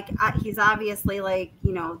 And they're all like, he's obviously like,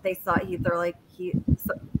 they saw they're like,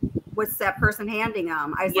 what's that person handing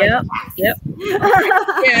him? I was like, yes.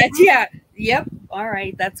 Yep. Yep. All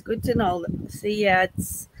right. That's good to know. See, yeah,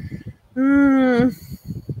 it's.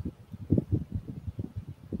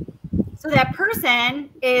 So that person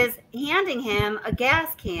is handing him a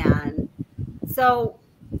gas can. So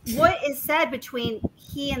what is said between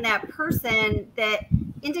he and that person that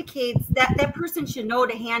indicates that that person should know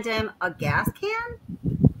to hand him a gas can.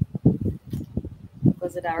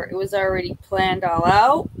 It was already planned all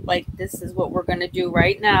out. Like, this is what we're going to do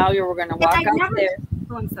right now. We're going to walk out there.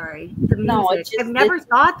 Oh, I'm sorry. The music. No, it's just, I've never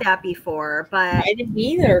thought that before, but I didn't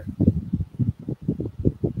either.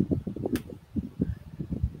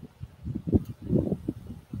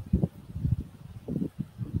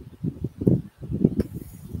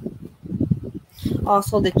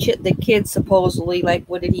 Also, the kids supposedly, like,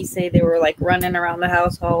 what did he say? They were like running around the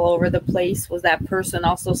house all over the place. Was that person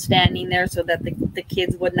also standing there so that the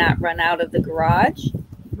kids would not run out of the garage?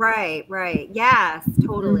 Right. Yes,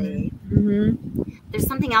 totally. Mm-hmm. There's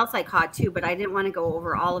something else I caught too, but I didn't want to go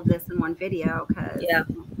over all of this in one video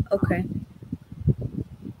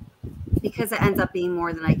because it ends up being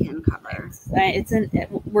more than I can cover.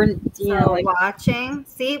 We're watching.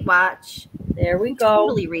 See, watch. There we go.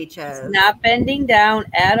 Totally reaches. He's not bending down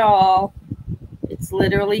at all. It's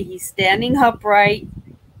literally, he's standing upright.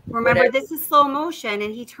 Remember, this is slow motion,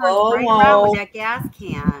 and he turns right around with that gas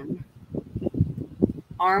can.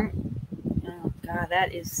 Oh God,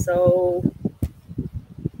 that is so.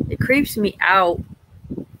 It creeps me out.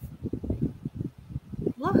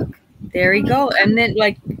 Look. There we go, and then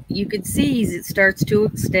like you could see, it starts to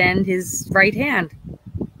extend his right hand.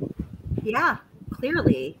 Yeah,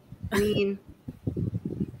 clearly. I mean,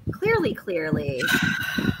 clearly.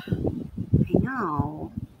 I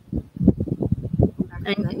know.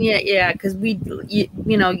 And yeah, because you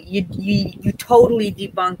totally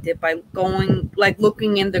debunked it by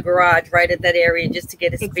looking in the garage right at that area just to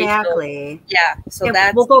get a space. Exactly. Yeah. So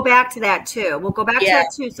we'll go back to that too.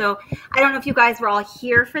 So I don't know if you guys were all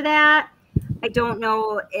here for that. I don't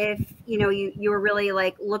know if you were really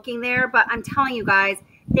like looking there, but I'm telling you guys,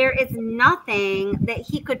 there is nothing that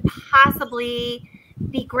he could possibly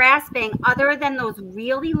be grasping other than those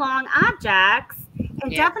really long objects,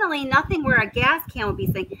 and definitely nothing where a gas can would be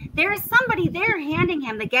sitting. There is somebody there handing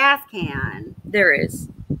him the gas can. There is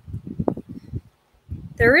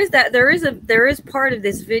part of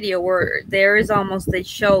this video where there is almost, they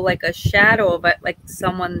show like a shadow of it, like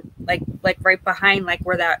someone like right behind, like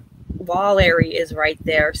where that wall area is right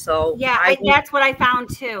there. So that's what I found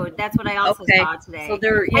too. That's what I also saw today. So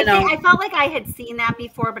there, I felt like I had seen that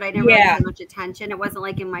before, but I didn't really pay much attention. It wasn't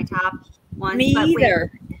like in my top ones. Me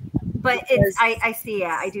either. But it's I see it.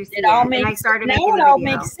 I do see it. All and I started now making it all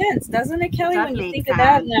makes sense, doesn't it, Kelly? When you think of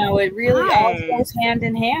that now, it really all goes hand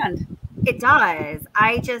in hand. It does.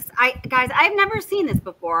 Guys, I've never seen this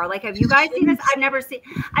before. Like, have you guys seen this? I've never seen.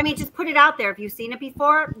 I mean, just put it out there. If you've seen it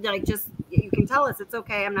before, like, just you can tell us. It's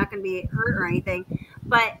okay. I'm not going to be hurt or anything.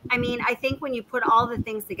 But I mean, I think when you put all the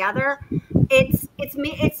things together, it's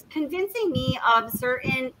convincing me of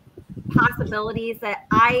certain possibilities that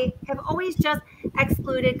I have always just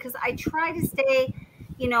excluded because I try to stay.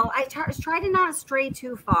 I try to not stray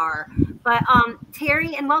too far. But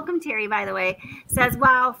Terry, and welcome Terry, by the way, says,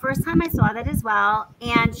 wow, first time I saw that as well.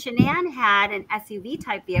 And Shanann had an SUV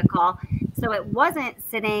type vehicle, so it wasn't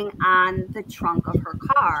sitting on the trunk of her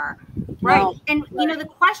car. Right. No. And, the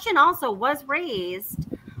question also was raised,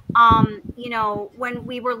 when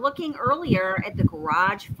we were looking earlier at the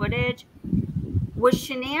garage footage, was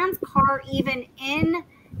Shanann's car even in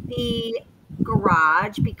the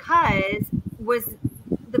garage? Because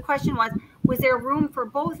the question was there room for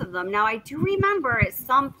both of them? Now, I do remember at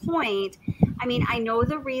some point, I mean, I know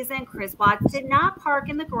the reason Chris Watts did not park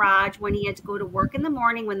in the garage when he had to go to work in the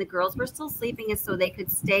morning when the girls were still sleeping is so they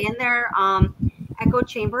could stay in their echo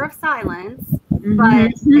chamber of silence, and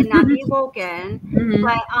not be woken. Mm-hmm.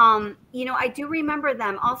 But, I do remember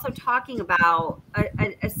them also talking about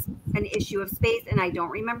an issue of space, and I don't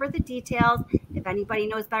remember the details. If anybody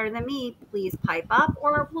knows better than me, please pipe up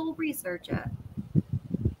or we'll research it.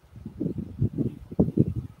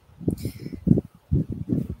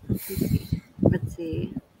 Let's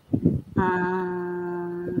see.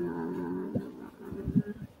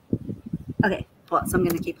 Okay. Well, so I'm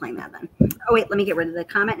going to keep playing that then. Oh, wait, let me get rid of the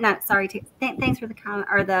comment. No, sorry. Thanks for the comment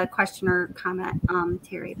or the questioner comment,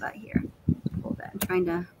 Terry, but here. Hold that. I'm trying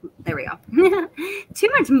to. There we go. Too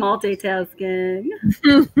much multitasking.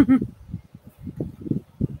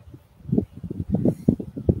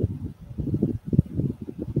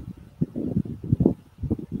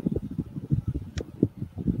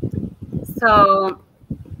 So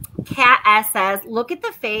Kat S says, look at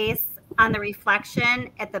the face on the reflection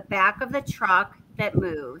at the back of the truck that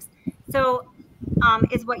moves. So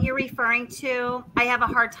is what you're referring to? I have a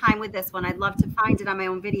hard time with this one. I'd love to find it on my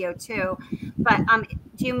own video too. But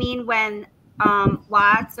do you mean when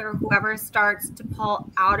Watts or whoever starts to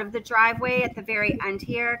pull out of the driveway at the very end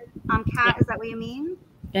here? Kat, is that what you mean?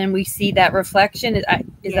 and we see that reflection. That's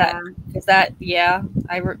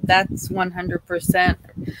 100%.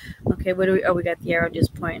 Okay, what do we? Oh, we got the arrow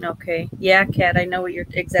just pointing. Okay, yeah, Kat, I know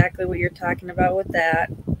exactly what you're talking about with that.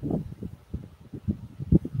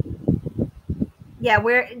 Yeah,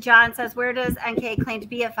 where John says, where does NK claim to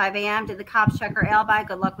be at 5 a.m.? Did the cops check her alibi?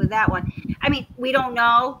 Good luck with that one. I mean, we don't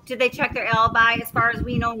know. Did they check their alibi? As far as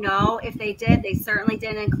we know, no. If they did, they certainly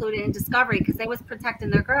didn't include it in discovery because they was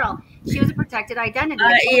protecting their girl. She was a protected identity.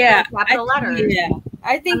 Capital letters. Yeah,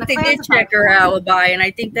 I think they did check her alibi, and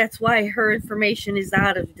I think that's why her information is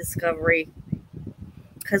out of discovery.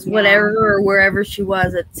 Because whatever or wherever she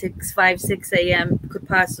was at 6 a.m. could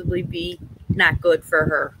possibly be not good for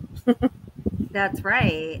her. That's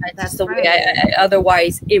right. That's right.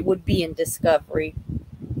 Otherwise, it would be in discovery.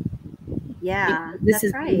 Yeah, this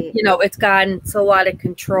is right. You know, it's gotten so out of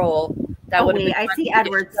control. That would. I see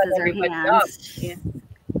Edward Scissorhands. Yeah.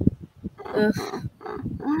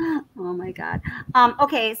 Oh my God.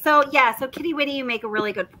 Okay, so so Kitty Witty, you make a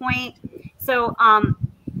really good point. So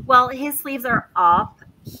well, his sleeves are up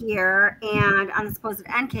here, and on the supposed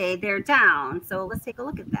NK, they're down. So let's take a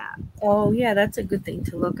look at that. Oh yeah, that's a good thing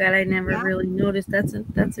to look at. I never really noticed. That's a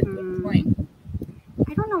good point.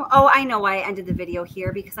 I don't know. Oh, I know why I ended the video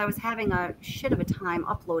here, because I was having a shit of a time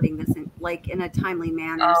uploading this in a timely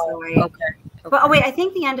manner. But wait, I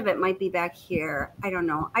think the end of it might be back here. I don't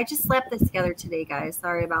know. I just slapped this together today, guys.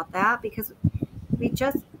 Sorry about that, because we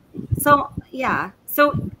just So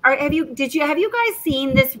have you guys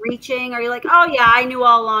seen this reaching? Are you like, oh yeah, I knew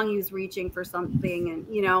all along he was reaching for something, and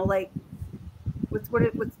like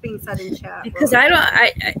what's being said in chat? Because I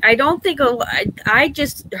don't think I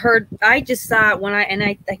just saw it when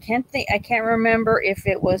I can't remember if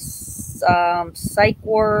it was Psych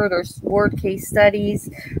Word or Word Case Studies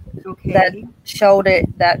that showed it,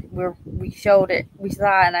 we saw it,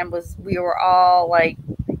 and we were all like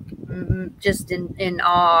just in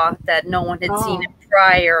awe that no one had seen it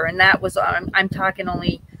prior, and that was I'm talking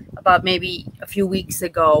only about maybe a few weeks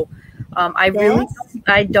ago. I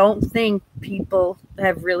don't think people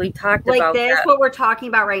have really talked about this. What we're talking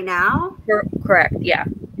about right now. Correct. Yeah.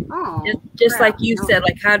 Oh, just like you said,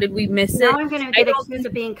 like how did we miss it? Now I'm going to get accused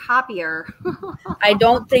of being copier. I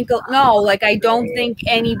don't think I don't think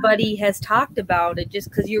anybody has talked about it, just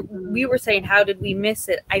because we were saying how did we miss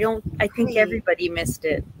it? I think everybody missed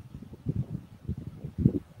it.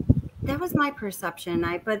 That was my perception.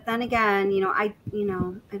 But then again, I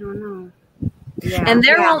don't know. Yeah. And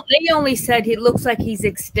they only said he looks like he's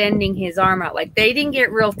extending his arm out. Like, they didn't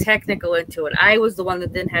get real technical into it. I was the one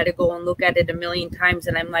that then had to go and look at it a million times,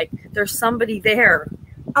 and I'm like, there's somebody there.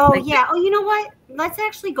 Oh, yeah. Oh, you know what? Let's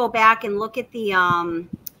actually go back and look at the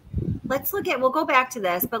we'll go back to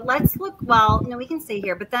this, but let's look, we can stay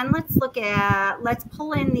here, but then let's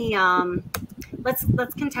pull in the let's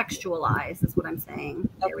contextualize is what I'm saying.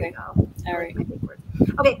 There we go. All right.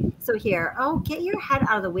 Okay, so here. Oh, get your head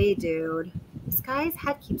out of the way, dude. This guy's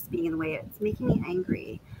head keeps being in the way. It's making me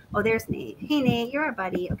angry. Oh, there's Nate. Hey, Nate, you're our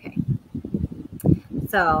buddy. Okay.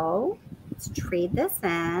 So let's trade this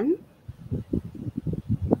in.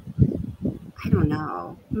 I don't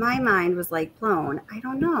know. My mind was like blown. I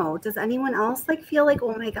don't know. Does anyone else feel like,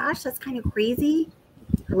 oh my gosh, that's kind of crazy?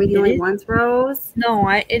 Are we the only ones, Rose? No,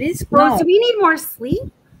 it is. Rose, do we need more sleep?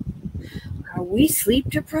 Are we sleep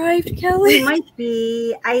deprived, Kelly? We might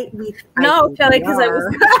be. No, Kelly, because I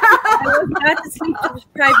was not sleep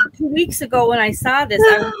deprived 2 weeks ago when I saw this.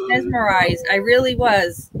 I was mesmerized. I really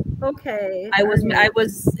was. Okay. I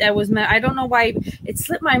don't know why it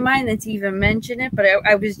slipped my mind to even mention it, but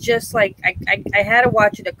I was just like, I had to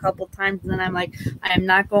watch it a couple times, and then I'm like, I am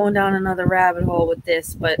not going down another rabbit hole with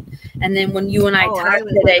this. And then when you and I talked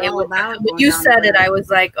today, when you said it, I was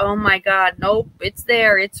like, oh my God, nope, it's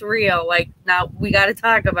there, it's real. Like, now we got to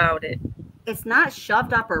talk about it. It's not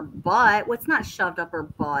shoved up her butt. What's not shoved up her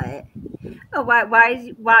butt? Oh,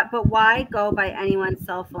 why go by anyone's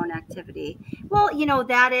cell phone activity? Well,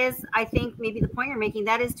 that is, I think maybe the point you're making,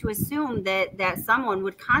 that is to assume that someone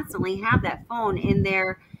would constantly have that phone in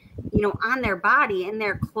their, on their body, in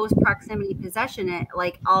their close proximity possession at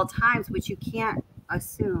all times, which you can't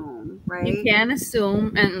assume, right? You can't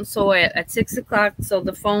assume. And so at 6 o'clock, so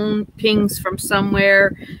the phone pings from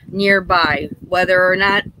somewhere nearby, whether or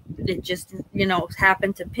not it just,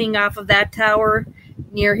 happened to ping off of that tower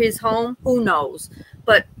near his home, who knows?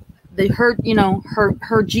 But her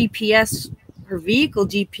GPS, her vehicle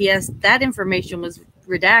GPS, that information was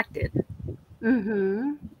redacted.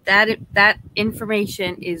 Mm-hmm. That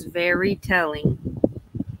information is very telling.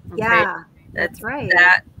 Okay? Yeah, that's right.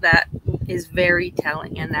 That is very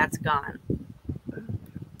telling, and that's gone.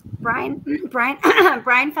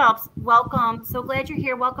 Brian Phelps, welcome. So glad you're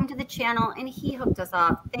here. Welcome to the channel. And he hooked us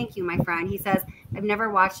up. Thank you, my friend. He says, I've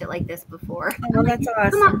never watched it like this before. Oh, that's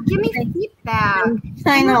awesome. Come on, give me feedback.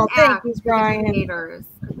 I know. Thank you, Brian.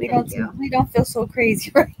 We don't feel so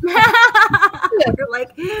crazy right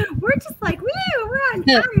we're just like, woo, we're on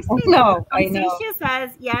fire. No, I know. Stacia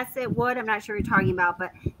says, yes, it would. I'm not sure what you're talking about,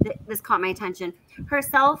 but this caught my attention. Her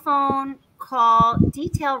cell phone call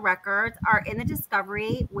detail records are in the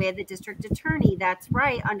discovery with the district attorney. That's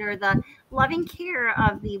right, under the loving care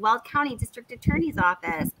of the Weld County District Attorney's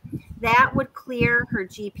Office. That would clear her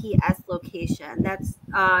GPS location. That's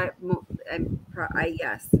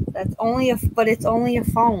yes. That's only but it's only a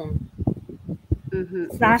phone. Mm-hmm.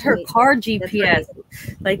 It's not her car GPS.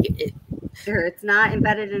 Right. It's not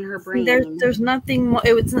embedded in her brain. There's nothing.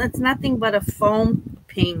 It's nothing but a phone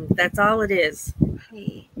ping. That's all it is.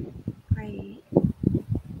 Right.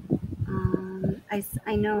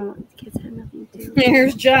 I know kids had nothing to do.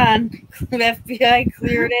 Here's John. FBI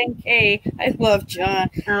cleared NK. I love John.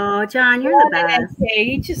 Oh, John, you're the best. NK.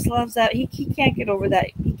 He just loves that. He can't get over that.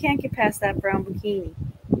 He can't get past that brown bikini.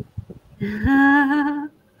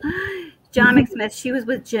 John McSmith. She was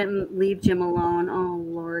with Jim. Leave Jim alone. Oh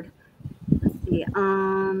Lord. Let's see.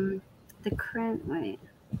 The current. Wait.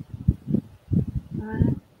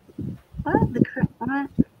 What? The current. What?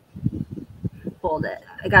 Hold it.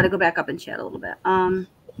 I got to go back up and chat a little bit. Doesn't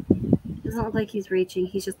look like he's reaching.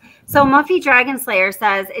 He's just so Muffy Dragon Slayer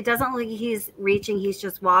says it doesn't look like he's reaching. He's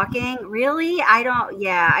just walking. Really? I don't.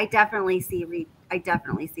 Yeah, I definitely see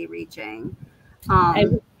reaching.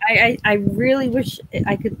 I really wish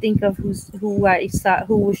I could think of who I saw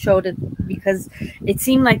who showed it, because it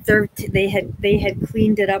seemed like they had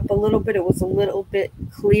cleaned it up a little bit. It was a little bit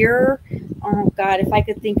clearer. Oh God, if I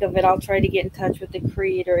could think of it, I'll try to get in touch with the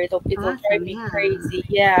creator. It'll Awesome, drive me crazy.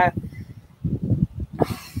 Yeah.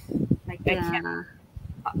 I can't.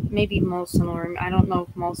 Maybe Molson will. I don't know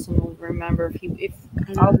if Molson will remember.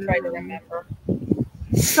 I'll try to remember.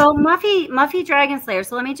 So Muffy Dragon Slayer.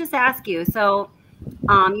 So let me just ask you. So.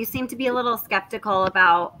 You seem to be a little skeptical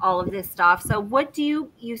about all of this stuff. So what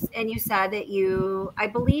do you said that I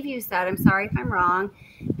believe you said, I'm sorry if I'm wrong,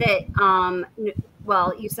 that,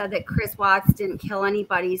 you said that Chris Watts didn't kill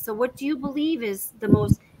anybody. So what do you believe is the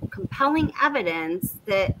most compelling evidence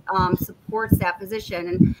that supports that position?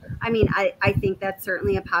 And I mean, I think that's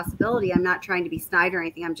certainly a possibility. I'm not trying to be snide or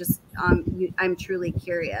anything. I'm just, I'm truly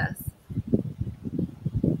curious.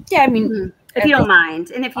 Yeah, I mean, if you don't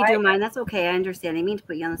mind, and if you do mind, that's okay. I understand. I mean to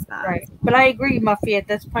put you on the spot. Right, but I agree, Muffy. At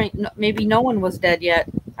this point, maybe no one was dead yet.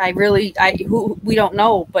 We don't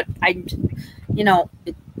know, but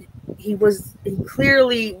he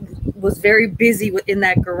clearly was very busy in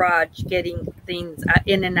that garage getting things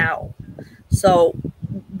in and out. So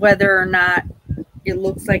whether or not it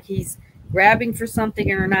looks like he's grabbing for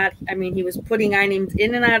something or not, I mean, he was putting items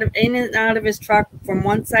in and out of his truck from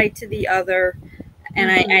one side to the other. And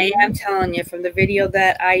I am telling you, from the video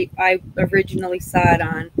that I originally saw it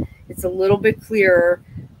on, it's a little bit clearer,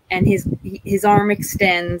 and his arm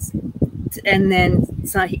extends, and then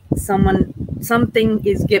something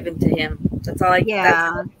is given to him. That's all I.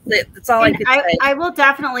 Yeah, that's all I could say. I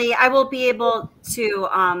will be able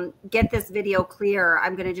to get this video clear.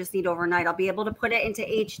 I'm going to just need overnight. I'll be able to put it into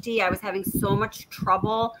HD. I was having so much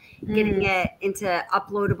trouble getting it into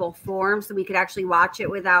uploadable form so we could actually watch it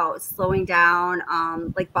without slowing down,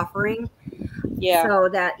 like buffering. Yeah. So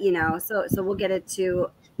that, so we'll get it to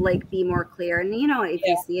like be more clear. And if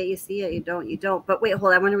you see it, you see it. You don't, you don't. But wait,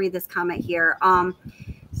 hold on. I want to read this comment here.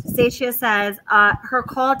 Stacia says her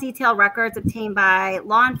call detail records obtained by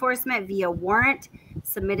law enforcement via warrant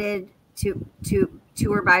submitted to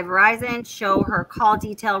her by Verizon show her call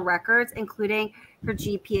detail records, including her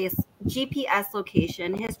GPS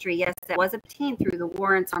location history. Yes, that was obtained through the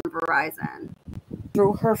warrants on Verizon.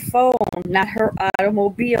 Through her phone, not her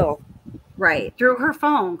automobile. Right, through her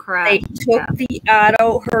phone, correct. They took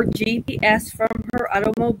her GPS from her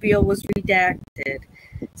automobile was redacted.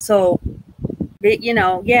 So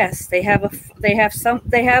yes, they have a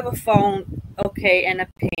phone, okay, and a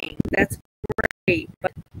ping. That's great,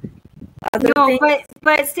 but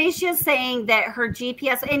but Stacey's saying that her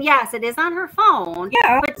GPS, and yes, it is on her phone.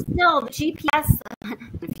 Yeah, but still, the GPS. A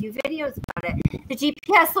few videos about it. The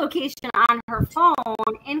GPS location on her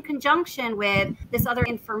phone, in conjunction with this other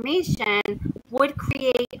information, would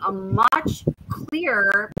create a much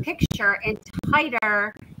clearer picture and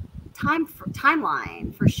tighter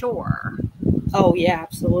timeline for sure. Oh yeah,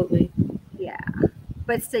 absolutely. Yeah,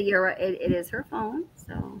 but still, you're right. It is her phone.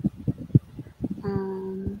 So,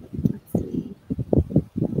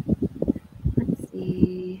 let's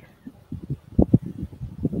see.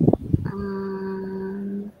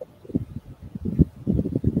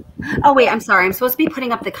 Oh wait, I'm sorry. I'm supposed to be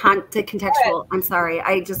putting up the contextual. I'm sorry.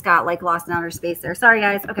 I just got like lost in outer space there. Sorry,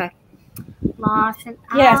 guys. Okay. Lost in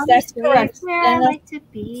Yes, that's outer correct. space where I like to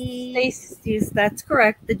be. That's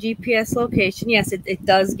correct. The GPS location. Yes, it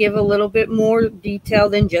does give a little bit more detail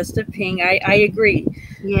than just a ping. I agree.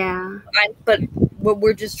 Yeah. But what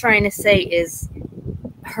we're just trying to say is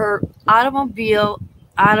her automobile,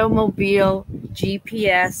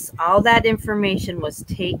 GPS, all that information was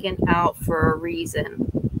taken out for a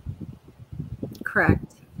reason.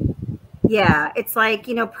 Correct. Yeah, it's like,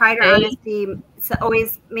 you know, pride or honesty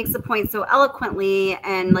always makes the point so eloquently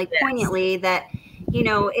and like poignantly that, you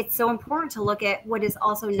know, it's so important to look at what is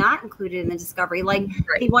also not included in the discovery. Like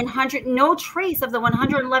the 100, no trace of the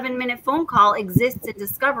 111-minute phone call exists in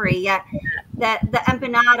discovery, yet that the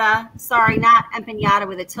empanada, sorry, not empanada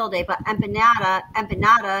with a tilde, but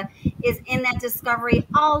empanada is in that discovery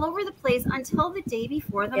all over the place until the day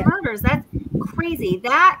before the murders. That's crazy.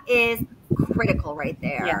 That is critical right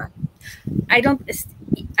there. Yeah. I don't know.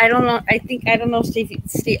 I don't know, Steve.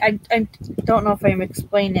 I don't know if I'm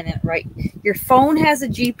explaining it right. Your phone has a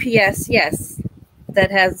GPS, yes, that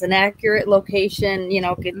has an accurate location, you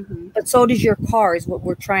know, but so does your car, is what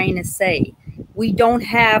we're trying to say. We don't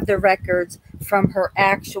have the records from her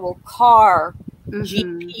actual car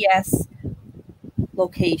GPS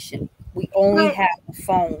location. We only have the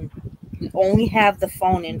phone. We only have the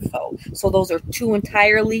phone info. So those are two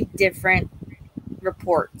entirely different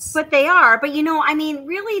reports. But they are. But you know, I mean,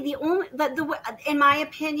 really, the only the in my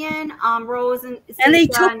opinion, Rose and they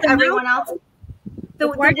took and everyone else.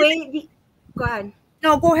 Go ahead.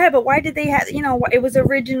 No, go ahead. But why did they have? You know, it was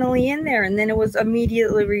originally in there, and then it was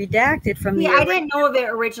immediately redacted from the. I didn't know of it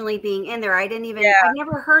originally being in there. I didn't even. I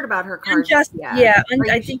never heard about her car. I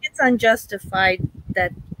think it's unjustified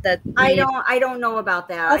that. I don't know about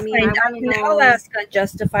that. I'll ask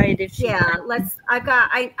Unjustified if she. Yeah,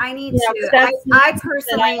 I need to. I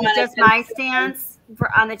personally, just my stance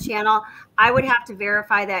on the channel, I would have to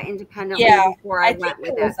verify that independently before I went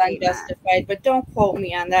with that statement. Unjustified, but don't quote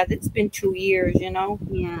me on that. It's been 2 years, you know.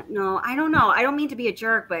 Yeah, no, I don't know. I don't mean to be a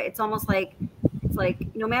jerk, but it's almost like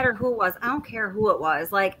no matter who it was, I don't care who it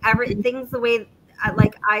was. Like everything's the way.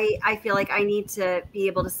 I feel like I need to be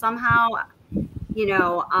able to somehow. You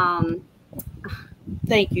know,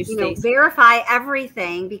 thank you, you know, verify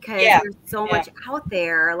everything because there's so much out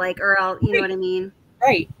there, like, or I'll, you know what I mean?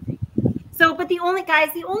 Right. So, but the only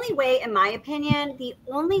way, in my opinion, the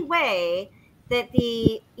only way that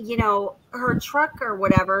the, you know, her truck or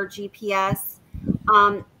whatever GPS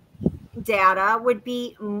data would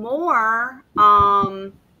be more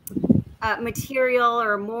material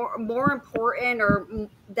or more important or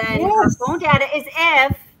than her phone data is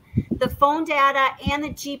if the phone data and the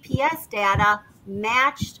GPS data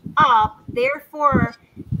matched up, therefore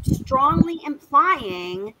strongly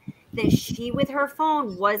implying that she with her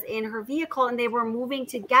phone was in her vehicle and they were moving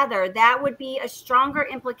together. That would be a stronger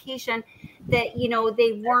implication that, you know,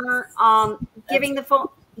 they weren't giving the phone,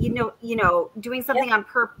 you know, doing something on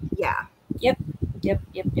purpose. Yeah. Yep.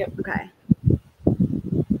 Okay.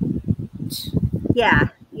 Yeah.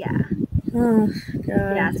 Oh,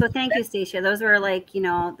 God. Yeah, so thank you, Stacia. Those were like, you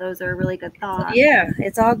know, those are really good thoughts. Yeah,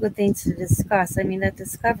 it's all good things to discuss. I mean, that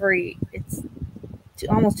discovery, it's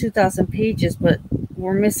almost 2,000 pages, but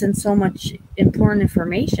we're missing so much important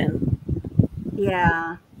information.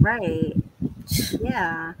 Yeah, right.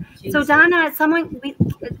 Yeah. So Donna,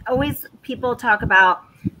 people talk about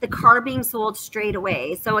the car being sold straight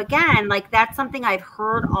away. So again, like that's something I've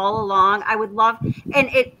heard all along. I would love, and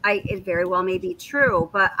it very well may be true,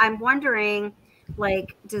 but I'm wondering,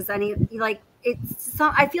 like,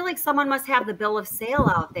 I feel like someone must have the bill of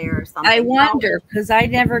sale out there or something. I wonder, because I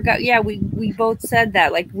never got, we both said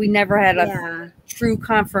that, like we never had a true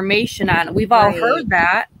confirmation on it. We've all heard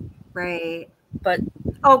that. Right. But.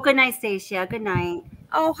 Oh, good night, Stacia. Good night.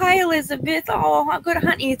 Oh, hi, Elizabeth. Oh, good,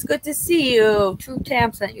 honey. It's good to see you. True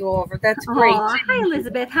Tam sent you over. That's great. Oh, hi,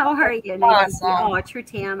 Elizabeth. How are you? Nice awesome. Oh, True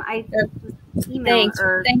Tam. Thanks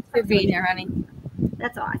for being here, honey.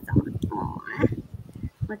 That's awesome. Aw.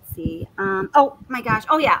 Let's see. Oh my gosh.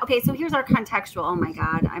 Oh yeah. Okay. So here's our contextual. Oh my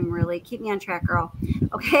God. I'm really keep me on track, girl.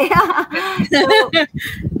 Okay.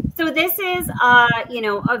 So this is you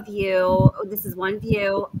know, a view. This is one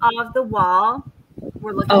view of the wall.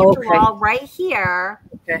 We're looking at the wall right here.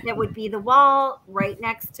 Okay. That would be the wall right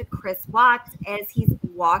next to Chris Watts as he's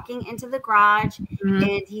walking into the garage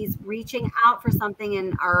and he's reaching out for something,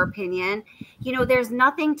 in our opinion. You know, there's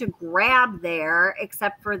nothing to grab there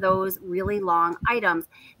except for those really long items.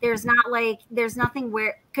 There's nothing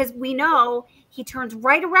where, because we know he turns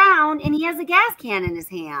right around and he has a gas can in his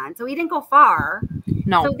hand. So he didn't go far.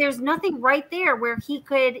 No. So there's nothing right there where he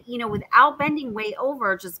could, you know, without bending way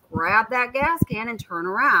over, just grab that gas can and turn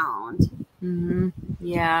around. Mm-hmm.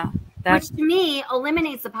 Yeah. Which to me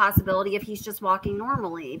eliminates the possibility if he's just walking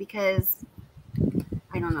normally, because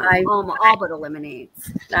I don't know, all but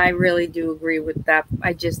eliminates. I really do agree with that.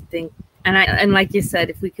 I just think, and like you said,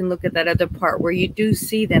 if we can look at that other part where you do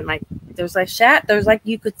see them, like there's like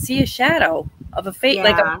you could see a shadow of a face,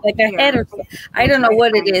 like a head or something. I don't know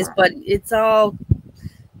what it is, but it's all,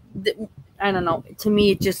 I don't know. To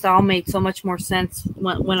me, it just all made so much more sense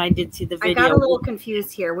when I did see the video. I got a little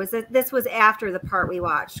confused here. This was after the part we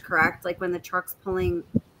watched, correct? Like when the truck's pulling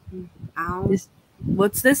out.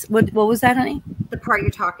 What's this? What was that, honey? The part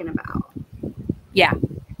you're talking about. Yeah.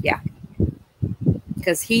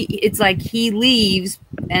 Because it's like he leaves,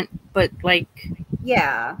 but like.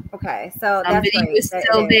 Yeah. Okay. So that's right. He was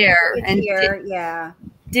still there, it's and here.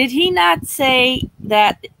 Did he not say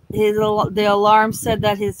that the alarm said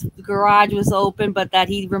that his garage was open, but that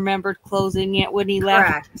he remembered closing it when he left?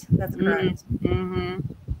 Correct. That's correct. Mm-hmm.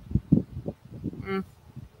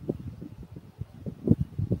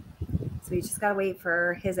 So you just gotta wait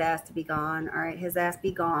for his ass to be gone. All right, his ass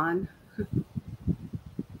be gone.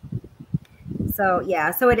 So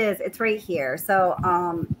yeah, so it's right here. So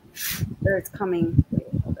or it's coming. Wait,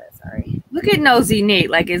 hold it. Sorry. Look at nosy Nate,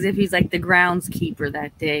 like as if he's like the groundskeeper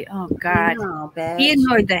that day. Oh God, he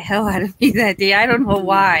annoyed the hell out of me that day. I don't know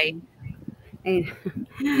why. I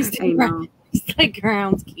know. He's like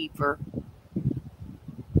groundskeeper.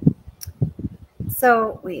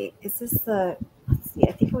 So wait, is this the? Let's see.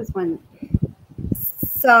 I think it was when.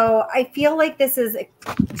 So I feel like this is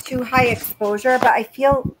too high exposure, but I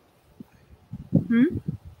feel.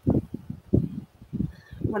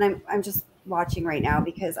 When I'm just watching right now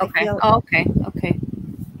because I feel. Oh, okay.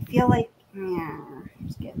 I feel like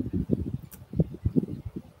just kidding.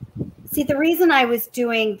 See, the reason I was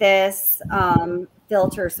doing this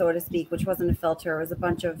filter, so to speak, which wasn't a filter, it was a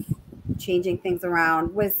bunch of changing things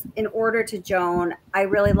around, was in order to Joan. I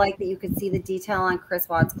really like that you could see the detail on Chris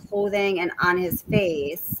Watts' clothing and on his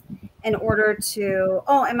face. In order to,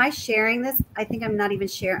 am I sharing this? I think I'm not even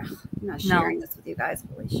sharing. I'm not sharing this with you guys.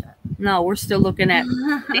 Holy shit. No, we're still looking at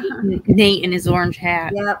Nate in his orange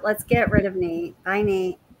hat. Yeah, let's get rid of Nate. Bye,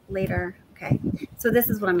 Nate. Later. Okay. So this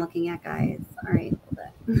is what I'm looking at, guys. All right. Hold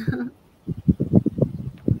it.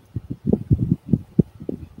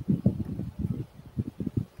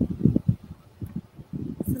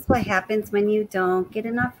 This is what happens when you don't get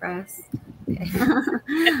enough rest. Okay.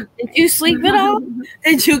 Did you sleep at all?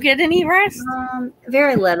 Did you get any rest?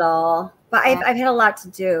 Very little, but I've had a lot to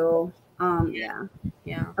do. Yeah.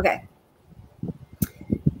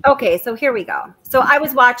 Okay, so here we go. So I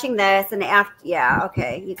was watching this, and after,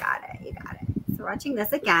 okay, you got it. So watching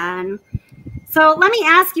this again. So let me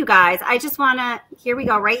ask you guys. I just want to. Here we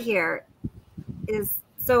go. Right here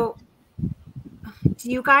do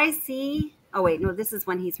you guys see? Oh wait, no, this is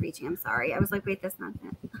when he's reaching. I'm sorry. I was like, wait, that's not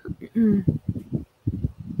it.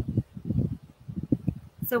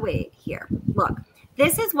 So wait, here. Look,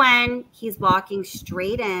 this is when he's walking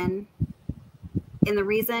straight in. And the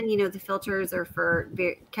reason, the filters are for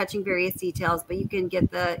catching various details, but you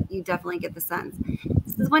definitely get the sense.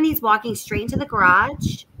 This is when he's walking straight into the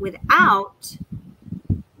garage without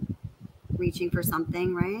reaching for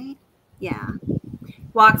something, right? Yeah.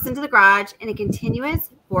 Walks into the garage in a continuous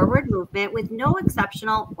forward movement with no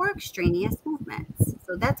exceptional or extraneous movements.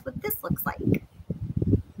 So that's what this looks like.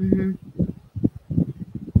 Mm-hmm.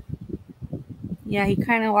 Yeah, he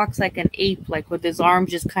kind of walks like an ape, like with his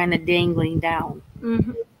arms just kind of dangling down.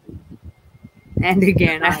 Mm-hmm. And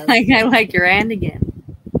again, I like your and again.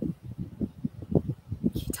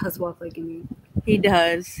 He does walk like an ape. He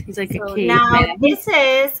does. He's like a caveman. Now, this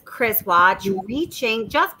is Chris Watts reaching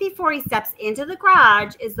just before he steps into the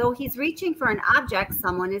garage as though he's reaching for an object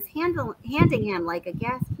someone is handing him, like a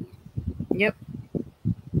gas can. Yep.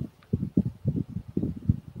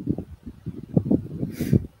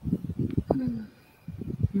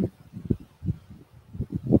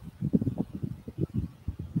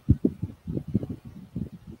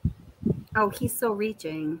 Oh, he's so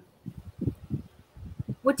reaching.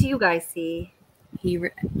 What do you guys see?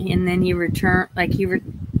 And then he returns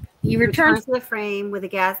to the frame with a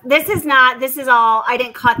gas. This is all. I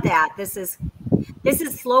didn't cut that. This is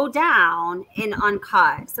slowed down and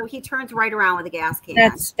uncut. So he turns right around with a gas can.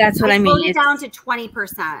 That's what I mean. Slowed it down to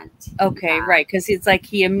 20%. Okay, right, because it's like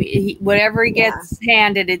he whatever he gets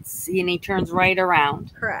handed, and he turns right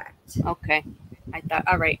around. Correct. Okay, I thought.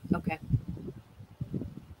 All right. Okay.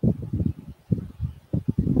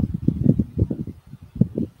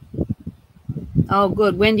 Oh,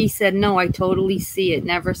 good. Wendy said, no, I totally see it.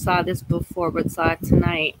 Never saw this before, but saw it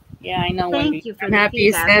tonight. Yeah, I know, Wendy. Thank you for I'm the happy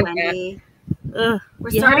you feedback, said Wendy. that. We're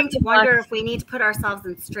You starting have to wonder if we need to put ourselves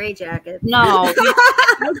in straitjackets. No,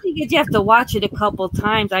 I think you have to watch it a couple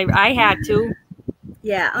times. I had to.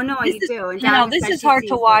 Yeah. Oh no, This you is, do. And you know, Donna this said is she hard to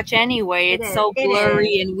sees watch it. anyway. It It's is. so It blurry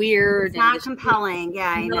is. and weird. It's not compelling. Yeah,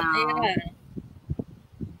 I know.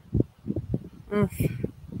 Yeah.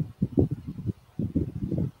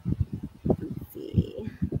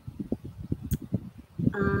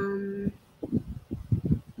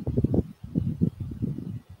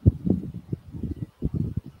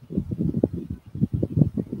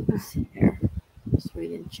 Let's see. Here, just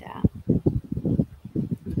read in chat.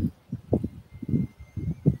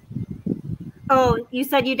 Oh, you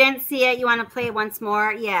said you didn't see it. You want to play it once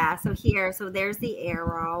more? Yeah. So here, so there's the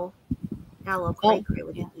arrow. Got a little great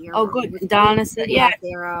with the arrow. Oh, good. Donna said, yeah.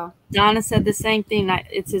 Arrow. Donna said the same thing.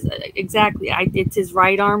 It's his exactly. It's his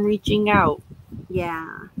right arm reaching out.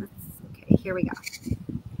 Yeah. That's okay. Here we go.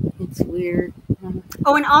 It's weird.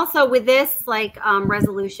 Oh, and also with this like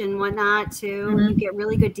resolution, whatnot too, you get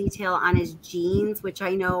really good detail on his jeans, which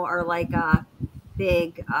I know are like a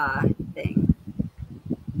big thing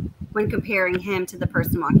when comparing him to the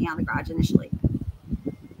person walking out of the garage initially.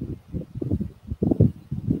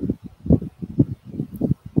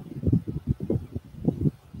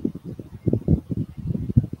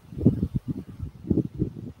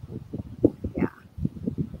 Yeah.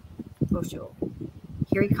 Oh, sure.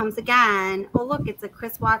 Here he comes again. Oh, look, it's a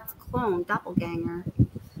Chris Watts clone, doppelganger.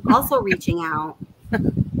 Also reaching out.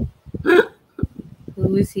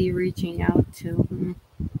 Who is he reaching out to?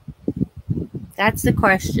 That's the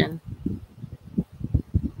question.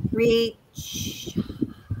 Reach.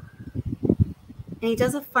 And he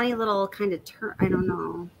does a funny little kind of turn. I don't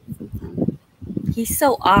know. Something. He's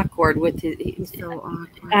so awkward with his. He's so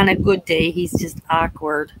awkward. On a good day, he's just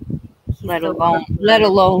awkward. Let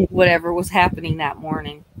alone whatever was happening that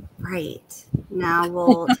morning. Right. Now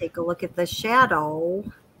we'll take a look at the shadow.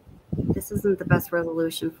 This isn't the best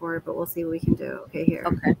resolution for it, but we'll see what we can do. Okay, here.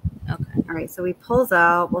 Okay. All right, so he pulls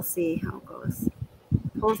out. We'll see how it goes.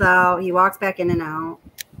 Pulls out. He walks back in and out.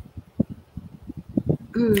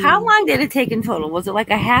 How long did it take in total? Was it like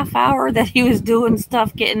a half hour that he was doing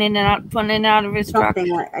stuff, getting in and out, putting in and out of his truck?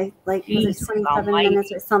 Something like was it 27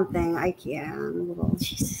 minutes or something? I can't.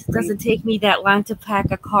 Jesus, it doesn't take me that long to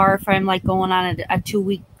pack a car if I'm like going on a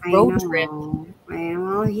 2-week road trip.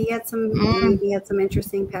 Well, he had some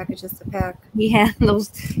interesting packages to pack. He had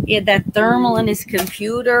that thermal in his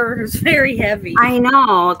computer. It was very heavy. I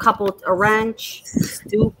know. A wrench.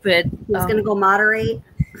 Stupid. He was gonna go moderate.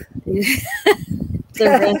 The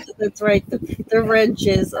wrench, that's right. The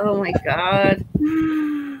wrenches. Oh my God.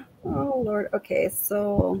 Oh Lord. Okay,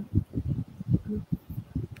 so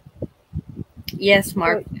yes,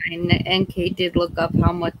 Mark and Kate did look up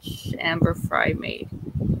how much Amber Fry made.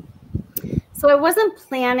 So I wasn't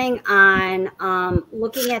planning on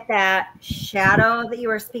looking at that shadow that you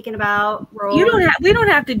were speaking about, Rose. We don't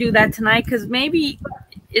have to do that tonight because maybe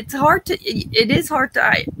it is hard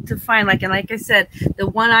to find, like I said,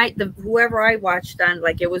 whoever I watched on,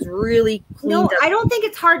 like, it was really cleaned up. I don't think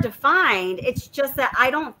it's hard to find. It's just that I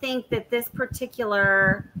don't think that this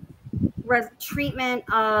particular treatment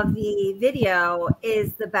of the video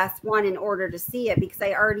is the best one in order to see it, because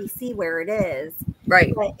I already see where it is.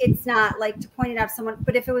 Right. But it's not like to point it out to someone,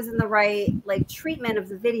 but if it was in the right like treatment of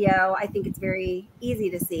the video, I think it's very easy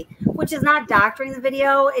to see, which is not doctoring the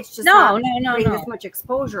video. It's just not putting this much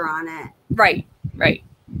exposure on it. Right.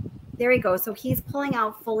 There you go. So he's pulling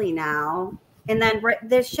out fully now. And then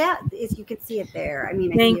the shot is, you can see it there. I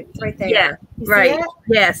mean, I see it right there. Yeah. Right.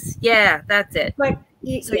 Yes. Yeah. That's it. But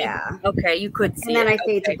yeah. You could see it. And then I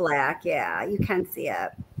fade to black. Yeah. You can see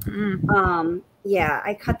it. Yeah,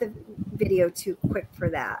 I cut the video too quick for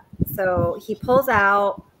that. So he pulls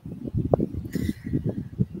out,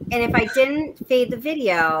 and if I didn't fade the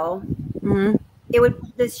video,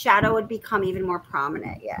 this shadow would become even more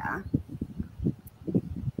prominent. Yeah.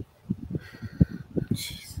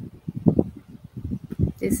 Jeez.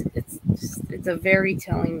 It's a very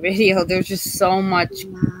telling video. There's just so much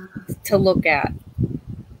to look at.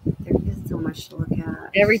 There is so much to look at.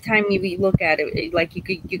 Every time you look at it, like you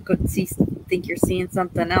could think you're seeing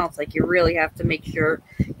something else. Like, you really have to make sure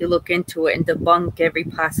you look into it and debunk every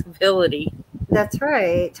possibility. That's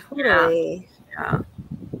right. Totally. Yeah.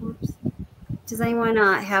 Oops. Does anyone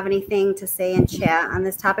have anything to say in chat on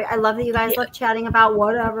this topic? I love that you guys love chatting about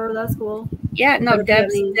whatever. That's cool. Yeah. No.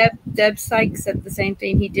 Deb Sykes said the same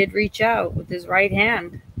thing. He did reach out with his right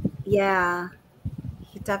hand. Yeah.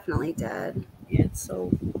 He definitely did. Yeah.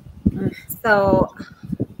 So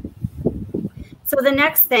So the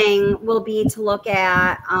next thing will be to look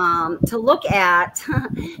at, to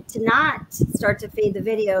not start to fade the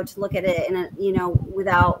video, to look at it in a,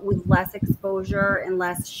 with less exposure and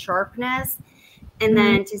less sharpness. And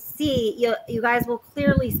then to see, you guys will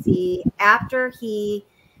clearly see after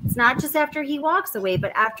it's not just after he walks away,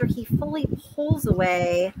 but after he fully pulls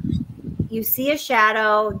away, you see a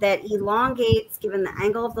shadow that elongates given the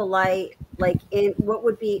angle of the light, like in what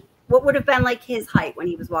would have been like his height when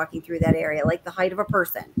he was walking through that area, like the height of a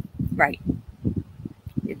person. Right.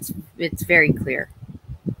 It's very clear.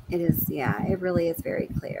 It is, yeah, it really is very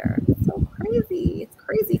clear. It's so crazy. It's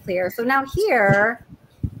crazy clear. So now here,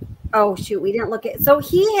 oh shoot, we didn't look at, so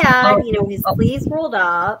he had, his sleeves rolled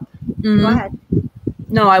up. Go ahead.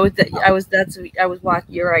 No, I was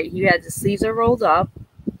watching. You're right. He had the sleeves are rolled up.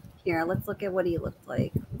 Here, let's look at what he looked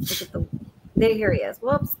like. Let's look at here he is.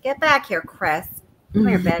 Whoops, get back here, Chris. Come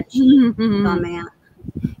here, bitch. Dumb man.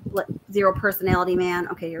 Zero personality man.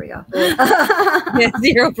 Okay, here we go. Yeah,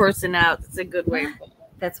 zero personality. That's a good way.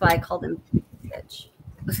 That's why I called him bitch.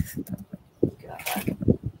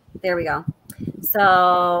 There we go.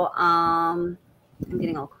 So, I'm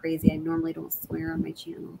getting all crazy. I normally don't swear on my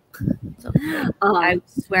channel. I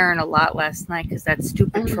was swearing a lot last night because that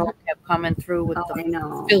stupid troll kept coming through with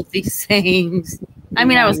the filthy sayings. I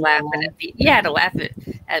mean, I was laughing at you had to laugh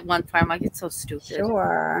at one time. Like, it's so stupid.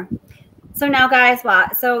 Sure. So now, guys,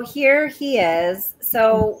 so here he is.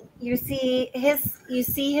 So you see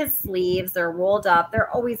his sleeves are rolled up. They're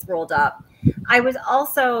always rolled up. I was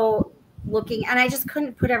also looking, and I just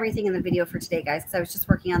couldn't put everything in the video for today, guys, because I was just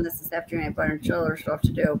working on this afternoon. I have a bunch of other stuff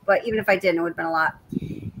to do. But even if I didn't, it would have been a lot.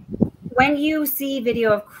 When you see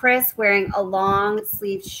video of Chris wearing a long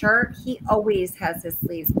sleeve shirt, he always has his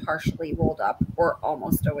sleeves partially rolled up, or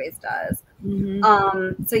almost always does.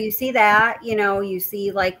 So you see that, you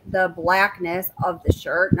see like the blackness of the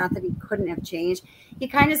shirt, not that he couldn't have changed. You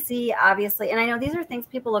kind of see, obviously, and I know these are things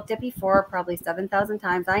people looked at before, probably 7,000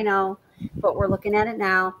 times. I know, but we're looking at it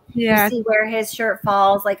now. Yeah. You see where his shirt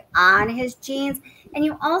falls like on his jeans, and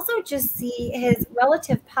you also just see his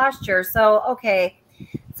relative posture. So, okay.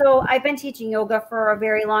 So I've been teaching yoga for a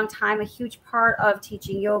very long time. A huge part of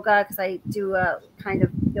teaching yoga, because I do a kind of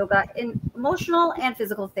yoga in emotional and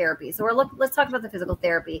physical therapy. So let's talk about the physical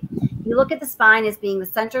therapy. You look at the spine as being the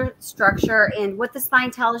center structure, and what the spine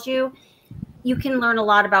tells you, you can learn a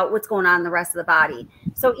lot about what's going on in the rest of the body.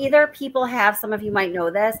 So either people have, some of you might know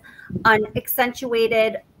this, an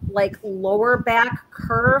accentuated like lower back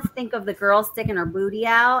curve. Think of the girl sticking her booty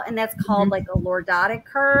out, and that's called like a lordotic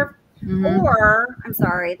curve. Or, I'm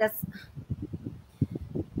sorry,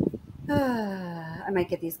 I might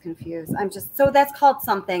get these confused. So that's called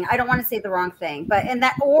something. I don't want to say the wrong thing,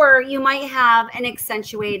 or you might have an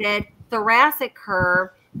accentuated thoracic curve,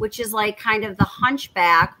 which is like kind of the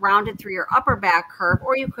hunchback rounded through your upper back curve,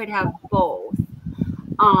 or you could have both.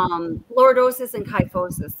 Lordosis and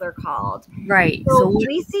kyphosis, they're called. Right. So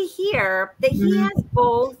we see here that he has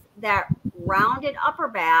both that rounded upper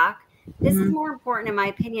back. This is more important, in my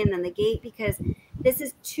opinion, than the gait, because this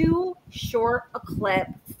is too short a clip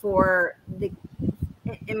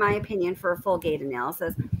in my opinion, for a full gait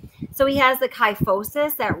analysis. So he has the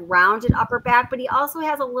kyphosis, that rounded upper back, but he also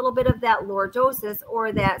has a little bit of that lordosis,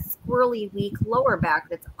 or that squirrely, weak lower back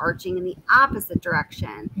that's arching in the opposite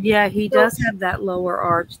direction. Yeah, he does have that lower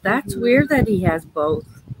arch. That's weird that he has both.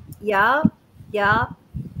 Yep.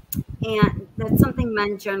 And that's something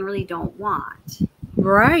men generally don't want.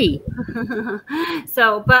 Right.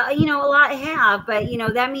 So, but a lot have, but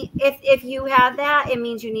that means if you have that, it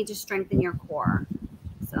means you need to strengthen your core.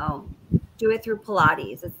 So do it through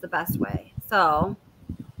Pilates. It's the best way. So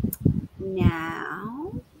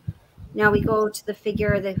now we go to the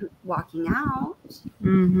figure that walking out.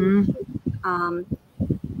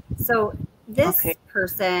 So this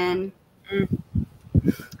person,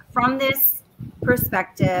 from this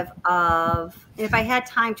perspective of, if I had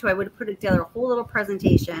time to, I would have put together a whole little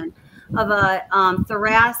presentation of a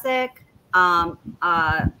thoracic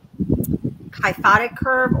kyphotic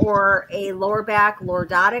curve, or a lower back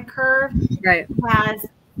lordotic curve. Right. Has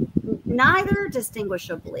neither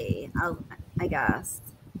distinguishably, I guess.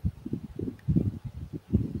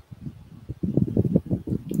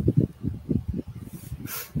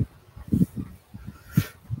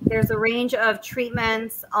 There's a range of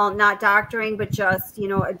treatments, not doctoring, but just,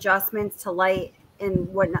 adjustments to light and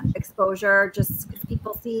whatnot, exposure, just because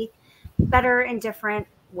people see better in different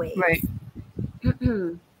ways. Right.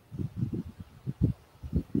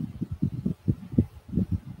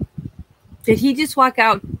 Did he just walk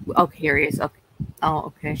out? Okay, here he is. Okay.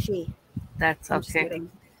 Oh, okay. That's okay.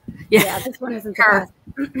 Yeah, this one isn't the best.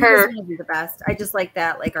 This one isn't the best. I just like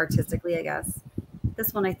that, like artistically, I guess.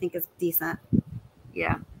 This one I think is decent.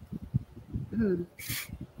 Yeah.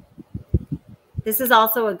 This is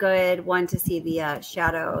also a good one to see the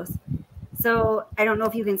shadows. So I don't know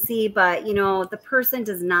if you can see, but you know, the person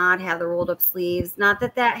does not have the rolled up sleeves. Not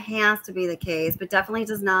that that has to be the case, but definitely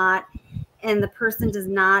does not. And the person does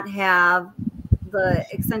not have the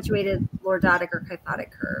accentuated lordotic or kyphotic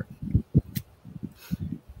curve.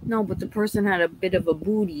 No, but the person had a bit of a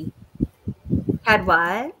booty. Had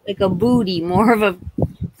what? Like a booty, more of a...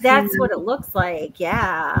 That's what it looks like,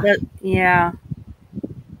 yeah. Yeah.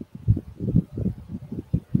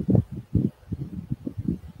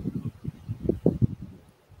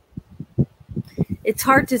 It's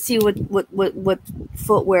hard to see what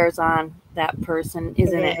footwear's on that person,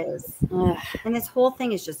 isn't it? It is. And this whole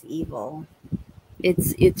thing is just evil.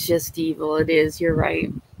 It's just evil. It is. You're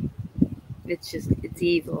right. It's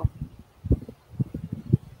evil.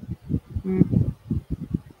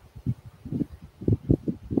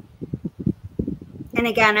 And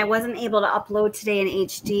again, I wasn't able to upload today in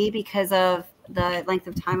HD because of the length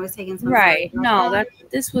of time it was taking. So right. No,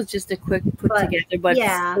 this was just a quick put together, but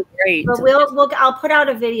yeah, it's great. But I'll put out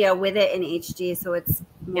a video with it in HD so it's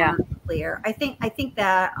more clear. I think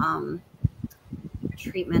that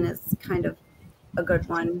treatment is kind of a good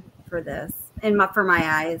one for this for my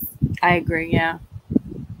eyes. I agree. Yeah.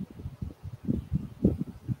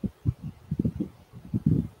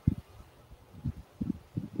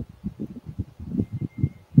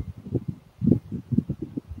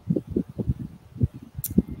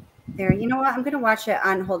 There, you know what? I'm gonna watch it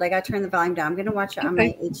on hold. I gotta turn the volume down. I'm gonna watch it on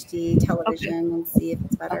my HD television and see if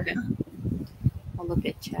it's better. Okay. I'll look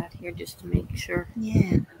at chat here just to make sure.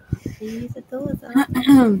 Yeah. Please, it goes up.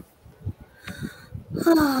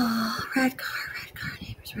 Oh, red car,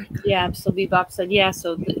 neighbors, red car. Yeah, so Bebop said, yeah,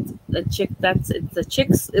 so the chick, it's a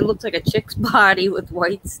chick's, it looks like a chick's body with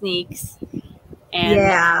white sneaks. And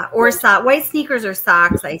yeah, or white sneakers or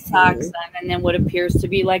socks, I see. Socks on, and then what appears to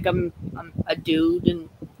be like a dude in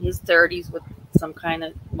his 30s with some kind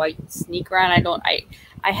of white sneaker on.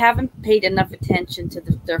 I haven't paid enough attention to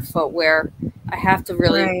their footwear. I have to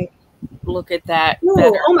really look at that.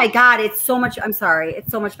 Oh my God, it's so much. I'm sorry,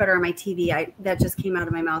 it's so much better on my TV. That just came out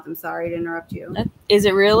of my mouth. I'm sorry to interrupt you. Is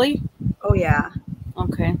it really? Oh yeah.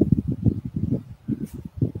 Okay.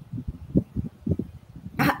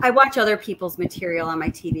 I watch other people's material on my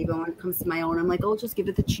TV, but when it comes to my own, I'm like, oh, just give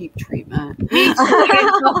it the cheap treatment. Me too.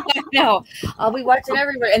 I know. I'll be watching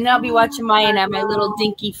everybody, and then I'll be watching mine on my little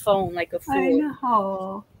dinky phone like a fool. I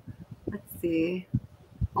know. Let's see.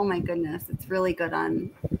 Oh my goodness, it's really good on.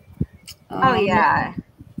 Oh yeah.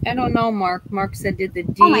 I don't know, Mark. Mark said, "Did the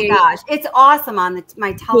D?" Oh my gosh, it's awesome on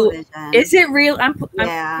my television. Is it real?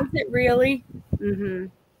 Yeah. Is it really? Mm-hmm.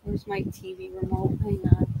 Where's my TV remote? Hang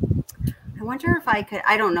on. I wonder if I could.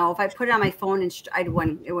 I don't know if I put it on my phone and it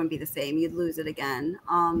wouldn't be the same. You'd lose it again.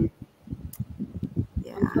 Yeah. I'm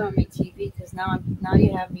putting on my TV because now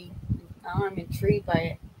you have me. Now I'm intrigued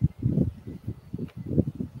by it.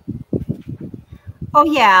 Oh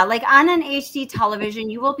yeah, like on an HD television,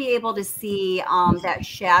 you will be able to see that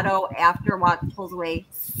shadow after Watts pulls away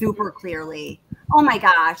super clearly. Oh my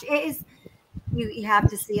gosh, it is. You have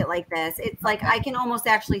to see it like this. It's like I can almost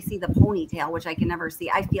actually see the ponytail, which I can never see.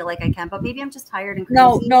 I feel like I can, but maybe I'm just tired and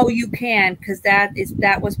crazy. No, you can, because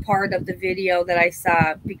that was part of the video that I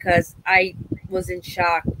saw because I was in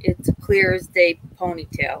shock. It's a clear as day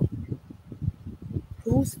ponytail.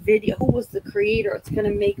 Who was the creator? It's gonna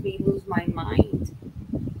make me lose my mind.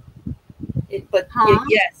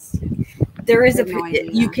 Yes, there is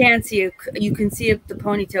you can see the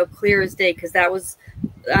ponytail clear as day because that was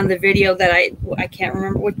on the video that I can't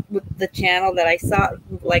remember what the channel that I saw.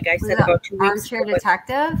 Like I said about 2 weeks ago. Armchair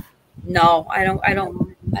Detective? No, I don't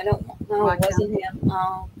know. It wasn't him.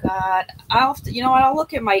 Oh God, I'll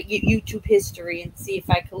look at my YouTube history and see if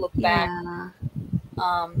I can look back.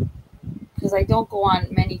 Because I don't go on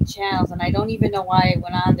many channels and I don't even know why I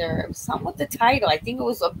went on there. It was something with the title. I think it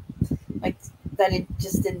was that it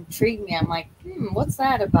just intrigued me. I'm like, what's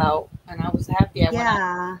that about? And I was happy I went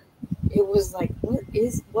on. It was like,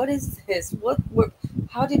 what is this?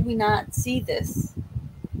 How did we not see this?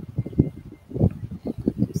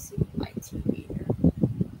 Let me see my TV here.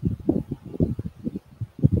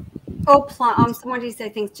 Oh, somebody I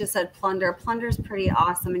think just said Plunder. Plunder's pretty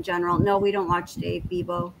awesome in general. No, we don't watch Dave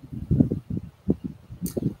Bebo.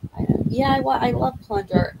 Yeah, I love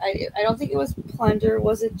Plunder. I don't think it was Plunder.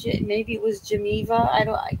 Was it? Maybe it was Geneva. I'm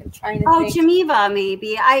trying to think. Oh, Geneva,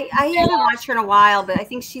 maybe. I haven't watched her in a while, but I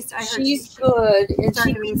think she's good, and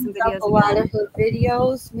she makes a lot of her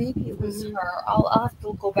videos. Maybe it was her. I'll have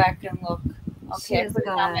to go back and look. She is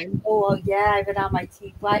good. Oh, yeah, I've been on my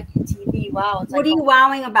TV. Wow. What are you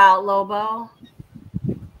wowing about, Lobo?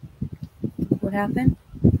 What happened?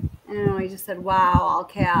 I don't know. He just said, wow, all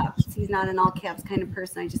caps. He's not an all caps kind of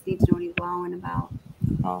person. I just need to know what he's wowing about.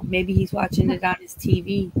 Oh, maybe he's watching it on his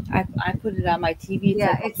TV. I put it on my TV.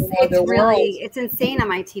 It's insane on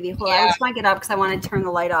my TV. Hold on, I just want to get up because I want to turn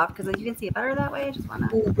the light off because you can see it better that way. I just want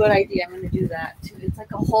to. Ooh, good idea. I'm going to do that too. It's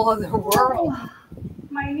like a whole other world.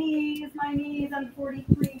 My knees. I'm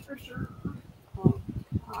 43 for sure. Oh,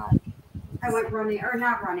 God. I went running, or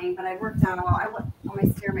not running, but I worked out. I went on my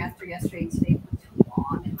Stairmaster yesterday and today for too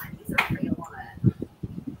long, and my knees are failing.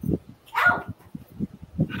 Ow!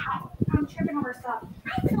 Ow! I'm tripping over stuff.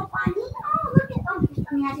 Hi, little bunny. Oh, look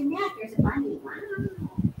at imagine that. There's a bunny. Wow.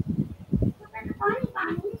 Look at the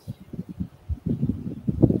bunnies.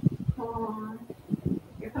 Oh,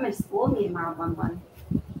 you're coming to school with me tomorrow, Bun.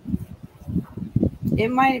 It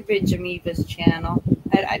might have been Jameva's channel.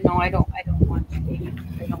 I don't watch Dave.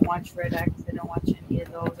 I don't watch Red X. I don't watch any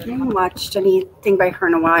of those. I haven't watched anything by her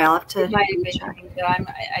in a while. I'll have to. It might have been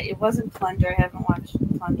Jameva. It wasn't Plunder. I haven't watched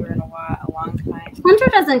Plunder in a long time. Plunder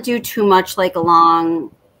doesn't do too much like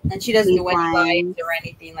along. And she doesn't do any lives or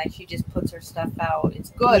anything. Like she just puts her stuff out. It's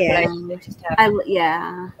good, but I just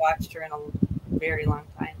haven't watched her in a very long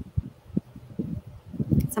time.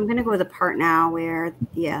 So I'm gonna go to the part now where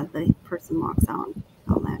the person walks out.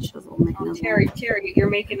 All that shizzle. Terry, you're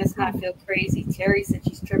making us not feel crazy. Terry said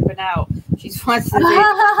she's tripping out. She wants to hear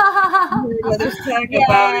others talk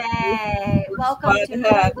about it. Welcome to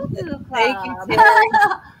the Club. Thank you, Terry.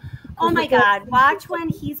 Oh my God! Watch when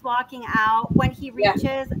he's walking out. When he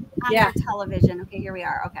reaches onto television. Okay, here we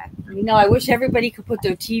are. Okay. You know, I wish everybody could put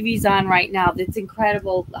their TVs on right now. It's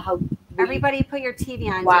incredible how. Everybody put your TV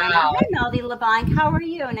on. Wow. Hi, Melody LeBlanc. How are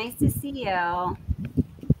you? Nice to see you.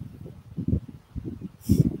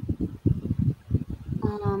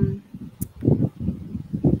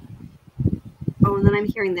 Oh, and then I'm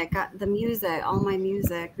hearing the music, all my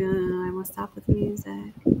music. I must stop with the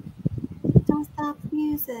music. Don't stop the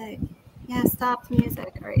music. Yeah, stop the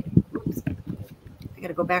music. All right. Oops. I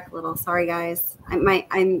gotta go back a little. Sorry, guys. I'm like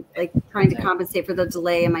trying to compensate for the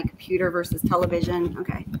delay in my computer versus television.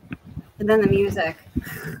 Okay. And then the music.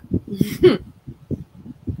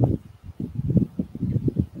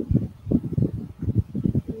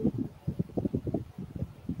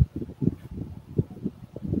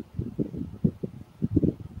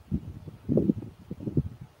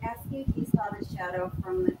 Shadow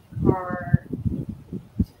from the car.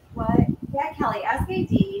 What? Yeah, Kelly.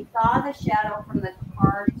 SKD saw the shadow from the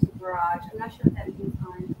car to the garage. I'm not sure what that means.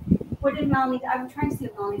 What did Melanie? I'm trying to see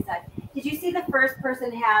what Melanie said. Did you see the first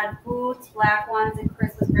person had boots, black ones, and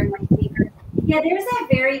Chris was wearing white sneakers? Yeah, there's a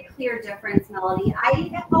very clear difference, Melody.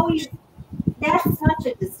 That's such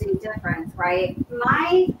a distinct difference, right?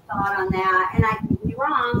 My thought on that, and I could be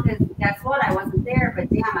wrong because guess what? I wasn't there, but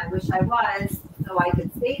damn, I wish I was. So I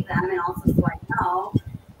could save them and also so I know.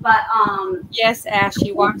 But yes, Ash,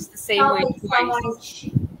 he walks the same way twice.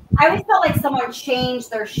 I always felt like someone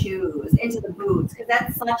changed their shoes into the boots because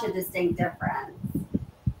that's such a distinct difference.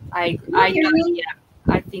 I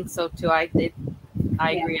think so too. I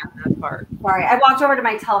agree on that part. Sorry, I walked over to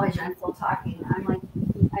my television. I'm still talking. I'm like,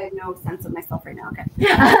 I have no sense of myself right now. Okay.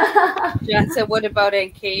 John said, what about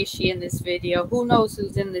NK? Is she in this video? Who knows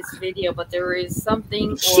who's in this video, but there is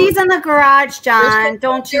something. She's in the garage, John.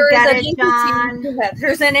 Don't you get it, John?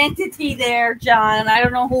 There's an entity there, John. I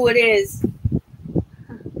don't know who it is.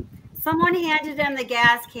 Someone handed him the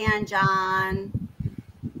gas can, John.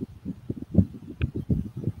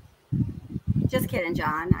 Just kidding,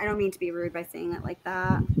 John. I don't mean to be rude by saying it like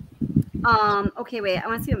that. Okay, wait. I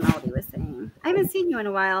want to see what Melody was saying. I haven't seen you in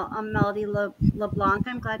a while. Melody LeBlanc.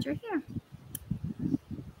 I'm glad you're here.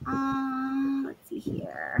 Let's see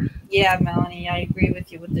here. Yeah, Melanie, I agree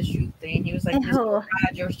with you with the shoe thing. He was like,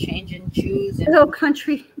 Roger's changing shoes. And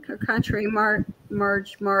country,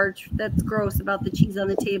 Marge. That's gross about the cheese on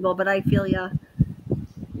the table, but I feel ya.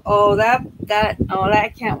 Oh,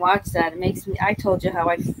 I can't watch that. It makes me. I told you how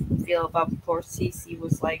I feel about poor Cece.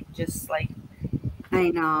 Was like just like. I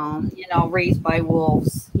know. Raised by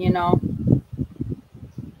wolves,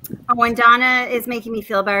 Oh, and Donna is making me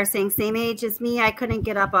feel better saying same age as me. I couldn't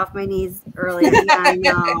get up off my knees early. Yeah, I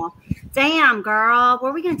know. Damn, girl. What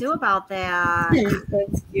are we going to do about that?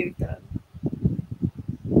 That's cute, though.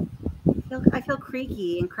 I feel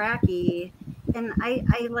creaky and cracky. And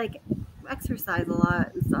I like exercise a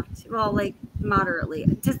lot and stuff too. Well, like moderately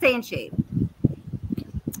to stay in shape.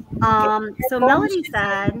 So Melody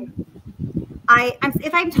said...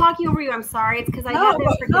 if I'm talking over you, I'm sorry. It's because I have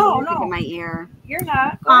that freaking music in my ear. You're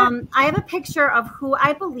not. Go ahead. I have a picture of who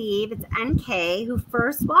I believe it's NK who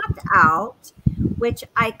first walked out, which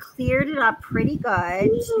I cleared it up pretty good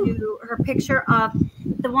to her picture of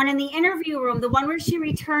the one in the interview room, the one where she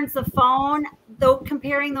returns the phone. Though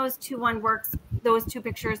comparing those two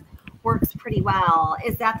pictures works pretty well.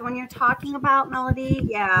 Is that the one you're talking about, Melody?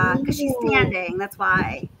 Yeah, because she's standing. That's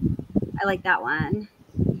why I like that one.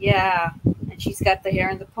 Yeah, and she's got the hair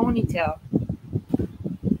in the ponytail.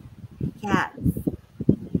 Yes.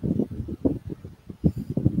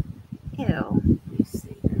 Ew. Let me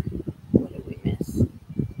see here. What did we miss?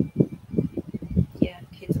 Yeah,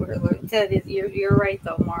 kids were allergic. That is, you're right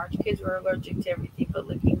though, Marge. Kids were allergic to everything but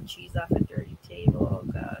licking cheese off a dirty table.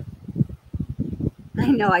 Oh God. I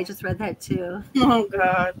know. I just read that too. Oh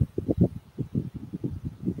God.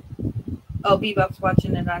 Oh, Bebop's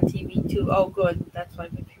watching it on TV too. Oh, good. That's why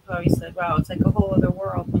people probably said, "Wow, it's like a whole other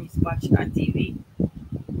world when you watch it on TV."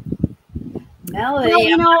 Melody, well,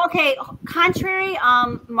 you know, okay. Contrary,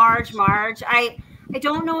 Marge. I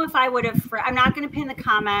don't know if I would have. I'm not going to pin the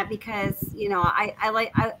comment because you know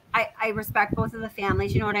I respect both of the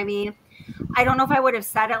families. You know what I mean? I don't know if I would have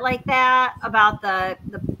said it like that about the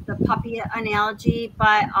puppy analogy,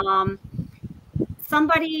 but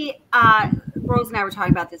somebody. Rose and I were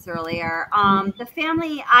talking about this earlier. The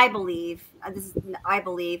family, I believe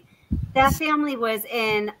that family was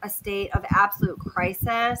in a state of absolute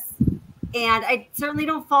crisis. And I certainly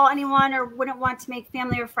don't fault anyone or wouldn't want to make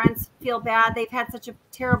family or friends feel bad. They've had such a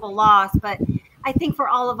terrible loss. But I think for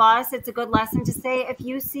all of us, it's a good lesson to say, if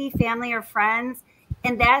you see family or friends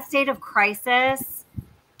in that state of crisis,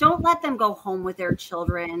 don't let them go home with their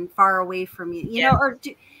children far away from you, you know, or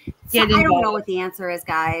I don't know what the answer is,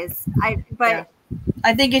 guys. I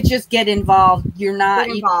think it's just get involved. You're not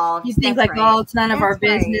involved. You think like, oh, it's none of our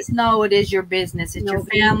business. No, it is your business. It's your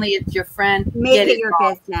family. It's your friend. Make it your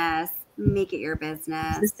business. Make it your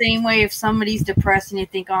business. It's the same way if somebody's depressed and you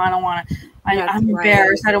think, oh, I don't want to. I'm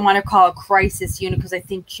embarrassed. I don't want to call a crisis unit because I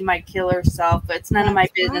think she might kill herself. But it's none of my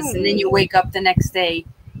business. And then you wake up the next day,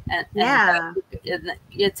 and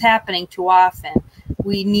it's happening too often.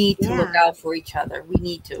 We need to look out for each other. We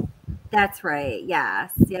need to. That's right.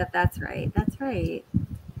 Yes. Yeah, that's right. That's right.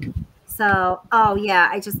 So, oh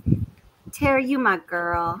yeah, Tara, you my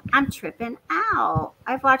girl. I'm tripping out.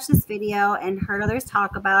 I've watched this video and heard others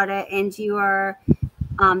talk about it, and you are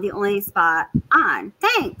the only spot on.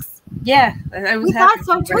 Thanks. Yeah, we thought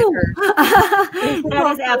so too. That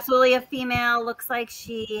is absolutely a female. Looks like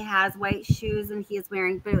she has white shoes and he is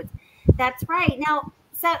wearing boots. That's right. Now,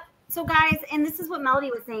 so guys, and this is what Melody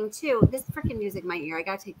was saying too. This freaking music in my ear. I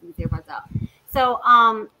gotta take these earbuds out. So,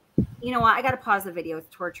 you know what? I gotta pause the video. It's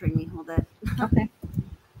torturing me. Hold it. Okay.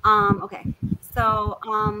 Okay. So,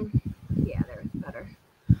 yeah, there's better.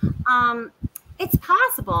 It's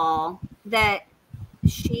possible that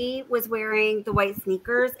she was wearing the white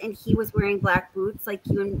sneakers and he was wearing black boots, like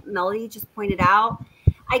you and Melody just pointed out.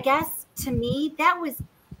 I guess to me, that was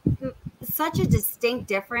such a distinct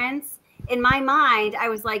difference. In my mind, I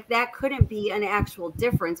was like, that couldn't be an actual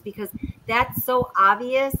difference because that's so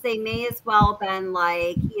obvious. They may as well have been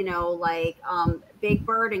like, you know, like Big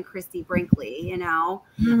Bird and Christy Brinkley, you know.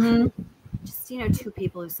 Mm-hmm. Just, you know, two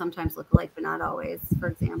people who sometimes look alike, but not always, for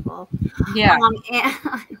example. Yeah.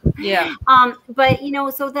 Yeah. But, you know,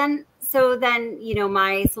 so then, you know,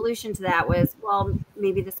 my solution to that was, well,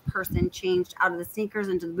 maybe this person changed out of the sneakers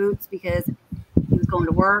into the boots because he was going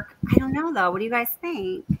to work. I don't know, though. What do you guys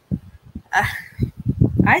think?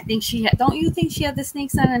 I think don't you think she had the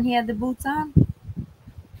sneaks on and he had the boots on?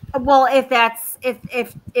 Well,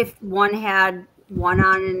 if one had one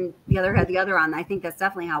on and the other had the other on, I think that's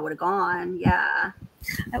definitely how it would have gone. Yeah.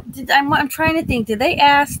 I'm trying to think. Did they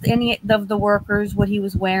ask any of the workers what he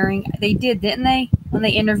was wearing? They did, didn't they? When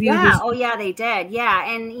they interviewed. Yeah. Oh, yeah, they did. Yeah,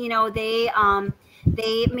 and you know they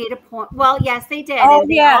made a point. Well, yes, they did. Oh, and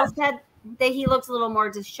they all said that he looks a little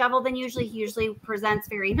more disheveled than usually. He usually presents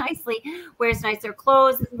very nicely, wears nicer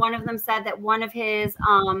clothes. One of them said that one of his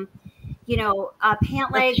you know,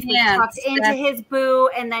 pant legs was tucked into his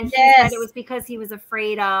boot, and then he said it was because he was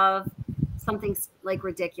afraid of something like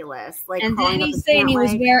ridiculous. Like, and then he's saying he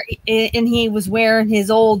was wearing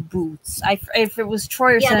his old boots. If it was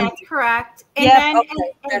Troy or something. Yeah, that's correct.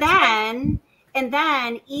 And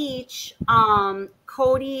then each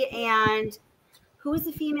Cody and who was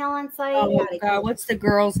the female on site? Oh God, what's the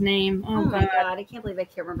girl's name? Oh my God, I can't believe I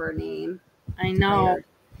can't remember her name. I know.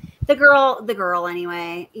 The girl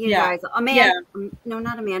anyway. You guys, Amanda. Yeah. No,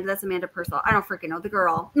 not Amanda. That's Amanda Purcell. I don't freaking know. The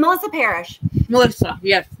girl. Melissa Parrish. Melissa,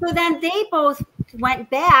 yes. So then they both went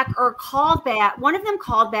back or called back. One of them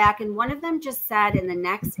called back, and one of them just said in the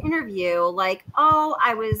next interview, like, oh,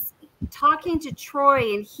 I was talking to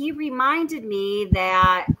Troy and he reminded me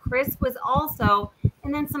that Chris was also,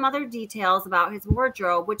 and then some other details about his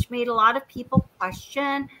wardrobe, which made a lot of people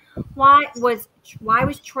question why was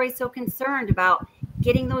Troy so concerned about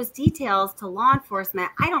getting those details to law enforcement.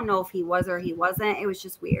 I don't know if he was or he wasn't. It was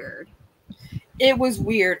just weird. It was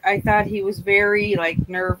weird. I thought he was very like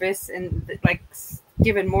nervous and like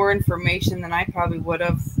given more information than I probably would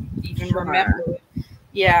have even remembered.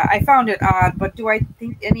 Yeah, I found it odd, but do I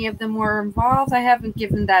think any of them were involved? I haven't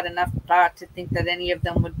given that enough thought to think that any of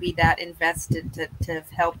them would be that invested to have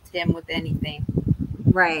helped him with anything.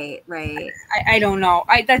 Right. I don't know.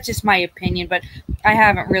 That's just my opinion, but I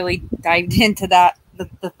haven't really dived into that,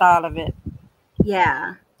 the thought of it.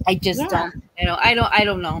 Yeah. I just don't. I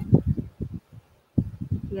don't know.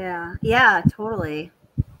 Yeah, totally.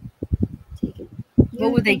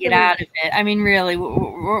 What would they get out of it? I mean, really,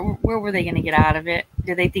 where were they going to get out of it?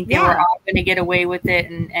 Did they think they were all going to get away with it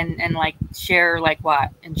and like share like what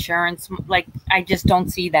insurance? Like, I just don't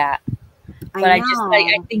see that. But I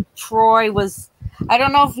think Troy was. I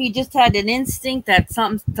don't know if he just had an instinct that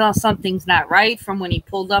something's not right from when he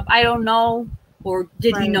pulled up. I don't know, or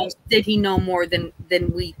did he know? Did he know more than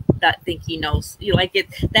we think he knows?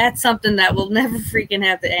 That's something that we'll never freaking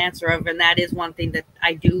have the answer of, and that is one thing that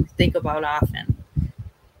I do think about often.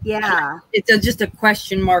 Yeah, it's just a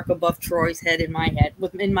question mark above Troy's head in my head.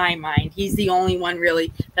 In my mind, he's the only one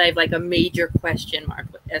really that I have like a major question mark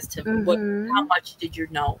as to how much did you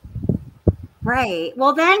know? Right.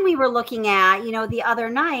 Well, then we were looking at, the other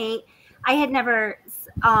night. I had never.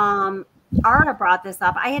 Ara brought this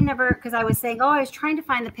up. I had never, because I was saying, I was trying to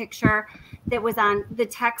find the picture that was on the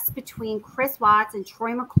text between Chris Watts and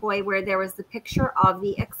Troy McCoy, where there was the picture of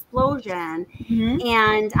the explosion.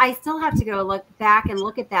 And I still have to go look back and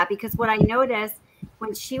look at that, because what I noticed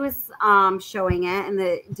when she was showing it, and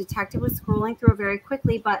the detective was scrolling through it very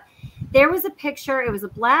quickly, but there was a picture. It was a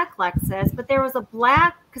black Lexus, but there was a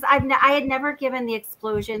black, because I had never given the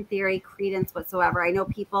explosion theory credence whatsoever. I know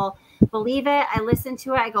people believe it. I listen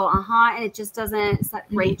to it. I go, and it just doesn't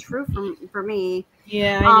ring true for me.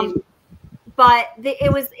 Yeah. But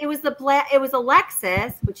it was the black. It was a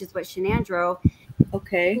Lexus, which is what Shanann drove.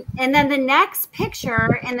 Okay. And then the next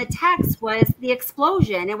picture in the text was the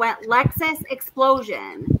explosion. It went Lexus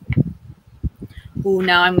explosion. Ooh,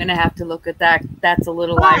 now I'm gonna have to look at that. That's a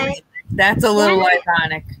little ironic. That's a little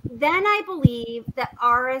ironic. Then I believe that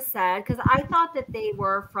Ara said, because I thought that they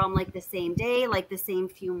were from like the same day, like the same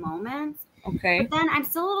few moments. Okay. But then I'm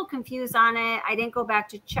still a little confused on it. I didn't go back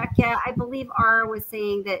to check yet. I believe Ara was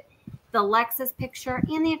saying that the Lexus picture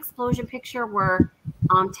and the explosion picture were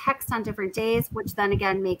text on different days, which then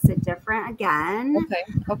again makes it different again.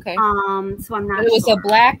 Okay. So I'm not. It was a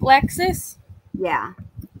black Lexus. Yeah.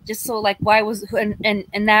 Just so like, why was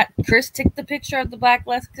and that Chris took the picture of the black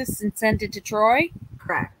Lexus and sent it to Troy?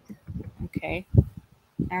 Correct. Okay.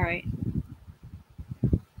 All right.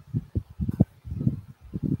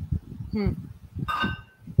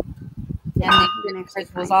 Yeah, and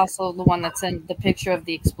Chris was also the one that sent the picture of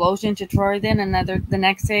the explosion to Troy then the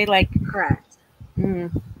next day, like. Correct.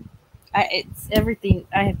 It's everything.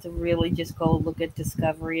 I have to really just go look at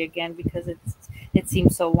Discovery again, because it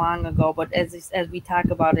seems so long ago. But as we talk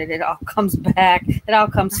about it, it all comes back. It all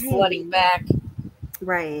comes flooding back.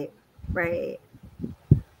 Right.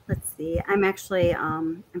 Let's see. I'm actually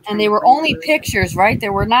and they were only pictures, right?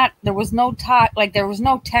 There was no talk, like there was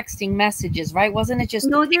no texting messages, right? Wasn't it just?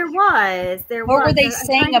 No, there was. What were they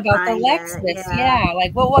saying about the Lexus? Yeah,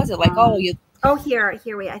 like what was it? Like here.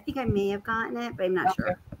 Wait, I think I may have gotten it, but I'm not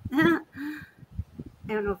sure. I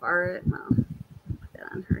don't know if Ara. Well, put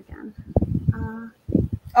that on her again.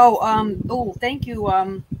 Thank you.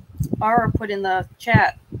 Ara put in the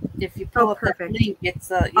chat. If you pull up the link,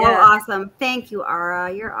 it's Oh, awesome! Thank you,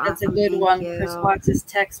 Ara. You're awesome. That's a good one. Chris Watts'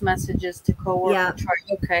 text messages to coworker.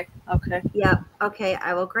 Okay. Yep. Okay,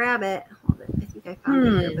 I will grab it. Hold it. I think I found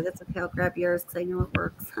it here, but that's okay. I'll grab yours because I know it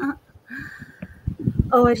works.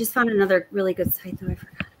 I just found another really good site that I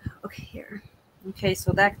forgot about. Okay, here. Okay,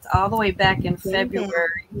 so that's all the way back in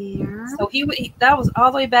February. So that was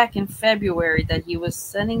all the way back in February that he was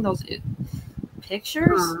sending those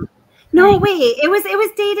pictures. No, wait. It was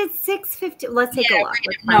dated 6/15. Let's take a look.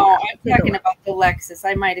 No, I'm talking about the Lexus.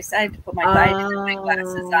 I might have to put my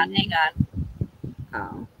glasses on. Hang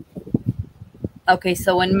on. Okay,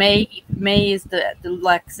 so in May is the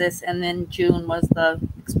Lexus, and then June was the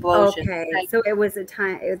explosion. Okay, so it was a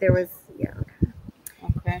time. There was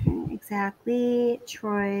Okay. Exactly,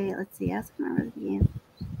 Troy. Let's see. Ask him.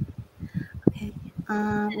 Okay.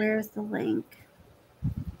 Where's the link?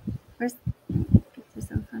 Where's pictures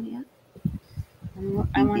so funny yet?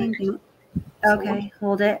 I want to. Okay,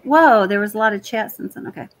 hold it. Whoa, there was a lot of chat since then.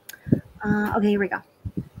 Okay. Okay, here we go.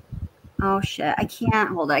 Oh shit, I can't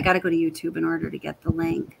hold it. I got to go to YouTube in order to get the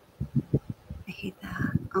link. I hate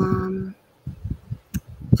that.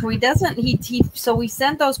 So he doesn't. So we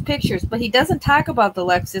sent those pictures, but he doesn't talk about the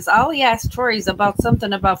Lexus. All he asked Troy is about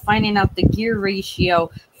something about finding out the gear ratio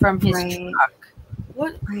from his truck.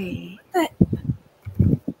 What? Right. What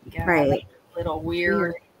the? God, Right. Little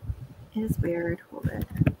weird. It is weird. Hold it.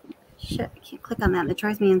 Shit, I can't click on that. That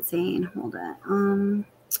drives me insane. Hold it.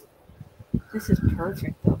 This is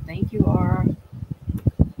perfect though. Thank you, Aura.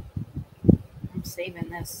 I'm saving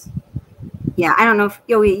this. Yeah, I don't know if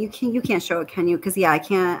you can't show it, can you? Because I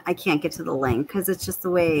can't get to the link because it's just the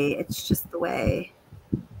way.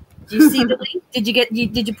 Do you see the link?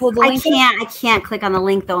 Did you pull the link? I can't click on the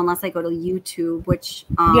link though unless I go to YouTube, which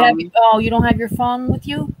you don't have your phone with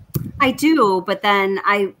you? I do, but then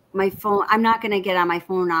my phone, I'm not gonna get on my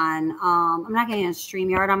phone on I'm not gonna get on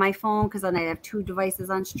StreamYard on my phone because then I have two devices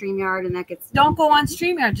on StreamYard and that gets. Don't go on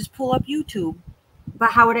StreamYard, just pull up YouTube.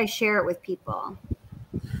 But how would I share it with people?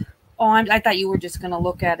 Oh, I thought you were just going to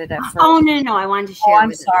look at it at first. Oh, no. I wanted to share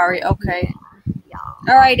I'm sorry. Okay. Yeah.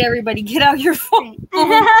 All right, everybody, get out your phone.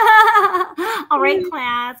 All right,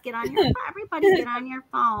 class, everybody get on your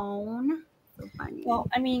phone. So funny. Well,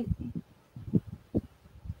 I mean,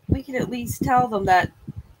 we could at least tell them that.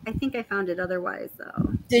 I think I found it otherwise,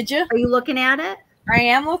 though. Did you? Are you looking at it? I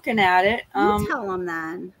am looking at it. You tell them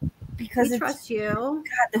then. Because we trust you.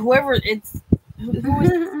 God, who is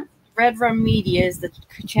Red Rum Media is the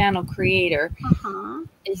channel creator.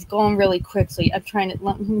 He's going really quick, so I'm trying to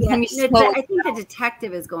let me slow it. I think the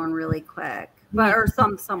detective is going really quick, or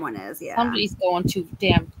someone is. Yeah, somebody's going too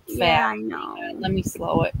damn fast. Yeah, I know. Let me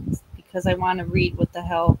slow it because I want to read what the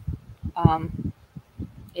hell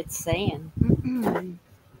it's saying.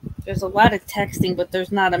 There's a lot of texting, but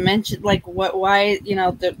there's not a mention like why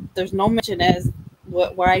there's no mention as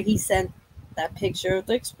why he sent that picture of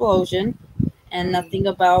the explosion. And nothing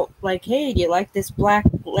about like, hey, do you like this black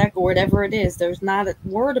or whatever it is? There's not a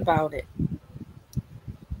word about it.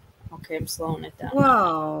 Okay, I'm slowing it down.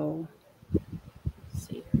 Whoa. Let's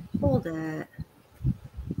see. Hold it.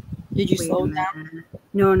 Did you slow it down?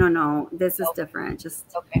 No. This is different. Just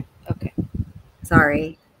okay.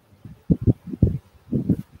 Sorry.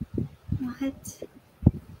 What?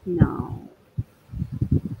 No.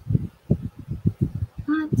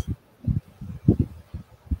 What?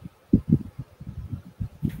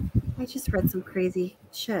 I just read some crazy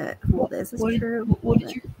shit. Hold this. Is true. What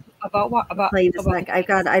did you about what about? Play this like I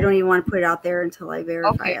don't even want to put it out there until I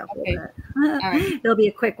verify it. Okay. All right. It'll be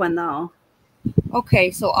a quick one though. Okay,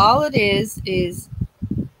 so all it is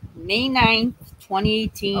May 9th,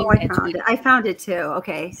 2018. Oh, I found it. I found it too.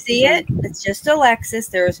 Okay. See it? It's just a Lexus.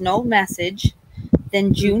 There is no message.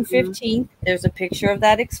 Then June 15th, there's a picture of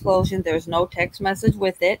that explosion. There's no text message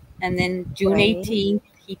with it. And then June 18th,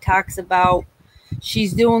 he talks about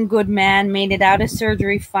she's doing good, man. Made it out of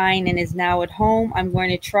surgery fine and is now at home. I'm going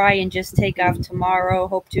to try and just take off tomorrow.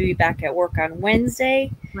 Hope to be back at work on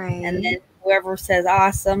Wednesday. Right. And then whoever says,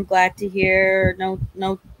 awesome, glad to hear.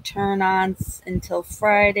 No turn-ons until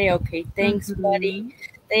Friday. Okay, thanks, buddy.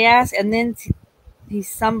 They ask, and then he's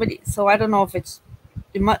somebody. So I don't know if it's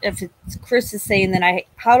Chris is saying that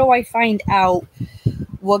how do I find out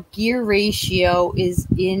what gear ratio is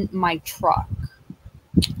in my truck?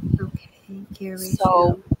 Okay, gear ratio.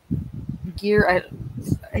 So gear,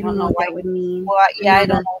 I don't know what that would mean. Well, I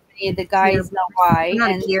don't know if any of the guys know why. I'm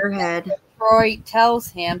not a gearhead. Troy tells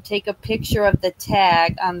him, take a picture of the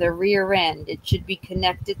tag on the rear end. It should be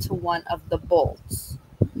connected to one of the bolts.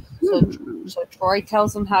 So Troy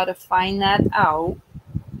tells him how to find that out.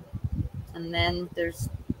 And then there's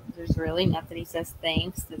really nothing. He says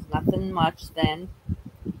thanks. There's nothing much then.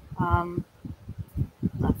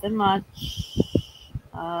 Nothing much.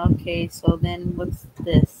 Okay, so then what's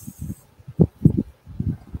this?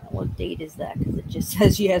 What date is that? Because it just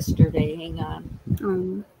says yesterday. Hang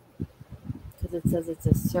on. Because it says it's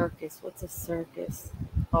a circus. What's a circus?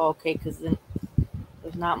 Oh, okay, because then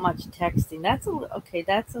there's not much texting. That's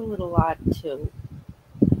a little odd too.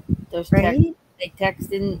 There's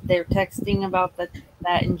they're texting about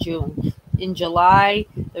that in June. In July,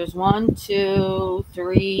 there's 1, 2,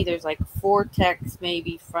 3. There's like 4 texts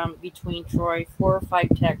maybe between Troy, 4 or 5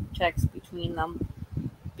 texts between them,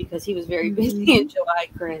 because he was very busy in July.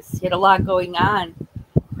 Chris, he had a lot going on.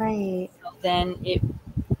 Right. So then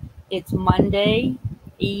it's Monday,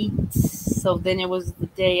 so then it was the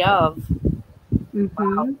day of.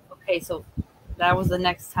 Wow. Okay, so that was the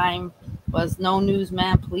next time was no news,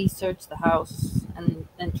 man. Police searched the house, and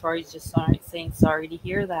Troy's just saying sorry to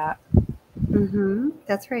hear that.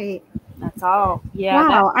 That's right. That's all. Yeah.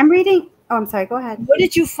 Wow. I'm reading. Oh, I'm sorry. Go ahead. What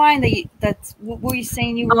did you find that's what were you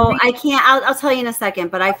saying you were reading? I can't. I'll tell you in a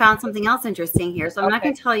second. But I found something else interesting here. So I'm not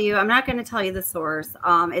going to tell you. I'm not going to tell you the source.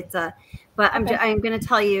 It's a. But I'm going to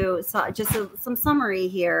tell you just some summary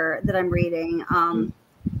here that I'm reading.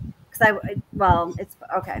 Because it's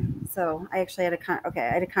okay. So I actually had I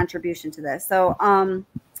had a contribution to this. So hold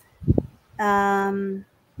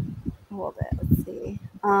it. Let's see.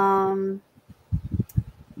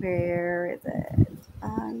 Where is it?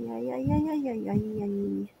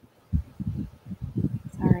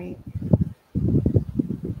 Sorry.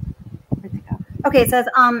 Where'd it go? Okay, it says,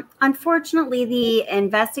 unfortunately, the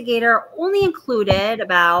investigator only included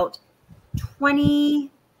about 20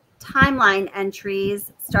 timeline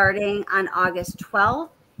entries starting on August 12th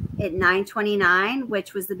at 9:29,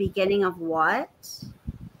 which was the beginning of what?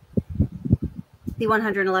 The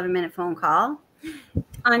 111-minute phone call.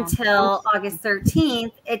 Until August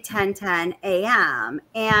 13th at 10:10 a.m.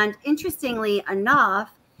 And interestingly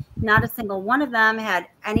enough, not a single one of them had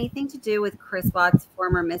anything to do with Chris Watts'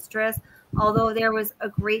 former mistress, although there was a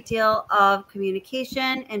great deal of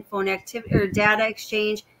communication and phone activity or data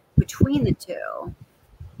exchange between the two.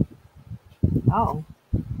 Oh.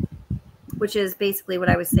 Which is basically what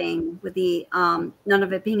I was saying with the none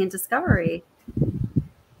of it being in discovery.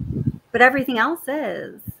 But everything else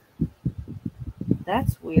is.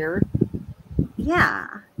 That's weird. Yeah.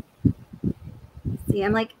 See,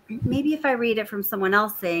 I'm like, maybe if I read it from someone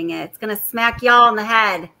else saying it, it's going to smack y'all in the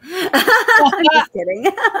head. I'm just kidding.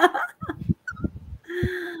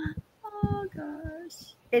 Oh,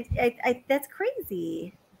 gosh. That's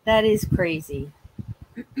crazy. That is crazy.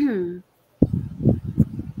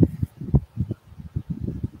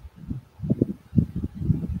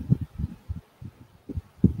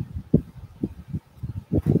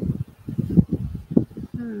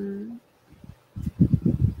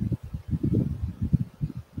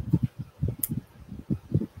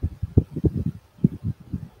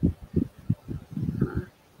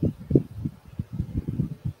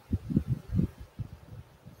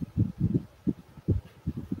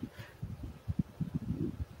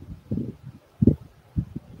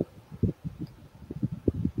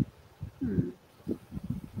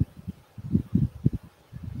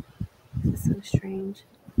 This is so strange.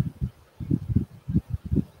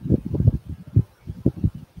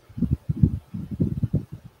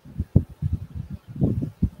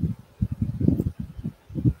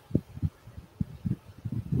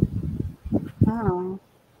 Oh.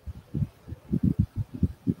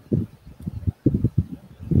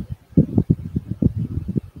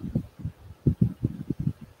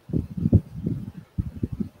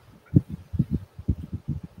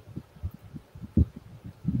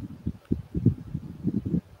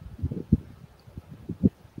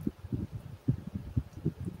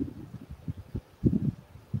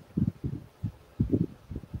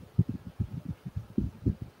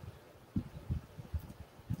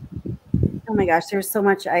 Oh my gosh, there's so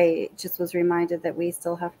much I just was reminded that we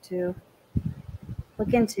still have to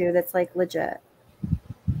look into that's like legit.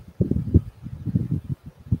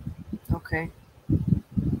 Okay.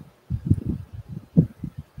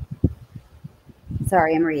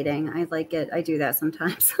 Sorry, I'm reading. I like it. I do that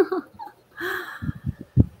sometimes.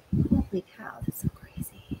 Holy cow, that's so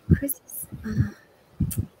crazy. Chris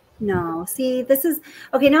no, see, this is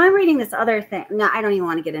okay. Now I'm reading this other thing. No, I don't even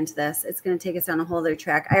want to get into this. It's going to take us down a whole other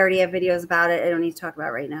track. I already have videos about it. I don't need to talk about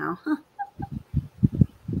it right now.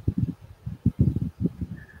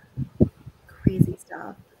 Crazy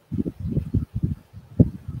stuff.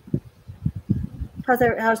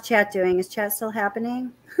 How's chat doing? Is chat still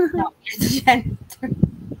happening? No.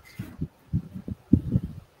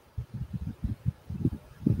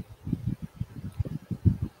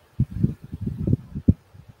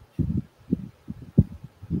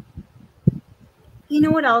 You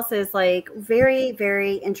know what else is like very,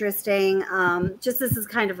 very interesting? Just this is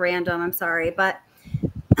kind of random. I'm sorry, but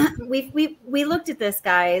we looked at this,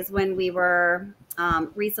 guys, when we were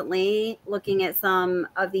recently looking at some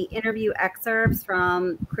of the interview excerpts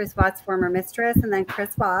from Chris Watts' former mistress and then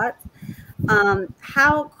Chris Watts.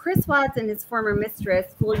 How Chris Watts and his former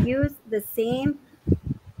mistress will use the same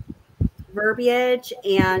verbiage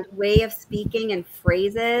and way of speaking and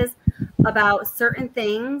phrases about certain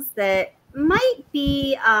things that might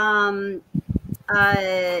be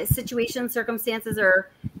situations, circumstances, or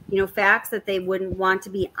facts that they wouldn't want to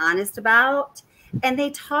be honest about, and they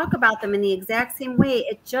talk about them in the exact same way.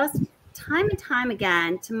 It just time and time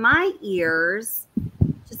again to my ears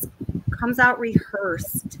just comes out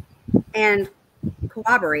rehearsed. and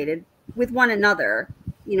cooperated with one another,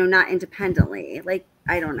 you know, not independently. Like,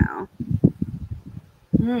 I don't know.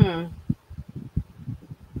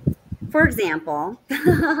 For example,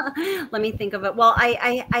 let me think of it. Well,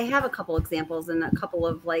 I have a couple examples and a couple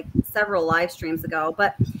of like several live streams ago,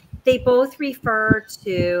 but they both refer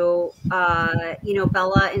to, you know,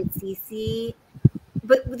 Bella and Cece.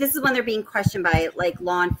 But this is when they're being questioned by like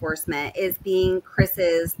law enforcement, is being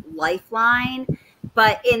Chris's lifeline.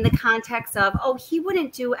 But in the context of, oh, he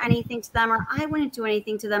wouldn't do anything to them, or I wouldn't do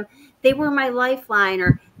anything to them. They were my lifeline,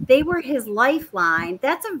 or they were his lifeline.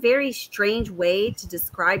 That's a very strange way to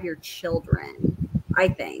describe your children, I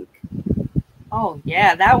think. Oh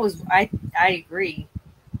yeah, that was I agree.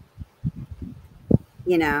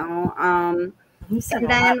 You know, and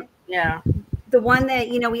then yeah, the one that,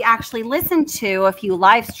 you know, we actually listened to a few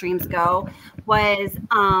live streams ago was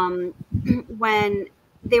when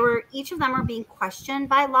they were, each of them were being questioned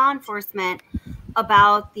by law enforcement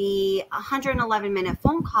about the 111-minute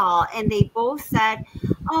phone call, and they both said,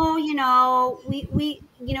 oh, you know, we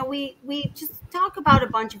just talk about a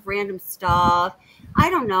bunch of random stuff.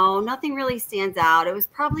 I don't know, nothing really stands out. It was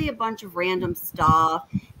probably a bunch of random stuff.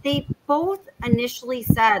 They both initially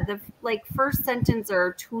said, the like first sentence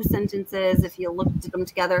or two sentences, if you looked at them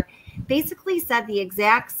together, basically said the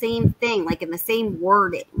exact same thing, like in the same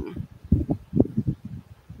wording.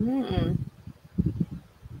 You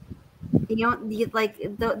know, like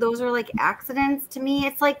those are like accidents to me.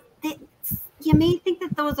 It's like you may think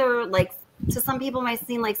that those are like, to some people might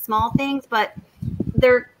seem like small things, but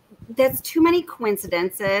that's too many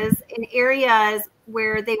coincidences in areas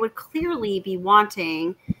where they would clearly be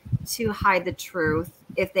wanting to hide the truth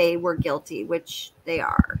if they were guilty, which they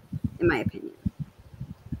are, in my opinion.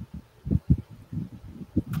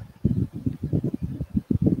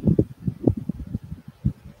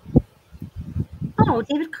 Oh,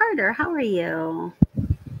 David Carter, how are you?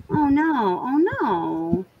 Oh no, oh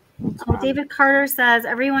no. Oh, David Carter says,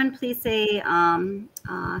 everyone please say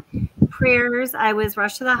prayers. I was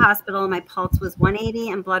rushed to the hospital. My pulse was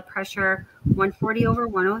 180 and blood pressure 148 over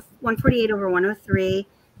 103.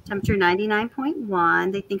 Temperature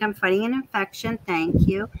 99.1. They think I'm fighting an infection. Thank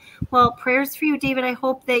you. Well, prayers for you, David. I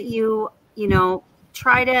hope that you know,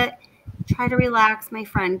 try to relax, my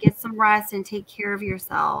friend. Get some rest and take care of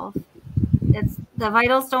yourself. The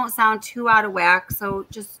vitals don't sound too out of whack, so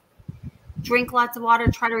just drink lots of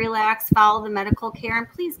water, try to relax, follow the medical care, and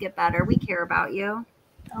please get better. We care about you.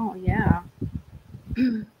 Oh, yeah.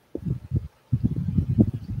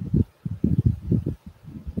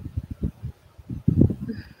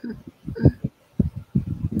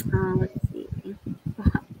 Let's see.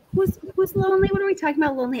 Who's lonely? What are we talking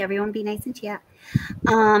about? Lonely. Everyone be nice and chat.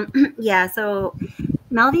 Yeah, so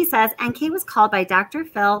Melody says, NK was called by Dr.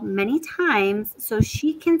 Phil many times so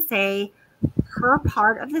she can say her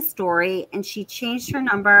part of the story, and she changed her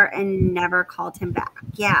number and never called him back.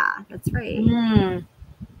 Yeah, that's right.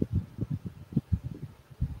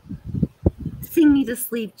 Sing me to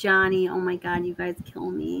sleep, Johnny. Oh my God, you guys kill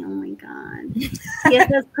me. Oh my God. Yes,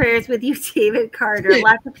 those prayers with you, David Carter.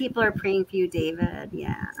 Lots of people are praying for you, David.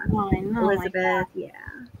 Yeah. Oh, I know. Elizabeth, yeah.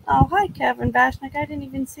 Oh, hi, Kevin Bashnik. I didn't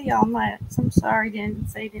even see all my. I'm sorry, didn't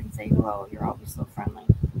say hello. You're always so friendly.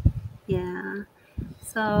 Yeah.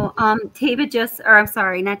 So, David I'm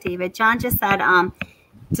sorry, not David. John just said,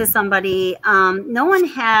 to somebody, no one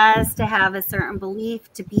has to have a certain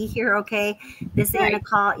belief to be here. Okay. This ain't a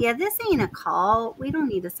call. Yeah. This ain't a call. We don't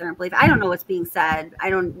need a certain belief. I don't know what's being said.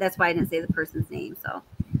 That's why I didn't say the person's name. So,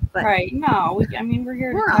 but right. No, we're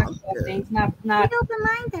here to talk about things, not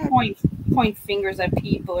point fingers at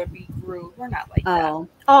people or be rude. We're not like that.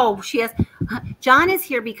 Oh, John is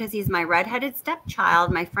here because he's my redheaded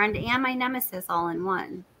stepchild, my friend, and my nemesis all in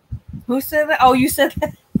one. Who said that? Oh, you said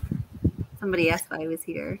that. Somebody asked why I was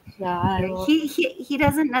here. Yeah, he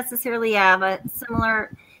doesn't necessarily have a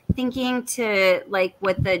similar thinking to like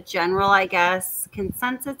what the general, I guess,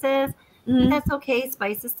 consensus is. Mm-hmm. That's okay.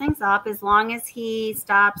 Spices things up as long as he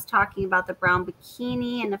stops talking about the brown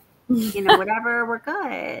bikini and whatever. We're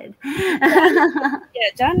good. Yeah,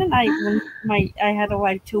 John and I had a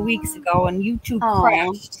wife 2 weeks ago, and YouTube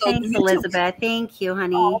crashed. So thanks, Elizabeth. Thank you,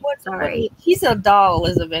 honey. Oh, sorry. She's a doll,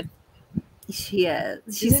 Elizabeth. She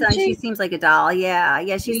is. She seems like a doll.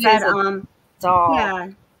 Yeah. She said, doll. Yeah.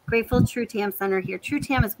 Grateful True Tam sent her here. True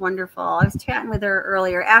Tam is wonderful. I was chatting with her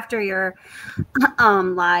earlier after your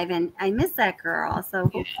live, and I miss that girl. So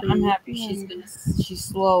hopefully, I'm happy she's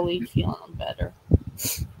slowly feeling better.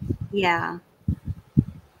 Yeah.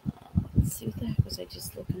 Let's see what the heck was I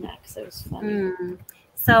just looking at, because it was funny.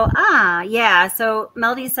 So, yeah. So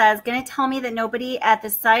Melody says, gonna tell me that nobody at the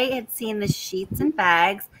site had seen the sheets and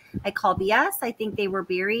bags. I call BS. I think they were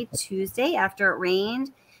buried Tuesday after it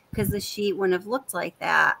rained because the sheet wouldn't have looked like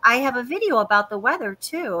that. I have a video about the weather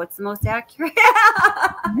too. It's the most accurate.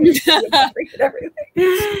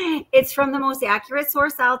 It's from the most accurate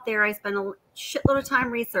source out there. I spent a shitload of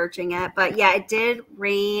time researching it, but yeah, it did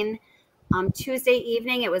rain. Tuesday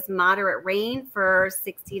evening, it was moderate rain for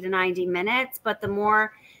 60 to 90 minutes. But the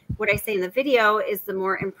more, what I say in the video is the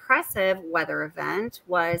more impressive weather event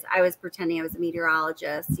was I was pretending I was a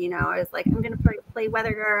meteorologist. You know, I was like, I'm going to play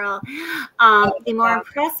weather girl. The more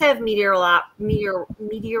impressive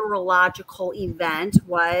meteorological event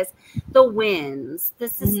was the winds, the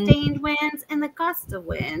sustained winds and the gust of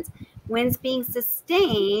winds. Winds being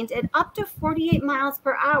sustained at up to 48 miles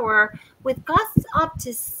per hour with gusts up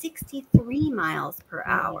to 63 miles per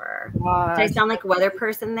hour. Gosh. Did I sound like a weather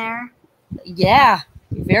person there? Yeah,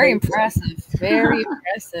 very impressive. Very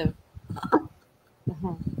impressive.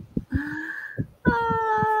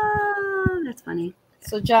 That's funny.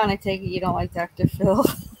 So, John, I take it you don't like Dr. Phil.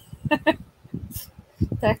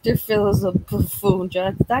 Dr. Phil is a buffoon,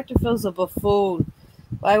 John. Dr. Phil's a buffoon.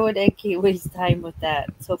 Why would NK waste time with that?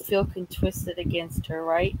 So Phil can twist it against her,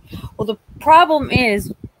 right? Well, the problem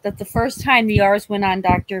is that the first time the R's went on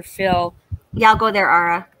Dr. Phil. Yeah, I'll go there,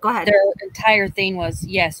 Ara. Go ahead. Their entire thing was,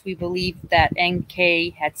 yes, we believe that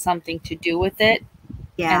NK had something to do with it.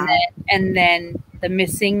 Yeah. And then the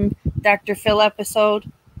missing Dr. Phil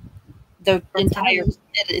episode, the entire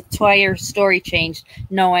story changed.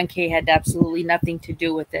 No, NK had absolutely nothing to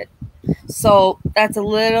do with it. So that's a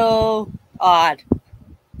little odd.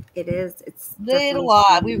 It is. It's little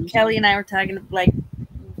odd. Kelly and I were talking, like,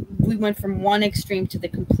 we went from one extreme to the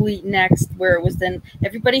complete next, where it was then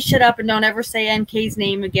everybody shut up and don't ever say NK's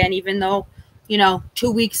name again, even though, you know,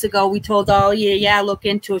 2 weeks ago we told all, yeah, look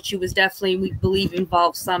into it. She was definitely, we believe,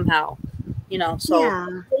 involved somehow. You know, so yeah.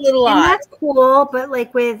 A little odd. And that's cool, but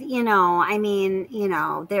like with, you know, I mean, you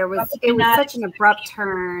know, it was such an abrupt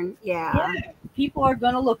turn. Yeah. People are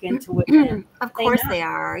going to look into it. Of course they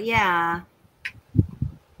are. Yeah.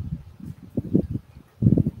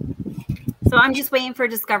 So I'm just waiting for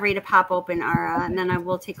Discovery to pop open, Ara, and then I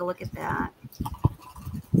will take a look at that.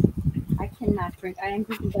 I cannot drink. I am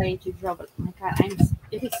drinking by into draw, but my God,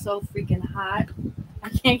 it is so freaking hot. I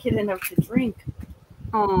can't get enough to drink.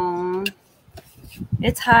 Oh.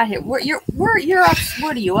 It's hot here. You're up.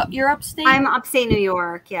 What are you up? You're upstate. I'm upstate New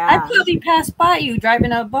York. Yeah. I probably passed by you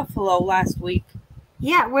driving out of Buffalo last week.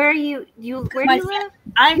 Yeah. Where are you? Where do you live?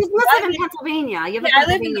 You live in Pennsylvania. You have a Pennsylvania exchange. I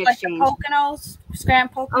live in like the Poconos,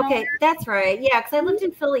 Scranton Poconos. Okay, that's right. Yeah, because I lived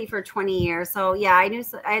in Philly for 20 years. So yeah, I knew.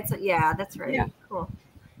 Yeah, that's right. Yeah. Cool.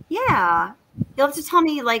 Yeah. You'll have to tell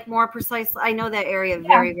me like more precise. I know that area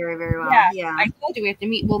very, very, very well. Yeah. I told you we have to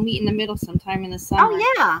meet. We'll meet in the middle sometime in the summer. Oh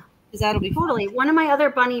yeah. Because that'll be totally fun. One of my other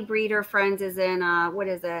bunny breeder friends is in what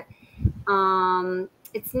is it?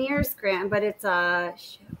 It's near Scranton, but it's I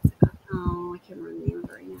can't remember the name of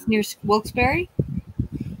it right now. It's near Wilkes-Barre?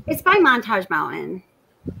 It's by Montage Mountain.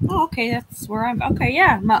 Oh, okay, that's where I'm. Okay,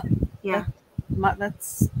 yeah, yeah,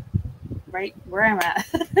 that's right where I'm at.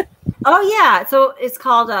 Oh yeah, so it's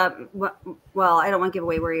called well, I don't want to give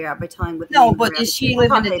away where you're at by telling what. No, but is she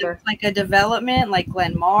living in like a development like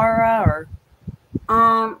Glenmora or?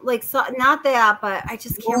 Like so, not that, but I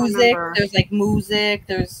just can't remember. There's like music.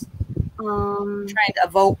 There's trying to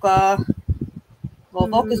Avoca. Well,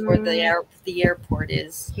 Avoca's where the airport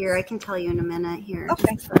is. Here, I can tell you in a minute. Here.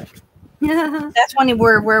 Okay. That's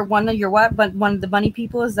where one of your one of the bunny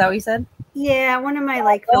people is. That what you said? Yeah, one of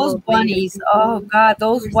my those bunnies. Oh God,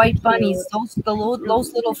 those white bunnies. Those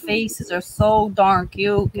little faces are so darn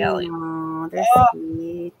cute, Kelly. Oh, they're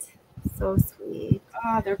sweet. So sweet.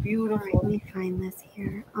 Ah, they're beautiful. Right, let me find this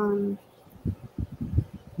here.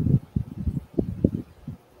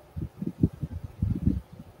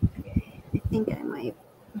 Okay, I think I might.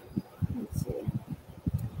 Let's see.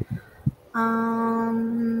 I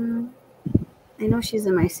know she's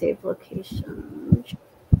in my saved location.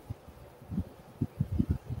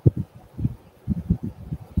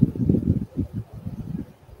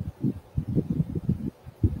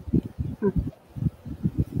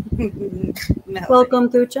 Welcome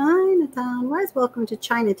to Chinatown. Why is welcome to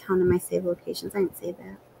Chinatown in my save locations? I didn't say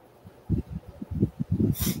that.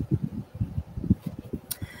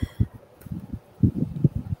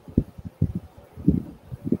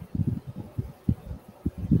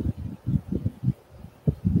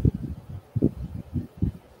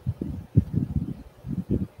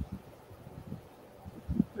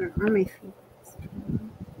 Where are my feet?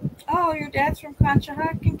 Oh, your dad's from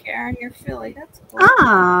Conshohocken, Karen. You're Philly. That's cool.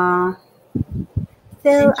 Ah.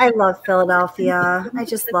 Phil, I love Philadelphia. I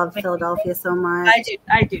just love Philadelphia so much.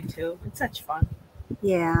 I do too. It's such fun.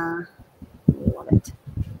 Yeah, I love it.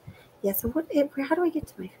 Yeah. So how do I get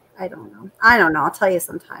to my? I don't know. I'll tell you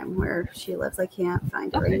sometime where she lives. I can't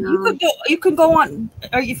find it right now. You could go on,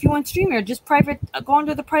 or if you want stream or just private, go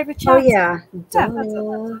under the private chat. Oh yeah.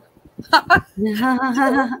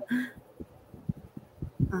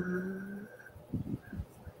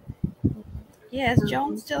 Yeah, is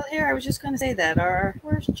Joan still here? I was just going to say that. Or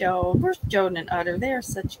where's Joan? Where's Joan and Utter? They are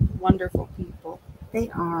such wonderful people. They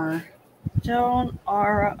are. Joan,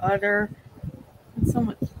 Ara, Utter. And so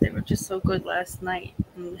much. They were just so good last night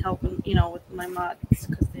and helping, with my mods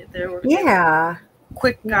because they were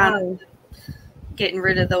quick on getting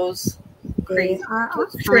rid of those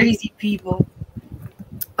crazy people.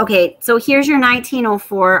 Okay, so here's your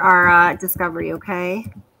 1904 our discovery. Okay.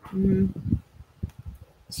 Mm-hmm.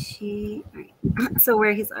 All right. So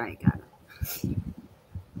where he's all right, got it.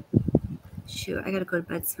 Shoot, I gotta go to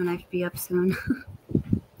bed soon. I have to be up soon.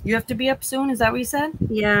 You have to be up soon? Is that what you said?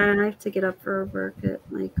 Yeah, I have to get up for work at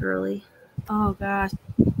early. Oh gosh.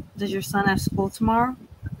 Does your son have school tomorrow?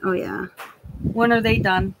 Oh yeah. When are they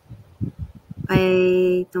done?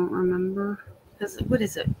 I don't remember. What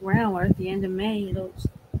is it? We're at the end of May.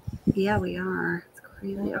 Yeah, we are. It's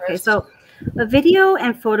crazy. Okay, so a video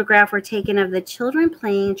and photograph were taken of the children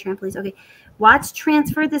playing trampolines. Okay, Watts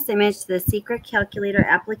transferred this image to the secret calculator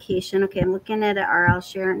application. Okay, I'm looking at it, or I'll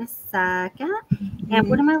share it in a second. Mm-hmm. And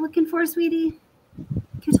what am I looking for, sweetie? Can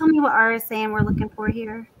you tell me what R is saying we're looking for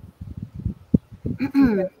here?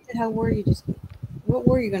 What were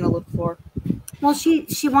you going to look for? Well, she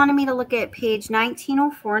wanted me to look at page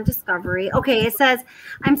 1904 in Discovery. Okay, it says,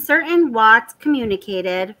 I'm certain Watts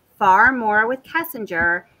communicated far more with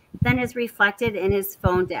Kessinger than is reflected in his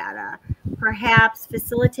phone data, perhaps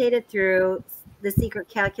facilitated through the secret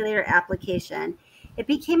calculator application. It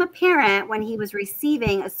became apparent when he was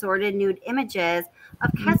receiving assorted nude images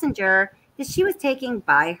of Kessinger that she was taking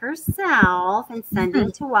by herself and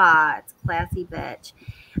sending to Watts. Classy bitch.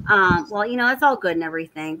 Well, it's all good and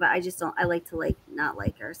everything, but I just don't, I like to not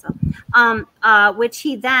like her. So, which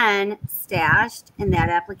he then stashed in that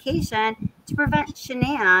application to prevent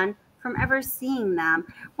Shanann from ever seeing them.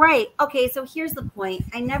 Right. Okay. So here's the point.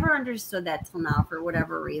 I never understood that till now for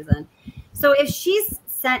whatever reason. So if she's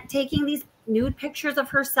taking these nude pictures of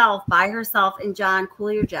herself by herself in John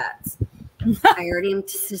Cool Your Jets, I already am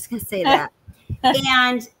just going to say that.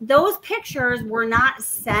 And those pictures were not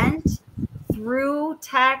sent through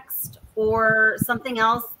text or something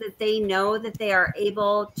else that they know that they are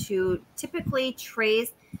able to typically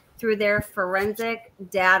trace through their forensic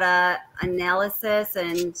data analysis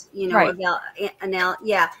and,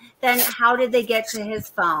 then how did they get to his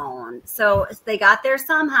phone? So they got there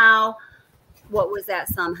somehow. What was that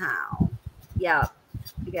somehow? Yeah,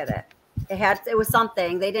 you get it. It was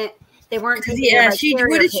something. They weren't.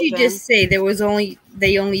 What did she just say? They only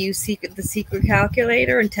use the secret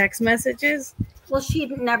calculator and text messages. Well, she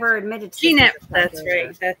never admitted to.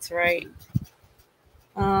 That's right.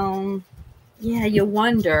 Yeah, you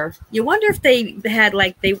wonder if they had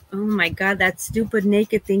oh my God, that stupid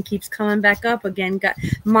naked thing keeps coming back up again. Got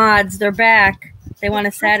mods, they're back. They want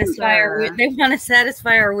to satisfy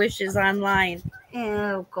our wishes online.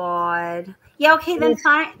 Oh God. Yeah, okay, then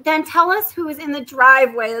fine. Then tell us who is in the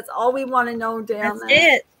driveway. That's all we want to know, damn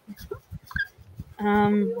it.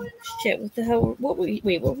 Shit, what the hell? What were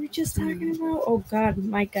we just talking about? Oh God,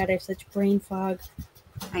 my God, I have such brain fog.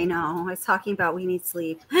 I know. I was talking about we need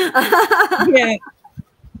sleep. Yeah.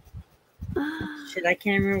 Shit, I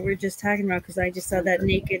can't remember what we were just talking about because I just saw that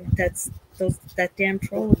naked. That damn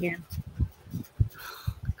troll again.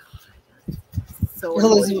 So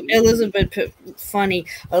Elizabeth, funny.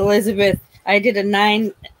 Elizabeth, I did a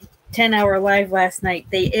 9-10 hour live last night.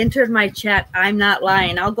 They entered my chat. I'm not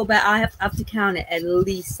lying. I'll go back. I have to count it at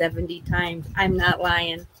least 70 times. I'm not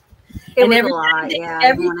lying. Every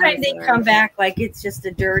time they come back, it's just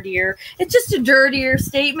a dirtier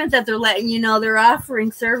statement that they're letting you know they're offering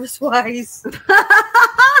service wise.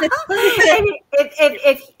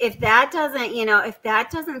 if that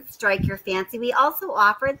doesn't strike your fancy, we also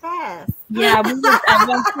offered this. Yeah,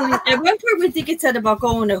 at one point we think it said about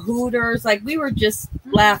going to Hooters. We were just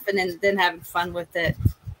laughing and then having fun with it.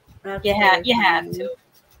 You have to.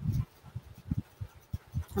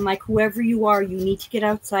 I'm like, whoever you are, you need to get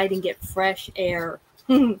outside and get fresh air.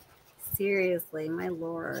 Seriously, my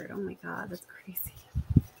Lord. Oh my God, that's crazy.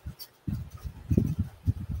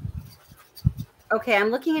 Okay,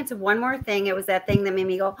 I'm looking into one more thing. It was that thing that made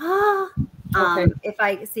me go,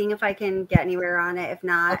 okay. Seeing if I can get anywhere on it. If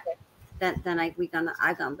not, then I gonna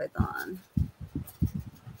be done.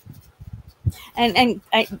 and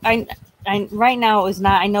I right now is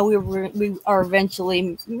not. I know we are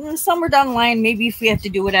eventually somewhere down the line. Maybe if we have to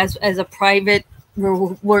do it as a private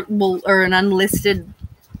or an unlisted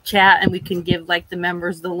chat, and we can give like the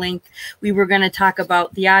members the link. We were going to talk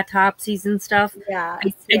about the autopsies and stuff. Yeah,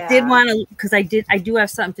 I did want to, because I do have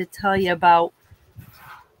something to tell you about.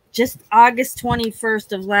 Just August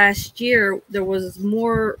 21st of last year, there was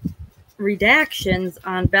more redactions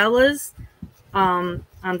on Bella's, on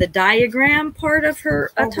the diagram part of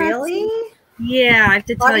her autopsy. Really? Yeah, I have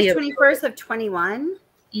to tell you. August 21st of 21?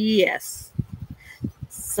 Yes.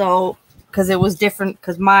 So, because it was different,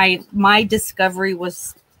 because my discovery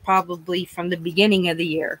was probably from the beginning of the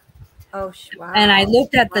year. Oh, wow. And I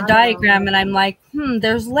looked at the diagram and I'm like,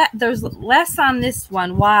 there's less on this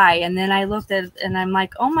one. Why? And then I looked at it and I'm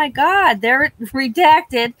like, oh my God, they're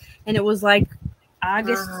redacted. And it was like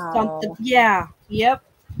August something. Yeah. Yep.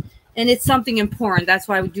 And it's something important. That's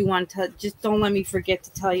why I do want to just don't let me forget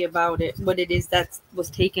to tell you about it, what it is that was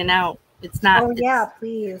taken out. It's not. Oh, yeah,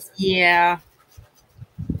 please. Yeah.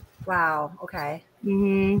 Wow. Okay.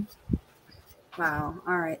 Mm-hmm. Wow.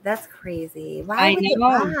 All right. That's crazy. Why I would know. they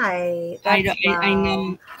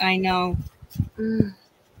lie? I know. Mm.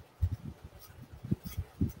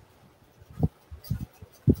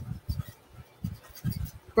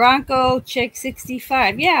 Bronco Chick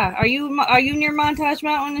 65. Yeah. Are you near Montage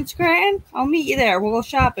Mountain in Scranton? I'll meet you there. We'll go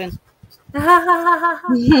shopping. Well,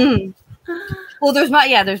 there's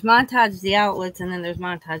Montage, the outlets, and then there's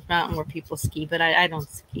Montage Mountain where people ski, but I don't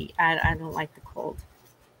ski. I don't like the cold.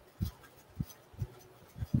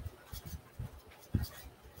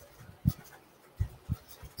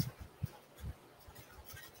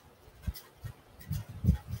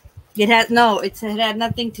 It had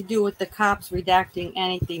nothing to do with the cops redacting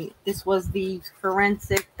anything. This was the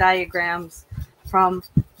forensic diagrams from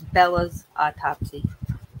Bella's autopsy,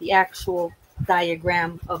 the actual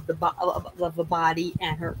diagram of the body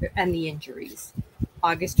and the injuries.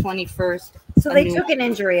 August 21st. So they took an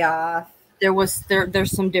injury off.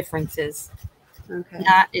 There's some differences. Okay.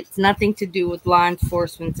 It's nothing to do with law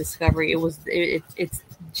enforcement discovery. It's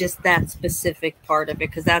just that specific part of it,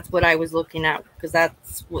 because that's what I was looking at, because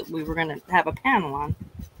that's what we were going to have a panel on.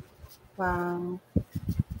 Wow.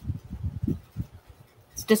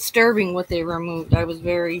 It's disturbing what they removed. I was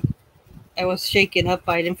shaken up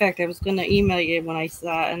by it. In fact, I was going to email you when I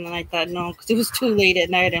saw it, and then I thought, no, because it was too late at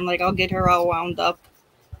night. I'm like, I'll get her all wound up.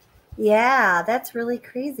 Yeah, that's really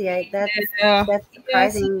crazy. That's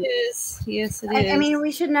surprising. Yes, it is. I mean,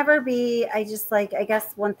 we should never be. I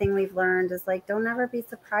guess one thing we've learned is don't ever be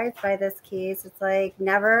surprised by this case. It's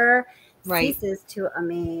never ceases to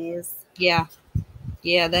amaze. Yeah,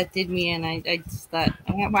 that did me, and I just thought,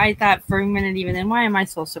 I thought for a minute even then, why am I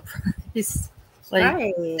so surprised?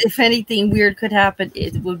 If anything weird could happen,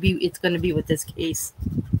 it's going to be with this case.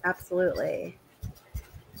 Absolutely.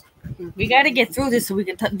 We got to get through this so we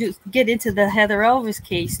can get into the Heather Elvis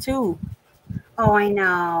case too. Oh, I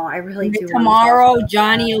know. I really do. Tomorrow,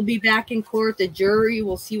 Johnny will be back in court. The jury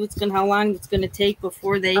will see how long it's going to take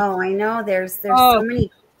before they. Oh, I know. There's so many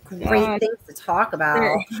great things to talk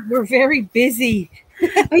about. We're very busy.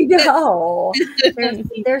 I know.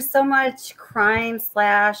 There's so much crime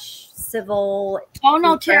 / civil. Oh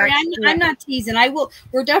no, Terry, I'm not teasing.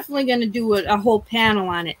 We're definitely going to do a whole panel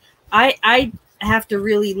on it. I have to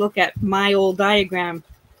really look at my old diagram,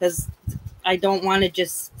 because I don't want to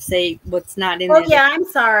just say what's not in there. Oh yeah, I'm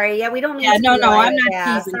sorry. Yeah, we don't need to. No, I'm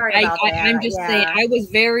not teasing. Sorry about that. I'm just saying I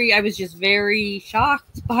was just very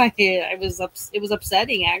shocked by it. It was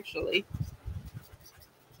upsetting, actually.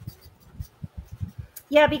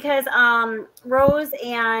 Yeah, because Rose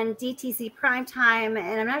and DTC Primetime,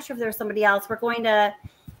 and I'm not sure if there's somebody else, we're going to,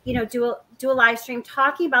 do a live stream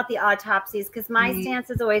talking about the autopsies, because my stance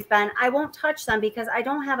has always been I won't touch them because I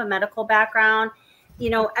don't have a medical background.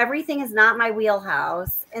 Everything is not my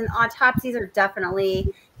wheelhouse, and autopsies are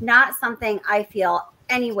definitely not something I feel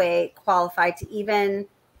anyway qualified to even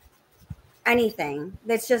anything.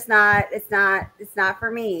 That's just not. It's not for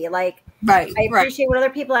me. I appreciate what other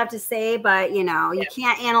people have to say, but you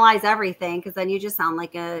can't analyze everything, because then you just sound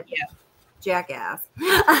like a jackass. So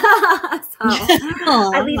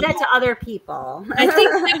I leave that to other people. I think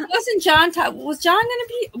that wasn't John. Was John going to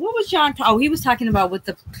be? What was John? Oh, he was talking about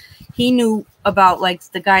he knew about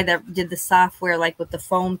the guy that did the software, with the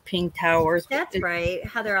phone ping towers. That's right,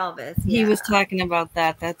 Heather Elvis. He was talking about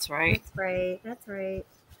that. That's right. That's right.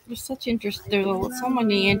 There's there's so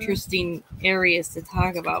many interesting areas to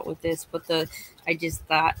talk about with this, but I just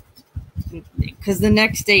thought because the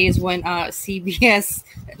next day is when CBS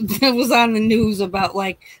was on the news about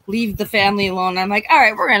like leave the family alone. I'm like, all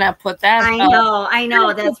right, we're gonna put that. I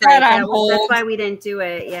know. That's right. That's why we didn't do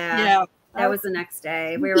it. Yeah. That was the next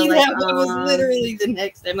day. We were like, it was literally the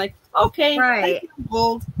next day. I'm like, okay, right.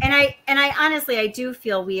 And I honestly, I do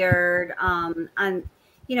feel weird on,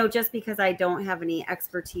 you know, just because I don't have any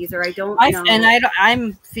expertise or I don't know.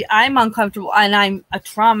 And I'm uncomfortable, and I'm a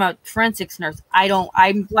trauma forensics nurse.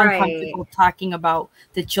 I'm uncomfortable talking about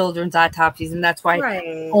the children's autopsies, and that's why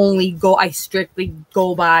I strictly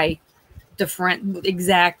go by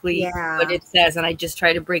exactly what it says, and I just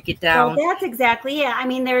try to break it down. Well, that's exactly it. I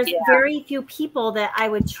mean, there's very few people that I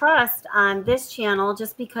would trust on this channel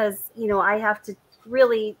just because, you know, I have to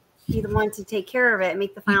really be the one to take care of it and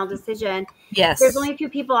make the final decision. Yes. There's only a few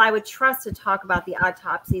people I would trust to talk about the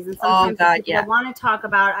autopsies, and sometimes people want to talk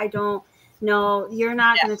about, I don't know, you're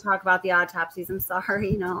not going to talk about the autopsies. I'm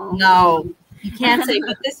sorry. No. You can't say,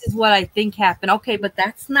 but this is what I think happened. Okay, but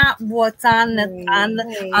that's not what's on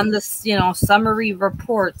the you know, summary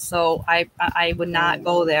report. So I would not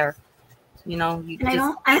go there. You know,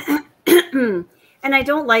 and I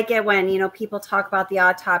don't like it when, you know, people talk about the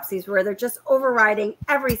autopsies where they're just overriding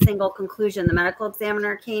every single conclusion the medical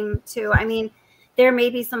examiner came to. I mean, there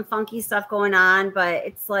may be some funky stuff going on, but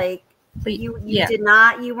it's like, but you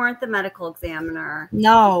weren't the medical examiner.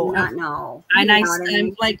 No. You did not know. And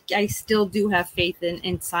I still do have faith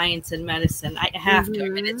in science and medicine. I have to. I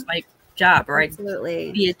mean, it's my job, right?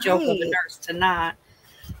 Absolutely. Be a joke of a nurse to not.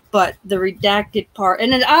 But the redacted part,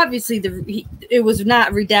 and then obviously it was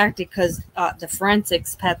not redacted because the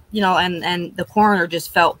forensics, you know, and the coroner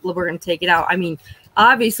just felt we're going to take it out. I mean,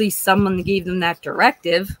 obviously someone gave them that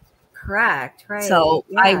directive. Correct. Right. So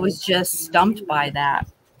I was just stumped by that.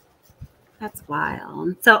 That's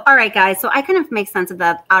wild. So, all right, guys. So I kind of make sense of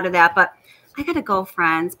that out of that, but I got to go,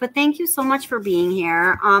 friends. But thank you so much for being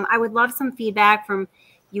here. I would love some feedback from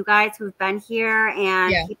you guys who've been here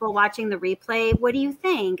and people watching the replay. What do you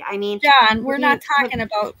think? I mean, John, we're not talking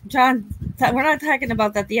about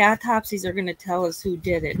that the autopsies are going to tell us who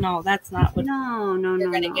did it. No, that's not what we're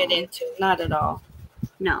going to get into. Not at all.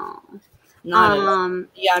 No. Not at all.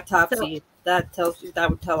 The autopsy, that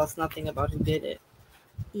would tell us nothing about who did it.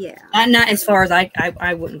 Yeah. And not as far as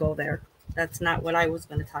I wouldn't go there. That's not what I was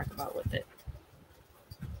going to talk about with it.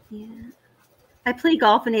 Yeah. I play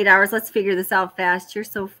golf in 8 hours. Let's figure this out fast. You're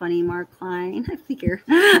so funny, Mark Klein. I figure.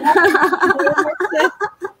 He's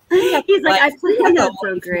like, I play that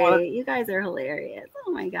so great. You guys are hilarious.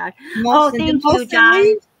 Oh my God. Thank you,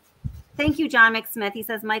 John. Thank you, John McSmith. He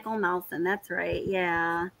says Michael Nelson. That's right.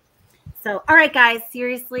 Yeah. So, all right, guys.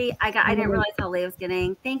 Seriously, I didn't realize how late it was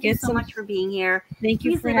getting. Thank you so much for being here. Thank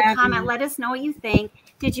you. Please leave a comment. Let us know what you think.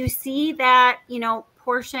 Did you see that, you know,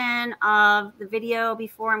 portion of the video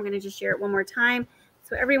before? I'm going to just share it one more time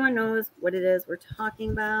so everyone knows what it is we're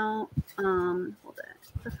talking about. Hold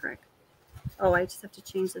it. The frick. Oh, I just have to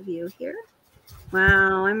change the view here.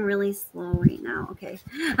 Wow, I'm really slow right now. Okay.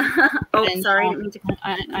 Sorry. I didn't mean to.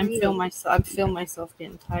 I feel myself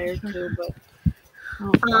getting tired too, but.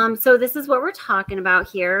 So this is what we're talking about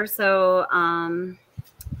here. So,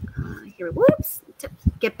 here, whoops,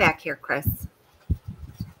 get back here, Chris.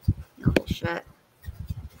 Oh, shit.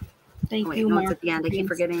 Thank you, Mark. It's at the end. I keep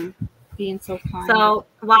forgetting. Being so kind. So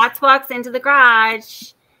Watts walks into the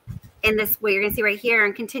garage in this, what you're going to see right here,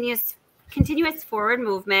 and continuous forward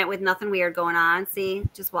movement with nothing weird going on. See,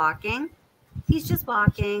 just walking. He's just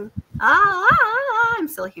walking. I'm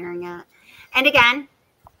still hearing it. And again.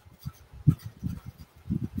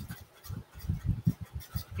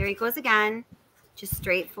 There he goes again. Just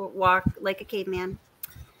straight walk like a caveman.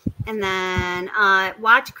 And then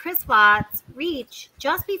watch Chris Watts reach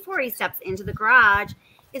just before he steps into the garage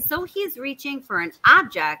as though he is reaching for an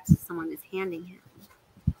object someone is handing him.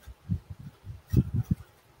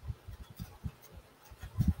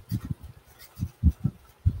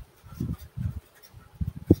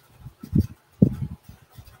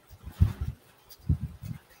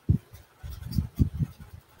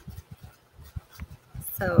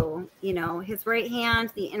 So, you know, his right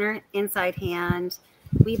hand, the inside hand,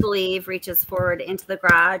 we believe reaches forward into the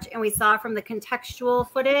garage. And we saw from the contextual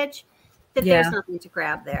footage that there's nothing to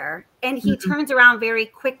grab there. And he turns around very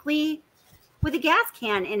quickly with a gas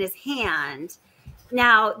can in his hand.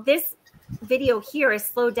 Now, this video here is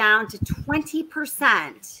slowed down to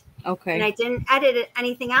 20%. Okay. And I didn't edit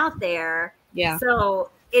anything out there. Yeah.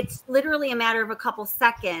 So it's literally a matter of a couple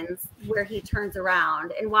seconds where he turns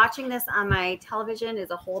around, and watching this on my television is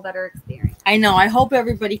a whole better experience. I know. I hope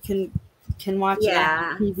everybody can watch it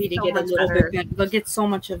on TV to so get a little better. bit, but get so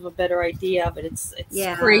much of a better idea of it. It's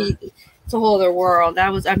crazy. It's a whole other world.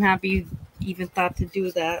 I'm happy even thought to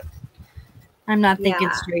do that. I'm not thinking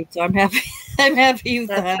Yeah. straight, so I'm happy. I'm happy you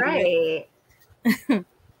thought That's right.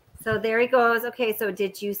 So there he goes. Okay, so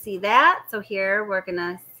did you see that? So here we're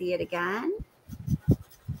gonna see it again.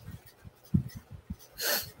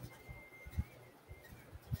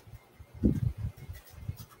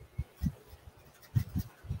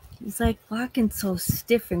 He's like walking so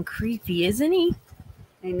stiff and creepy, isn't he?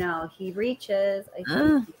 I know he reaches. I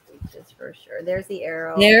think he reaches for sure. There's the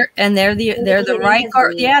arrow. They're the right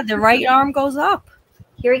arm. Yeah, the right arm goes up.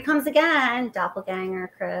 Here he comes again,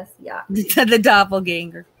 doppelganger, Chris. Yeah, the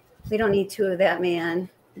doppelganger. We don't need two of that, man.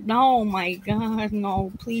 No, my God,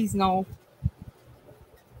 no, please, no.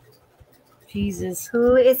 Jesus.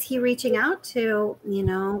 Who is he reaching out to? You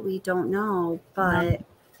know, we don't know, but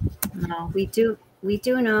no. We do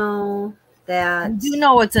know that. You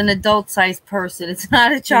know it's an adult-sized person. It's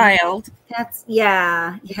not a child. That's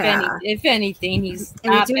If anything, he's.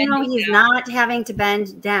 And we do know he's not having to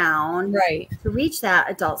bend down, right, to reach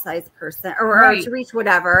that adult-sized person, or to reach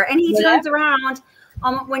whatever. And he turns around.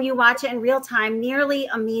 When you watch it in real time, nearly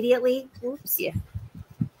immediately. Oops.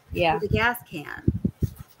 Yeah. The gas can.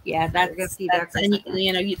 Yeah, that's and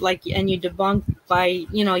you debunk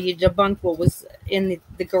what was in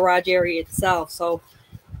the garage area itself. So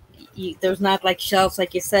there's not like shelves,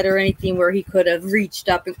 like you said, or anything where he could have reached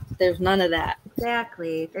up. There's none of that.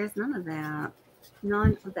 Exactly. There's none of that.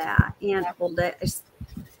 None of that. And hold it.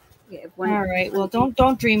 All right. Well,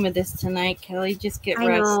 don't dream of this tonight, Kelly. Just get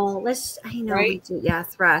rest. I know. Right?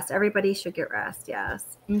 Yes, rest. Everybody should get rest.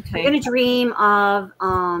 Yes. Okay. We're gonna dream of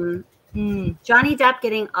Johnny Depp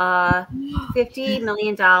getting a $50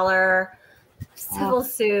 million civil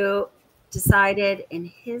suit decided in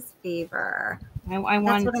his favor. I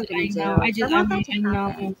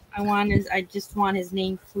just want his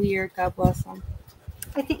name clear. God bless him.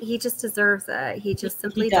 I think he just deserves it. He just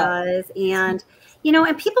simply does. And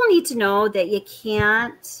and people need to know that you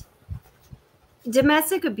can't.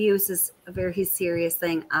 Domestic abuse is a very serious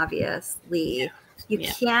thing, obviously. You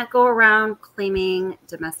can't go around claiming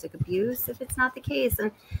domestic abuse if it's not the case.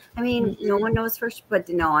 And I mean, no one knows for sure, but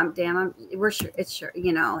no, we're sure it's sure,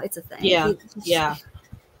 it's a thing. Yeah.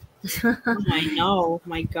 I know.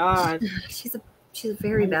 My God. She's a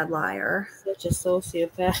very bad liar. Such a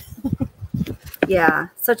sociopath. Yeah,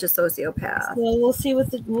 such a sociopath. So we'll see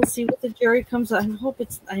what the jury comes out. I hope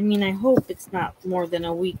it's not more than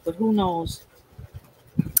a week, but who knows?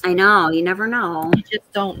 I know. You never know. You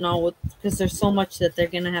just don't know because there's so much that they're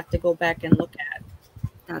going to have to go back and look at.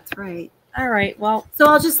 That's right. All right. Well, so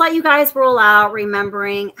I'll just let you guys roll out,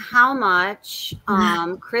 remembering how much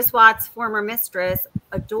Chris Watts' former mistress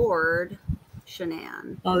adored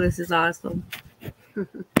Shanann. Oh, this is awesome.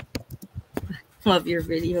 Love your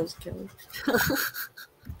videos, Kelly.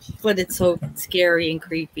 But it's so scary and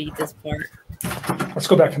creepy, this part. Let's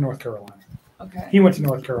go back to North Carolina. Okay. He went to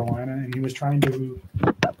North Carolina and he was trying to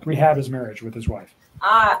rehab his marriage with his wife.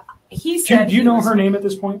 He said. Do you know her name at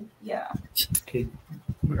this point? Yeah. Okay.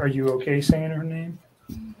 Are you okay saying her name?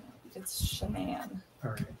 It's Shanann.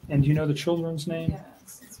 All right. And do you know the children's name?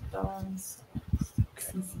 Yes, it's Dawn's.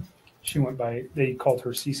 Okay. She went by. They called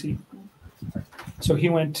her Cece. Right. So he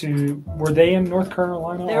went to. Were they in North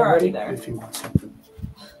Carolina they were already? There. If you want something.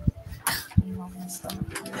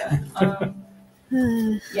 Yeah.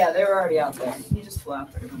 Yeah, they were already out there. He just flew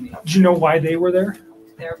out there. Do you know why they were there?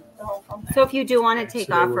 They're all from there. So if you do want to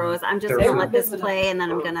take off, Rose, I'm just going to let this play and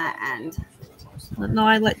then I'm going to end. No,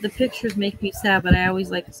 I like the pictures make me sad, but I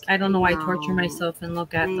always I don't know why I torture myself and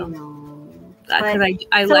look at them.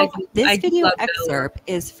 This video excerpt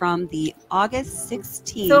is from the August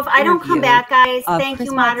 16th. So if I don't come back, guys, thank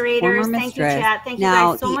you, moderators. Thank you, chat. Thank you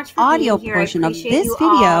guys so much for being here. Now, the audio portion of this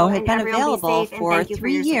video had been available for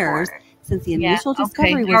 3 years since the initial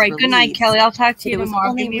discovery was released. All right, good night, Kelly. I'll talk to you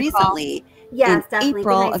tomorrow. Only recently, in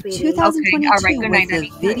April of 2022, was the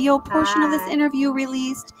video portion of this interview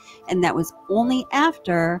released, and that was only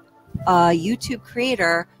after a YouTube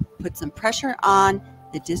creator put some pressure on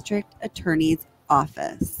the district attorney's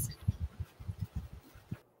office.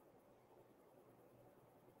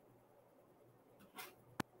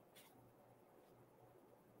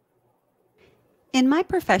 In my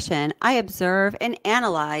profession, I observe and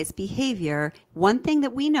analyze behavior. One thing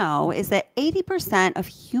that we know is that 80% of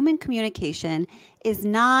human communication is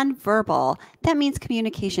nonverbal. That means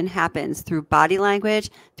communication happens through body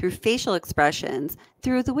language, through facial expressions,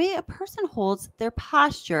 through the way a person holds their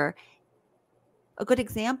posture. A good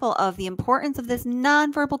example of the importance of this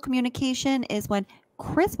nonverbal communication is when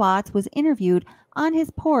Chris Watts was interviewed on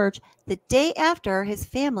his porch the day after his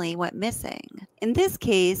family went missing. In this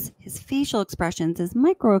case, his facial expressions, his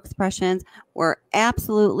micro expressions, were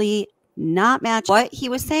absolutely not match what he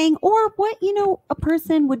was saying or what, a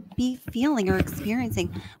person would be feeling or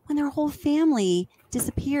experiencing when their whole family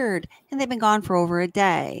disappeared and they've been gone for over a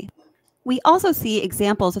day. We also see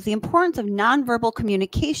examples of the importance of nonverbal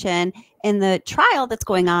communication in the trial that's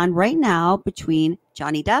going on right now between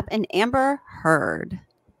Johnny Depp and Amber Heard.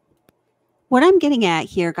 What I'm getting at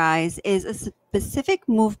here, guys, is a specific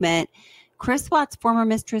movement Chris Watts' former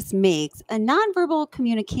mistress makes, a nonverbal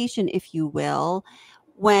communication, if you will,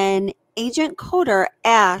 when Agent Coder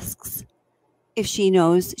asks if she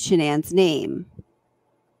knows Shanann's name.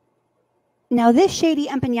 Now, this shady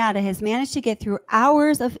empanada has managed to get through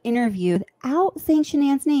hours of interview without saying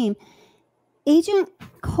Shanann's name. Agent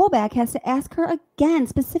Kobach has to ask her again,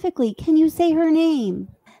 specifically, can you say her name?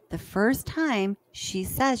 The first time she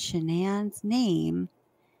says Shanann's name,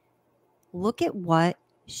 look at what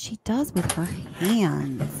she does with her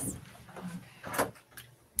hands.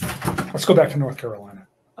 Let's go back to North Carolina.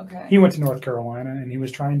 Okay. He went to North Carolina and he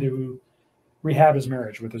was trying to rehab his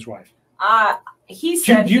marriage with his wife. He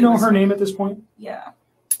said. Do you know her name at this point? Yeah.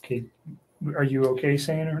 Okay. Are you okay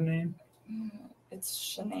saying her name? It's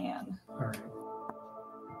Shanann. All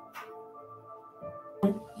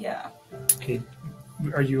right. Yeah. Okay.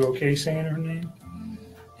 Are you okay saying her name?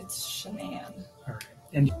 It's Shanann. All right.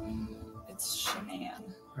 And it's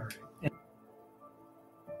Shanann. All right.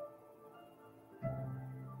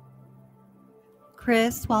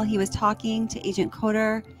 Chris, while he was talking to Agent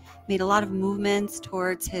Coder, made a lot of movements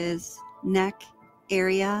towards his neck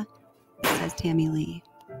area, says Tammy Lee.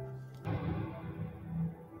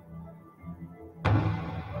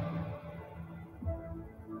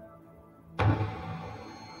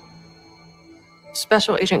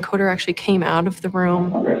 Special Agent Coder actually came out of the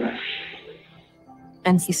room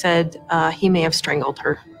and he said he may have strangled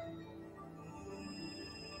her.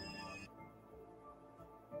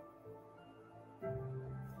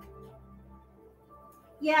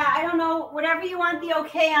 Yeah, I don't know. Whatever you want the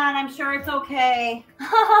okay on, I'm sure it's okay.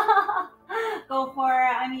 Go for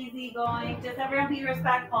it. I'm easy going. Just everyone be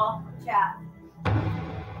respectful. Chat.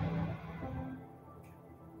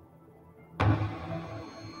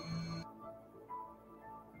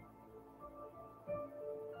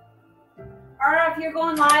 Or if you're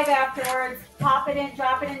going live afterwards, pop it in,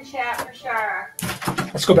 drop it in chat for sure.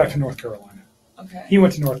 Let's go back to North Carolina. Okay. He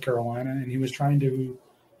went to North Carolina and he was trying to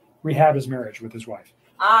rehab his marriage with his wife.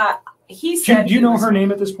 He said. Do you know her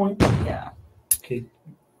name at this point? Yeah. Okay.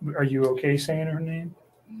 Are you okay saying her name?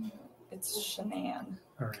 It's Shanann.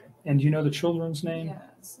 All right. And do you know the children's name?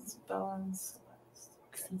 Yes, it's Bella and Celeste.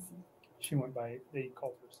 Okay. She went by, they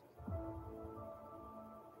called her.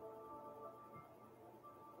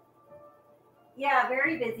 Yeah,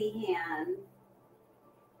 very busy hand.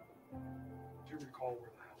 Do you recall where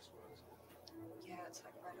the house was? Yeah, it's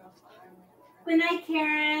like right off the highway. Good night,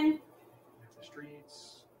 Karen. The streets.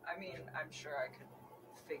 I mean, I'm sure I could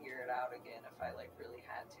figure it out again if I really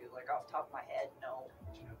had to. Off the top of my head, no.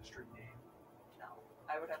 Do you know the street name? No.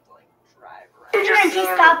 I would have to drive around. Karen,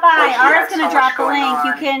 just stop by. Ara's gonna drop the link.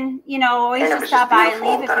 You can, always just stop by and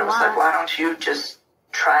leave if you want. Why don't you just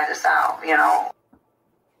try this out,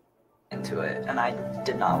 into it, and I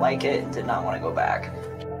did not like it and did not want to go back.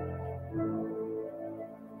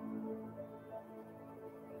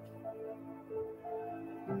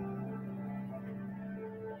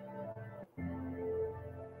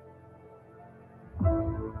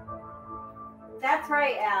 That's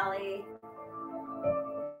right, Allie.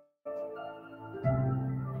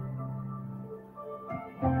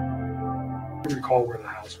 Do you recall where the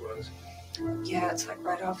house was? Yeah, it's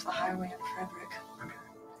right off the highway in Frederick. Okay.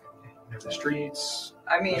 You know the streets.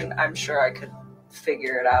 I mean, I'm sure I could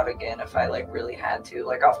figure it out again if I really had to.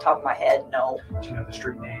 Off the top of my head, no. Do you know the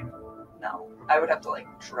street name? No. I would have to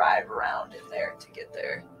drive around in there to get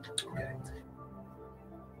there. Okay.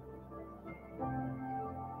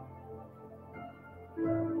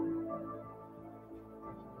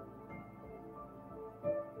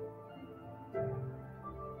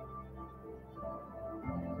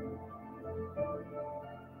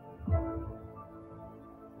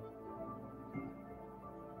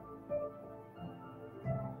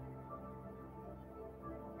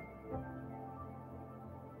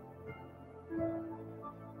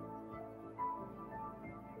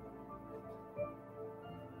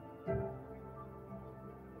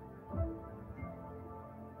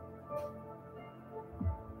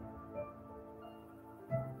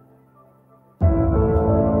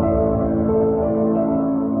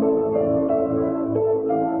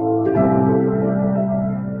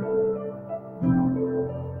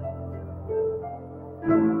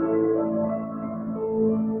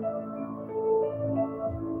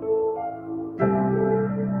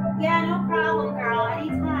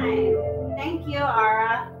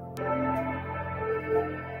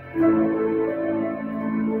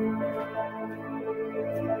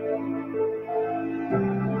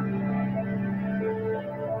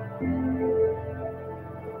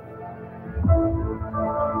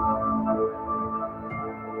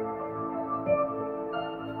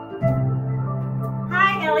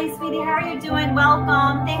 Allie, sweetie. How are you doing?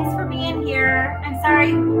 Welcome. Thanks for being here. I'm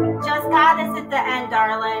sorry, we just got us at the end,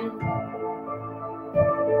 darling.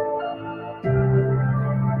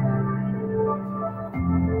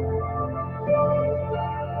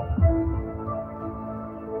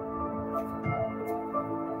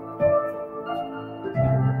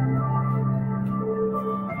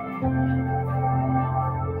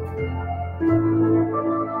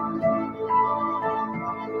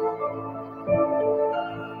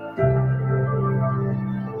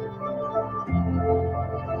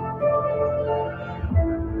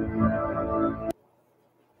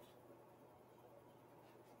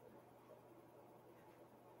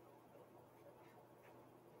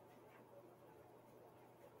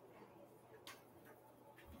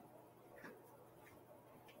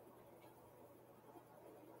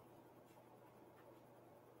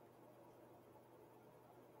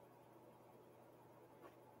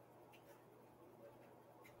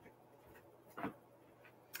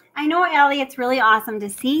 I know, Allie, it's really awesome to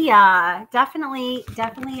see ya. Definitely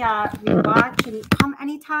rewatch and come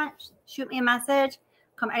anytime. Shoot me a message.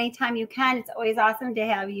 Come anytime you can. It's always awesome to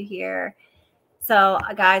have you here. So,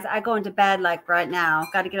 guys, I go into bed like right now.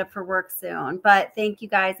 Got to get up for work soon. But thank you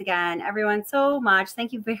guys again, everyone, so much.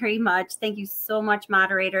 Thank you very much. Thank you so much,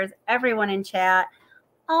 moderators, everyone in chat,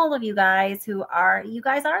 all of you guys you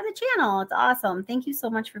guys are the channel. It's awesome. Thank you so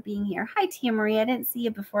much for being here. Hi, Tia Marie. I didn't see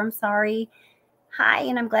you before. I'm sorry. Hi,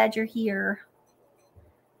 and I'm glad you're here.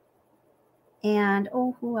 And,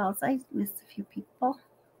 oh, who else? I missed a few people.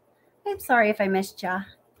 I'm sorry if I missed you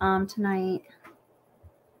tonight.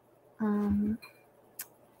 Dude,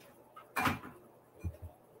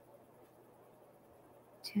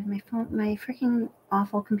 my phone, my freaking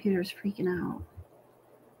awful computer's freaking out.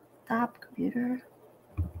 Stop, computer.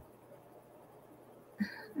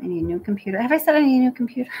 I need a new computer. Have I said I need a new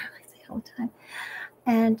computer? I say it all the time.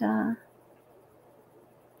 And,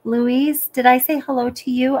 Louise, did I say hello to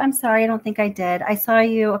you? I'm sorry, I don't think I did. I saw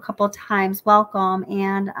you a couple of times. Welcome,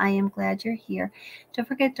 and I am glad you're here. Don't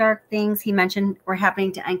forget dark things he mentioned were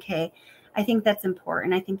happening to NK. I think that's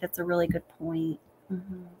important. I think that's a really good point.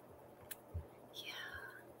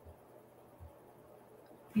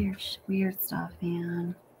 Yeah. Weird stuff,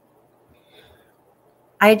 man.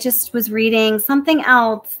 I just was reading something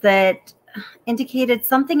else that indicated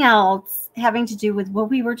something else having to do with what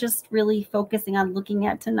we were just really focusing on looking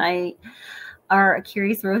at tonight. Our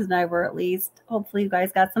Curious Rose and I were, at least. Hopefully you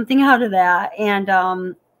guys got something out of that.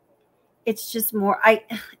 And it's just more,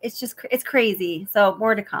 it's crazy. So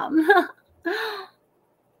more to come.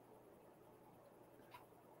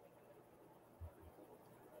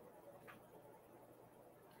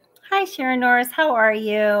 Hi, Sharon Norris. How are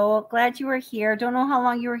you? Glad you were here. Don't know how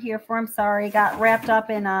long you were here for. I'm sorry. Got wrapped up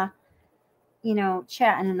in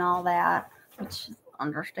chatting and all that, which is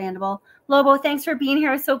understandable. Lobo, thanks for being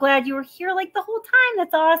here. I'm so glad you were here like the whole time.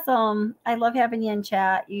 That's awesome. I love having you in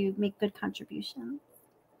chat. You make good contributions.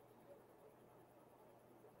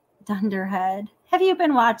 Dunderhead. Have you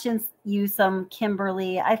been watching some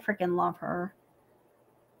Kimberly? I freaking love her.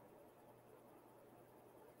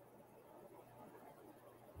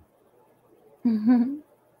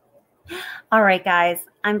 All right, guys,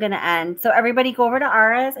 I'm going to end. So everybody go over to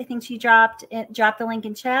Ara's. I think she dropped the link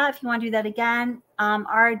in chat. If you want to do that again,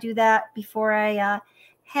 Ara, do that before I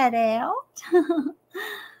head out.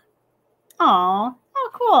 Oh,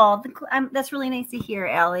 cool. That's really nice to hear,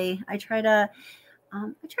 Allie. I try to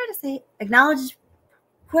acknowledge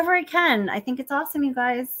whoever I can. I think it's awesome you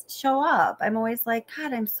guys show up. I'm always like,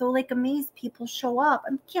 God, I'm so amazed people show up.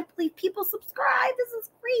 I can't believe people subscribe. This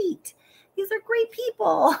is great. These are great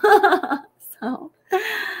people. So,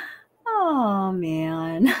 oh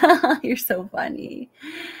man, you're so funny.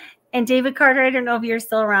 And David Carter, I don't know if you're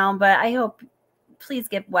still around, but I hope, please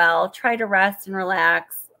get well. Try to rest and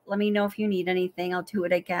relax. Let me know if you need anything. I'll do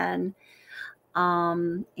what I can.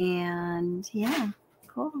 And yeah,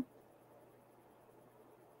 cool.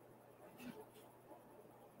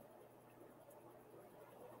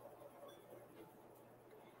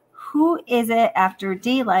 Who is it after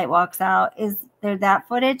daylight walks out? Is there that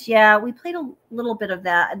footage? Yeah, we played a little bit of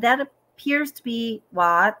that. That appears to be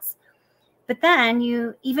Watts. But then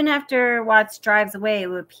even after Watts drives away, it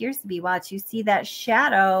appears to be Watts. You see that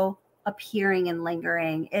shadow appearing and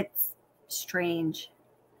lingering. It's strange.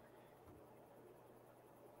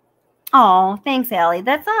 Oh, thanks, Allie.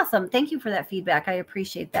 That's awesome. Thank you for that feedback. I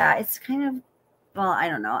appreciate that. It's kind of, well, I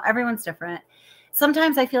don't know. Everyone's different.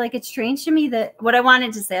 Sometimes I feel like it's strange to me that what I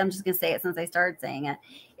wanted to say, I'm just going to say it since I started saying it.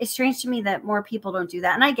 It's strange to me that more people don't do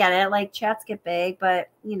that. And I get it. Like, chats get big, but,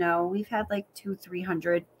 we've had like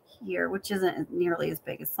 200-300 here, which isn't nearly as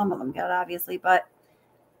big as some of them get, obviously. But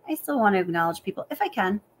I still want to acknowledge people if I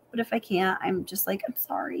can, but if I can't, I'm just like, I'm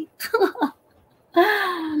sorry.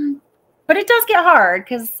 But it does get hard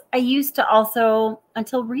because I used to also,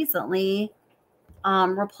 until recently,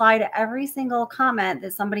 reply to every single comment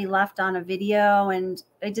that somebody left on a video. And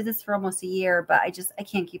I did this for almost a year, but I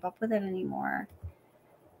can't keep up with it anymore.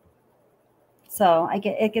 So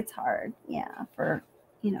it gets hard. Yeah. So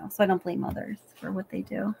I don't blame others for what they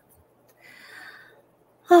do.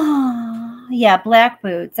 Oh, yeah. Black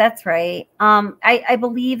boots. That's right. I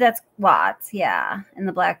believe that's Watts. Yeah. And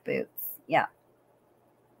the black boots. Yeah.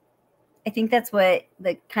 I think that's what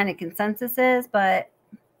the kind of consensus is, but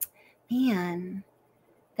man,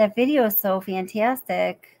 that video is so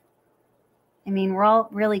fantastic. I mean, we're all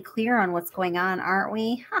really clear on what's going on, aren't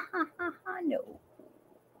we? No.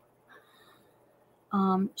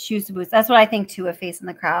 Shoes to boots. That's what I think too, a face in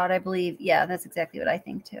the crowd. I believe, yeah, that's exactly what I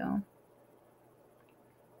think too.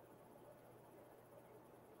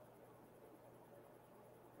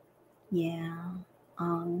 Yeah.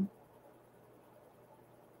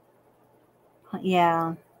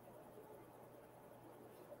 Yeah.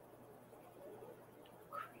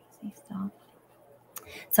 Crazy stuff.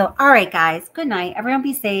 So, all right, guys. Good night. Everyone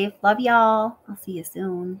be safe. Love y'all. I'll see you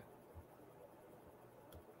soon.